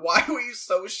 Why were you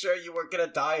so sure you weren't gonna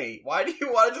die? Why do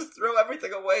you want to just throw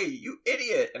everything away? You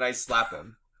idiot! And I slap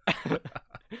him.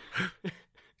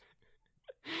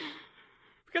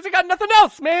 Because I got nothing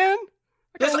else, man!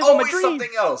 There's always something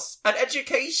else. An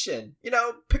education. You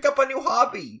know, pick up a new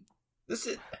hobby.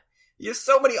 You have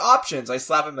so many options. I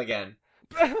slap him again.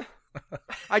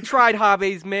 I tried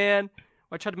hobbies, man.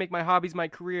 I tried to make my hobbies my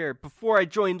career. Before I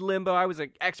joined Limbo, I was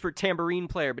an expert tambourine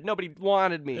player, but nobody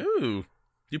wanted me. Ooh.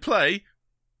 You play?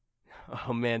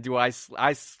 Oh, man, do I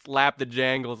slap the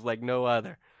jangles like no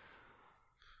other.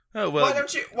 Oh, well.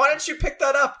 Why don't you pick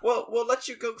that up? We'll let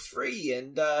you go free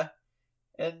and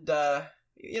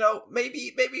you know,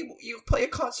 maybe you play a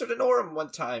concert in Orem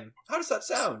one time. How does that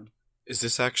sound? Is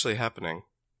this actually happening?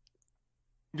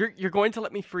 You're going to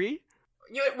let me free?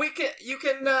 You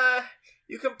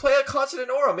can play a concert in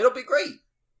Orem. It'll be great.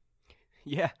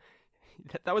 Yeah,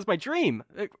 that was my dream.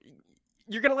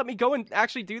 You're gonna let me go and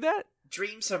actually do that?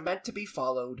 Dreams are meant to be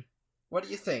followed. What do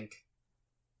you think?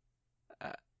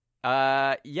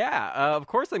 Yeah, of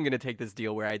course I'm gonna take this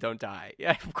deal where I don't die.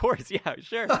 Yeah, of course, yeah,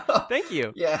 sure. Thank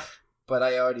you. Yeah, but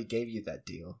I already gave you that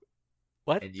deal.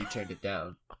 What? And you turned it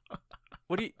down.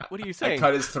 What are you saying? I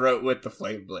cut his throat with the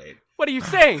flame blade. What are you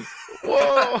saying?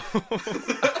 Whoa!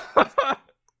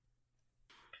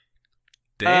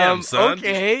 Damn, son.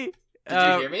 Okay.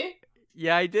 Did you hear me?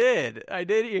 Yeah, I did. I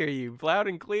did hear you, loud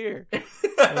and clear.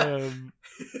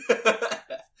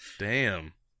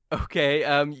 Damn.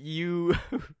 Okay, you...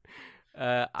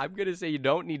 I'm gonna say you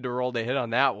don't need to roll to hit on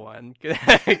that one,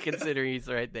 considering he's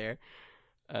right there.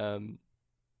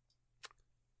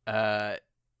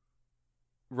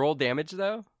 Roll damage,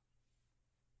 though?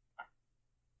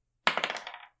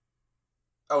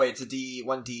 Oh, wait, it's a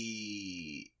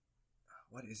 1D...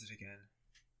 What is it again?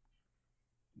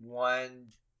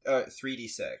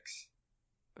 3D6.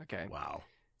 Okay. Wow.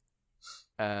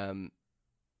 So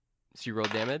you roll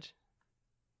damage?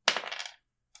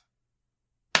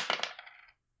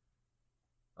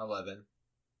 11.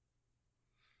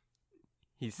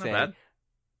 He's Not saying,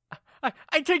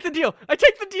 I take the deal! I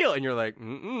take the deal! And you're like,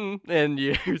 and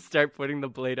you start putting the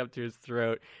blade up to his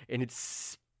throat, and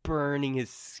it's burning his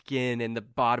skin and the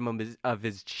bottom of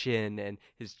his chin and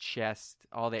his chest,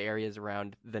 all the areas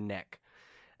around the neck.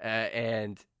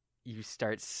 And you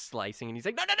start slicing, and he's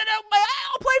like, no,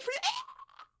 I'll play for you!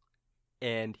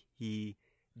 And he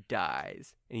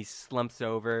dies, and he slumps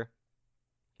over,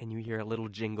 and you hear a little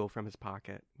jingle from his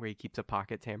pocket, where he keeps a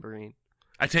pocket tambourine.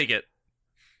 I take it.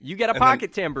 You get a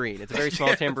pocket tambourine. It's a very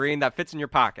small tambourine that fits in your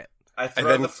pocket. I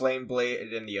throw the flame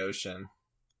blade in the ocean.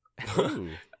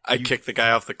 I kick the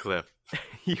guy off the cliff.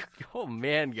 Oh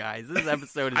man, guys, this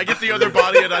episode is... I get the other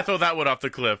body and I throw that one off the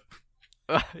cliff.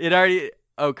 It already...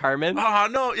 Oh, Carmen? Oh,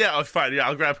 no. Yeah, oh, fine. Yeah,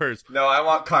 I'll grab hers. No, I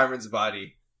want Carmen's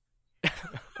body.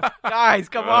 Guys,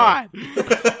 come on.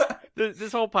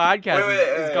 This whole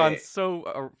podcast has gone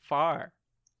so far.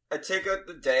 I take out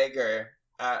the dagger.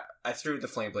 I threw the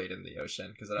flame blade in the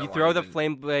ocean because you throw the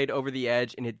flame blade over the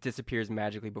edge and it disappears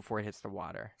magically before it hits the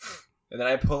water. And then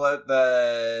I pull out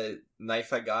the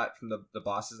knife I got from the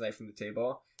boss's knife from the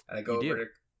table, and I go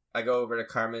over to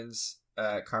Carmen's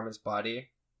body,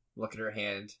 look at her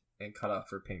hand, and cut off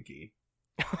her pinky.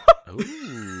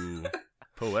 Ooh,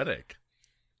 poetic.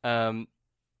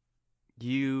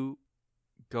 You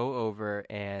go over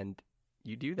and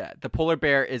you do that. The polar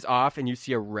bear is off, and you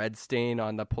see a red stain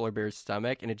on the polar bear's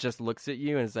stomach, and it just looks at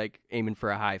you and is like aiming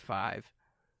for a high five.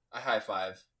 A high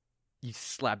five. You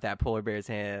slap that polar bear's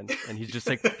hand, and he's just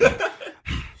like...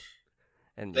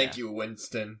 And Thank you,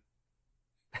 Winston.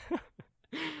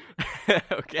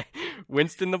 Okay,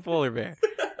 Winston the polar bear.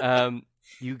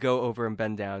 You go over and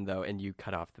bend down, though, and you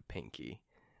cut off the pinky.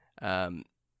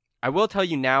 I will tell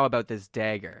you now about this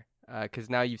dagger, because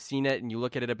now you've seen it, and you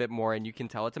look at it a bit more, and you can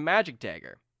tell it's a magic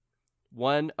dagger.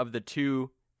 One of the two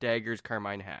daggers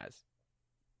Carmine has.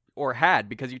 Or had,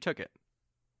 because you took it.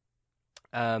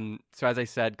 So as I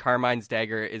said, Carmine's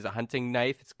dagger is a hunting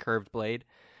knife. It's a curved blade.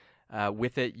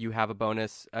 With it, you have a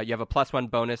bonus. You have a +1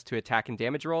 bonus to attack and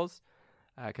damage rolls,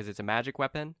 because it's a magic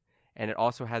weapon. And it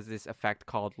also has this effect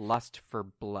called Lust for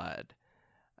Blood.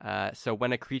 So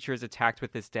when a creature is attacked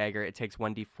with this dagger, it takes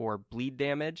 1d4 bleed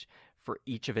damage for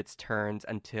each of its turns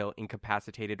until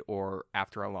incapacitated or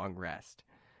after a long rest.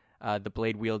 The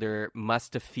blade wielder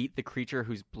must defeat the creature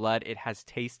whose blood it has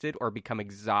tasted or become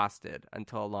exhausted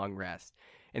until a long rest.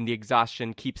 and the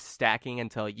exhaustion keeps stacking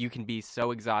until you can be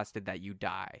so exhausted that you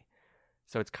die.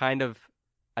 So it's kind of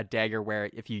a dagger where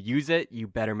if you use it, you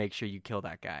better make sure you kill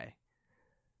that guy.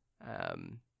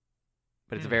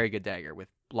 But it's a very good dagger with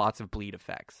lots of bleed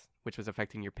effects, which was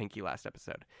affecting your pinky last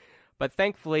episode. But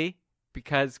thankfully,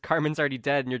 because Carmen's already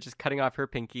dead and you're just cutting off her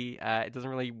pinky, it doesn't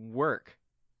really work.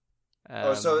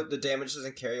 So the damage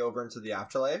doesn't carry over into the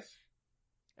afterlife?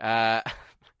 No,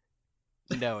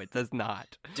 it does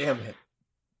not. Damn it.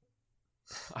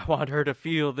 I want her to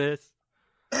feel this.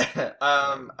 I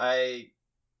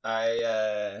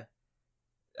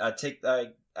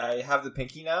have the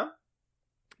pinky now.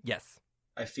 Yes.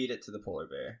 I feed it to the polar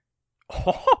bear.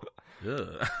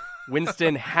 Ugh.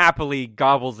 Winston happily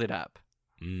gobbles it up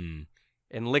Mm.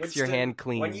 and licks your Winston, hand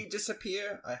clean. When you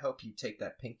disappear, I hope you take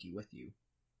that pinky with you.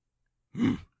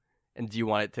 And do you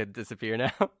want it to disappear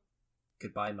now?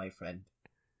 Goodbye, my friend.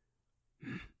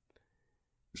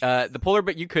 The polar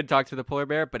bear, you could talk to the polar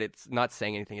bear, but it's not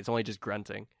saying anything. It's only just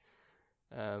grunting.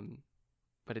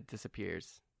 But it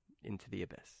disappears into the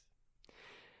abyss.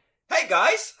 Hey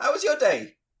guys, how was your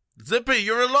day? Zippy,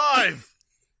 you're alive!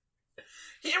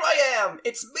 Here I am!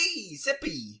 It's me,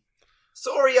 Zippy!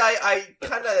 Sorry, I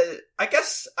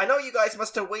guess, I know you guys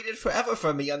must have waited forever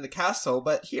for me on the castle,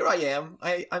 but here I am.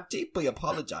 I deeply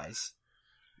apologize.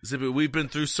 Zippy, we've been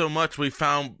through so much. We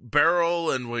found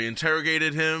Beryl and we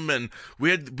interrogated him, and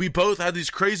we both had these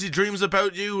crazy dreams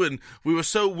about you, and we were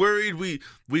so worried. We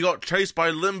got chased by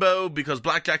Limbo because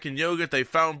Blackjack and Yogurt, they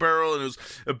found Beryl, and it was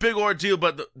a big ordeal,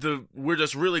 but we're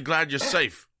just really glad you're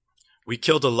safe. We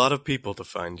killed a lot of people to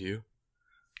find you.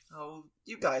 Oh,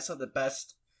 you guys are the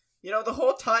best. You know, the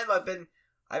whole time I've been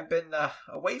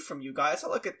away from you guys,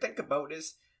 all I could think about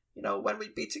is, when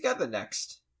we'd be together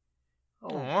next. Oh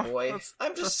Aww, boy,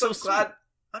 I'm just so glad. Sweet.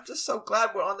 I'm just so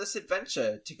glad we're on this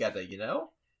adventure together,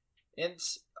 and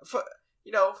for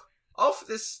all for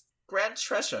this grand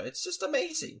treasure. It's just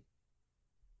amazing.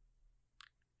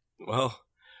 Well,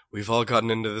 we've all gotten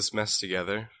into this mess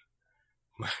together.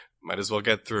 Might as well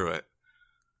get through it.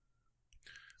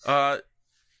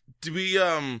 Do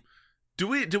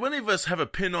any of us have a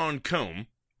pin on Comb?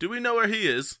 Do we know where he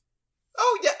is?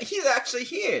 Oh yeah, he's actually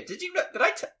here. Did you?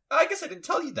 I guess I didn't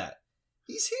tell you that.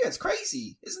 He's here. It's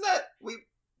crazy, isn't that?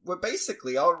 We're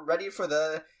basically all ready for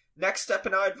the next step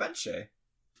in our adventure.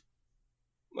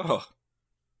 Oh,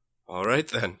 all right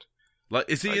then. Like,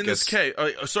 is he in this cave?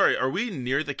 Sorry, are we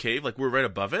near the cave? Like, we're right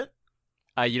above it?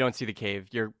 You don't see the cave.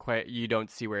 You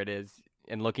don't see where it is.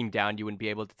 And looking down, you wouldn't be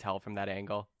able to tell from that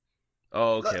angle.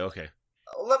 Oh, okay.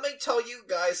 Let me tell you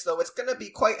guys, though, it's gonna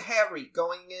be quite hairy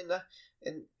going in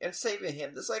and saving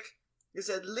him. There's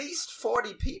at least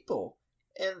 40 people,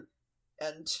 and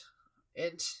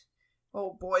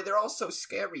oh boy, they're all so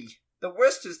scary. The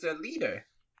worst is their leader.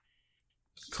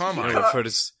 Carmine.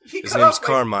 His name's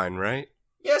Carmine, right?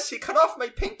 Yes, he cut off my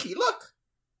pinky. Look.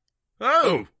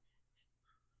 Oh,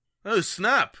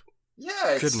 snap.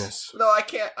 Yeah. Goodness. No, I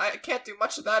can't do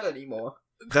much of that anymore.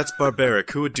 That's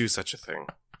barbaric. Who would do such a thing?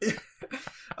 Sorry.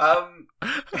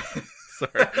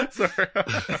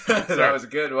 That was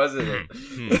good, wasn't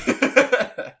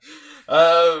it?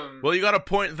 Well, you got a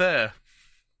point there.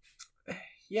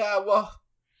 Yeah, well,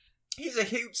 he's a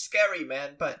huge scary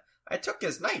man, but I took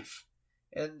his knife.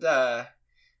 And,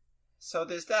 so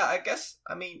there's that. I guess,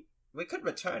 we could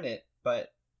return it,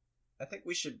 but I think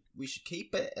we should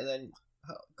keep it and then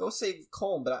go save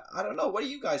Colm, but I don't know. What do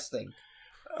you guys think?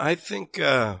 I think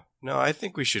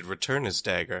we should return his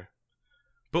dagger.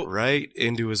 But right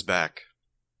into his back.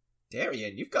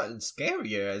 Darian, you've gotten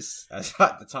scarier as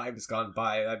the time has gone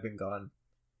by. I've been gone.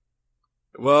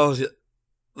 Well,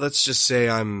 let's just say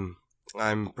I'm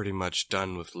pretty much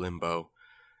done with Limbo,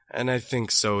 and I think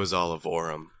so is all of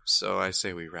Orem. So I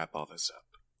say we wrap all this up.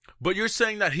 But you're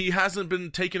saying that he hasn't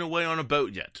been taken away on a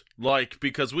boat yet,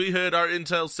 because we heard our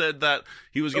intel said that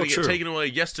he was going to get taken away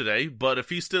yesterday. But if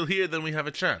he's still here, then we have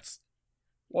a chance.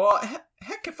 Well,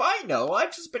 heck if I know.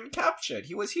 I've just been captured.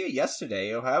 He was here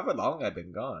yesterday, or however long I've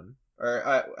been gone.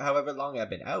 Or however long I've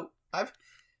been out. I've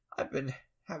been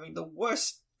having the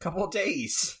worst couple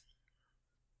days.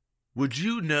 Would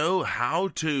you know how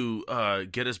to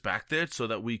get us back there so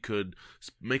that we could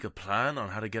make a plan on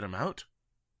how to get him out?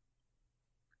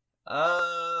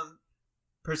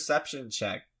 Perception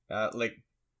check. Does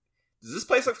this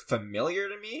place look familiar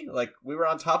to me? Like, we were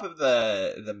on top of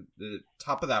the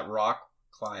top of that rock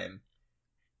climb,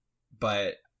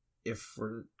 but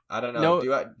I don't know.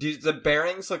 No. Do the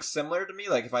bearings look similar to me?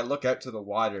 Like, if I look out to the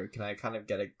water, can I kind of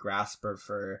get a grasp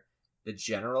for the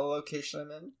general location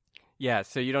I'm in? Yeah,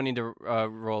 so you don't need to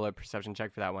roll a perception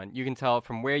check for that one. You can tell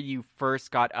from where you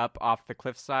first got up off the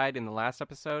cliffside in the last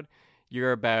episode,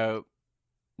 You're about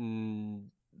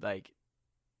like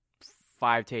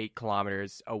 5 to 8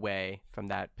 kilometers away from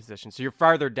that position. So you're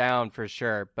farther down for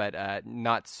sure, but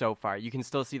not so far. You can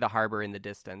still see the harbor in the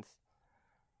distance.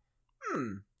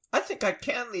 I think I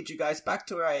can lead you guys back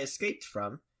to where I escaped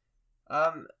from.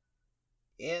 But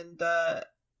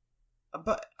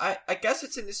I guess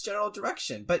it's in this general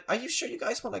direction. But are you sure you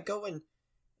guys want to go and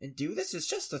do this? It's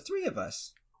just the 3 of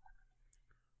us.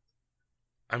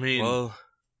 I mean, Well,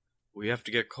 we have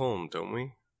to get calm, don't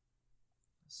we?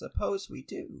 Suppose we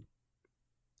do.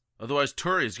 otherwise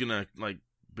Turi's gonna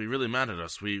be really mad at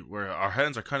us. Our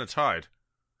hands are kind of tied.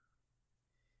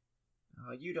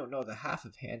 You don't know the half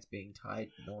of hands being tied,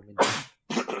 Norman.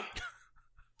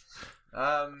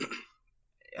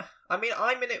 I mean,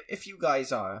 I'm in it if you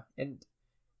guys are. And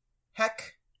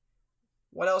heck,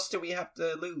 what else do we have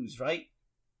to lose, right?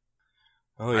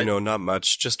 Oh, not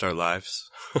much. Just our lives.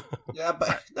 Yeah,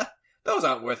 but those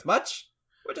aren't worth much.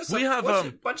 We're just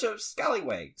a bunch of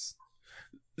scallywags.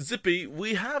 Zippy,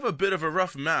 we have a bit of a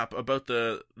rough map about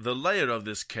the layout of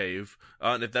this cave,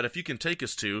 if you can take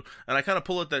us to, and I kind of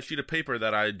pull out that sheet of paper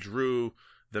that I drew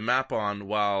the map on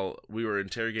while we were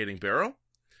interrogating Barrow.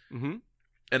 Mm-hmm.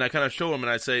 And I kind of show him and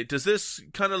I say, does this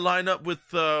kind of line up with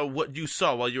what you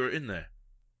saw while you were in there?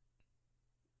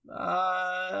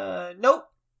 Nope.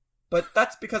 But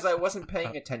that's because I wasn't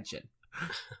paying attention.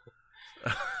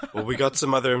 Well, we got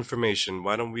some other information.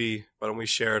 Why don't we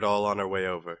share it all on our way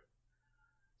over?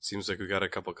 Seems like we got a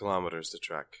couple kilometers to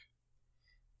trek.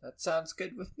 That sounds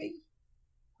good with me.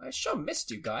 I sure missed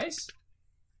you guys.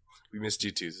 We missed you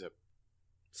too, Zip.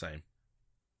 Same.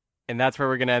 And that's where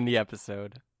we're going to end the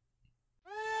episode.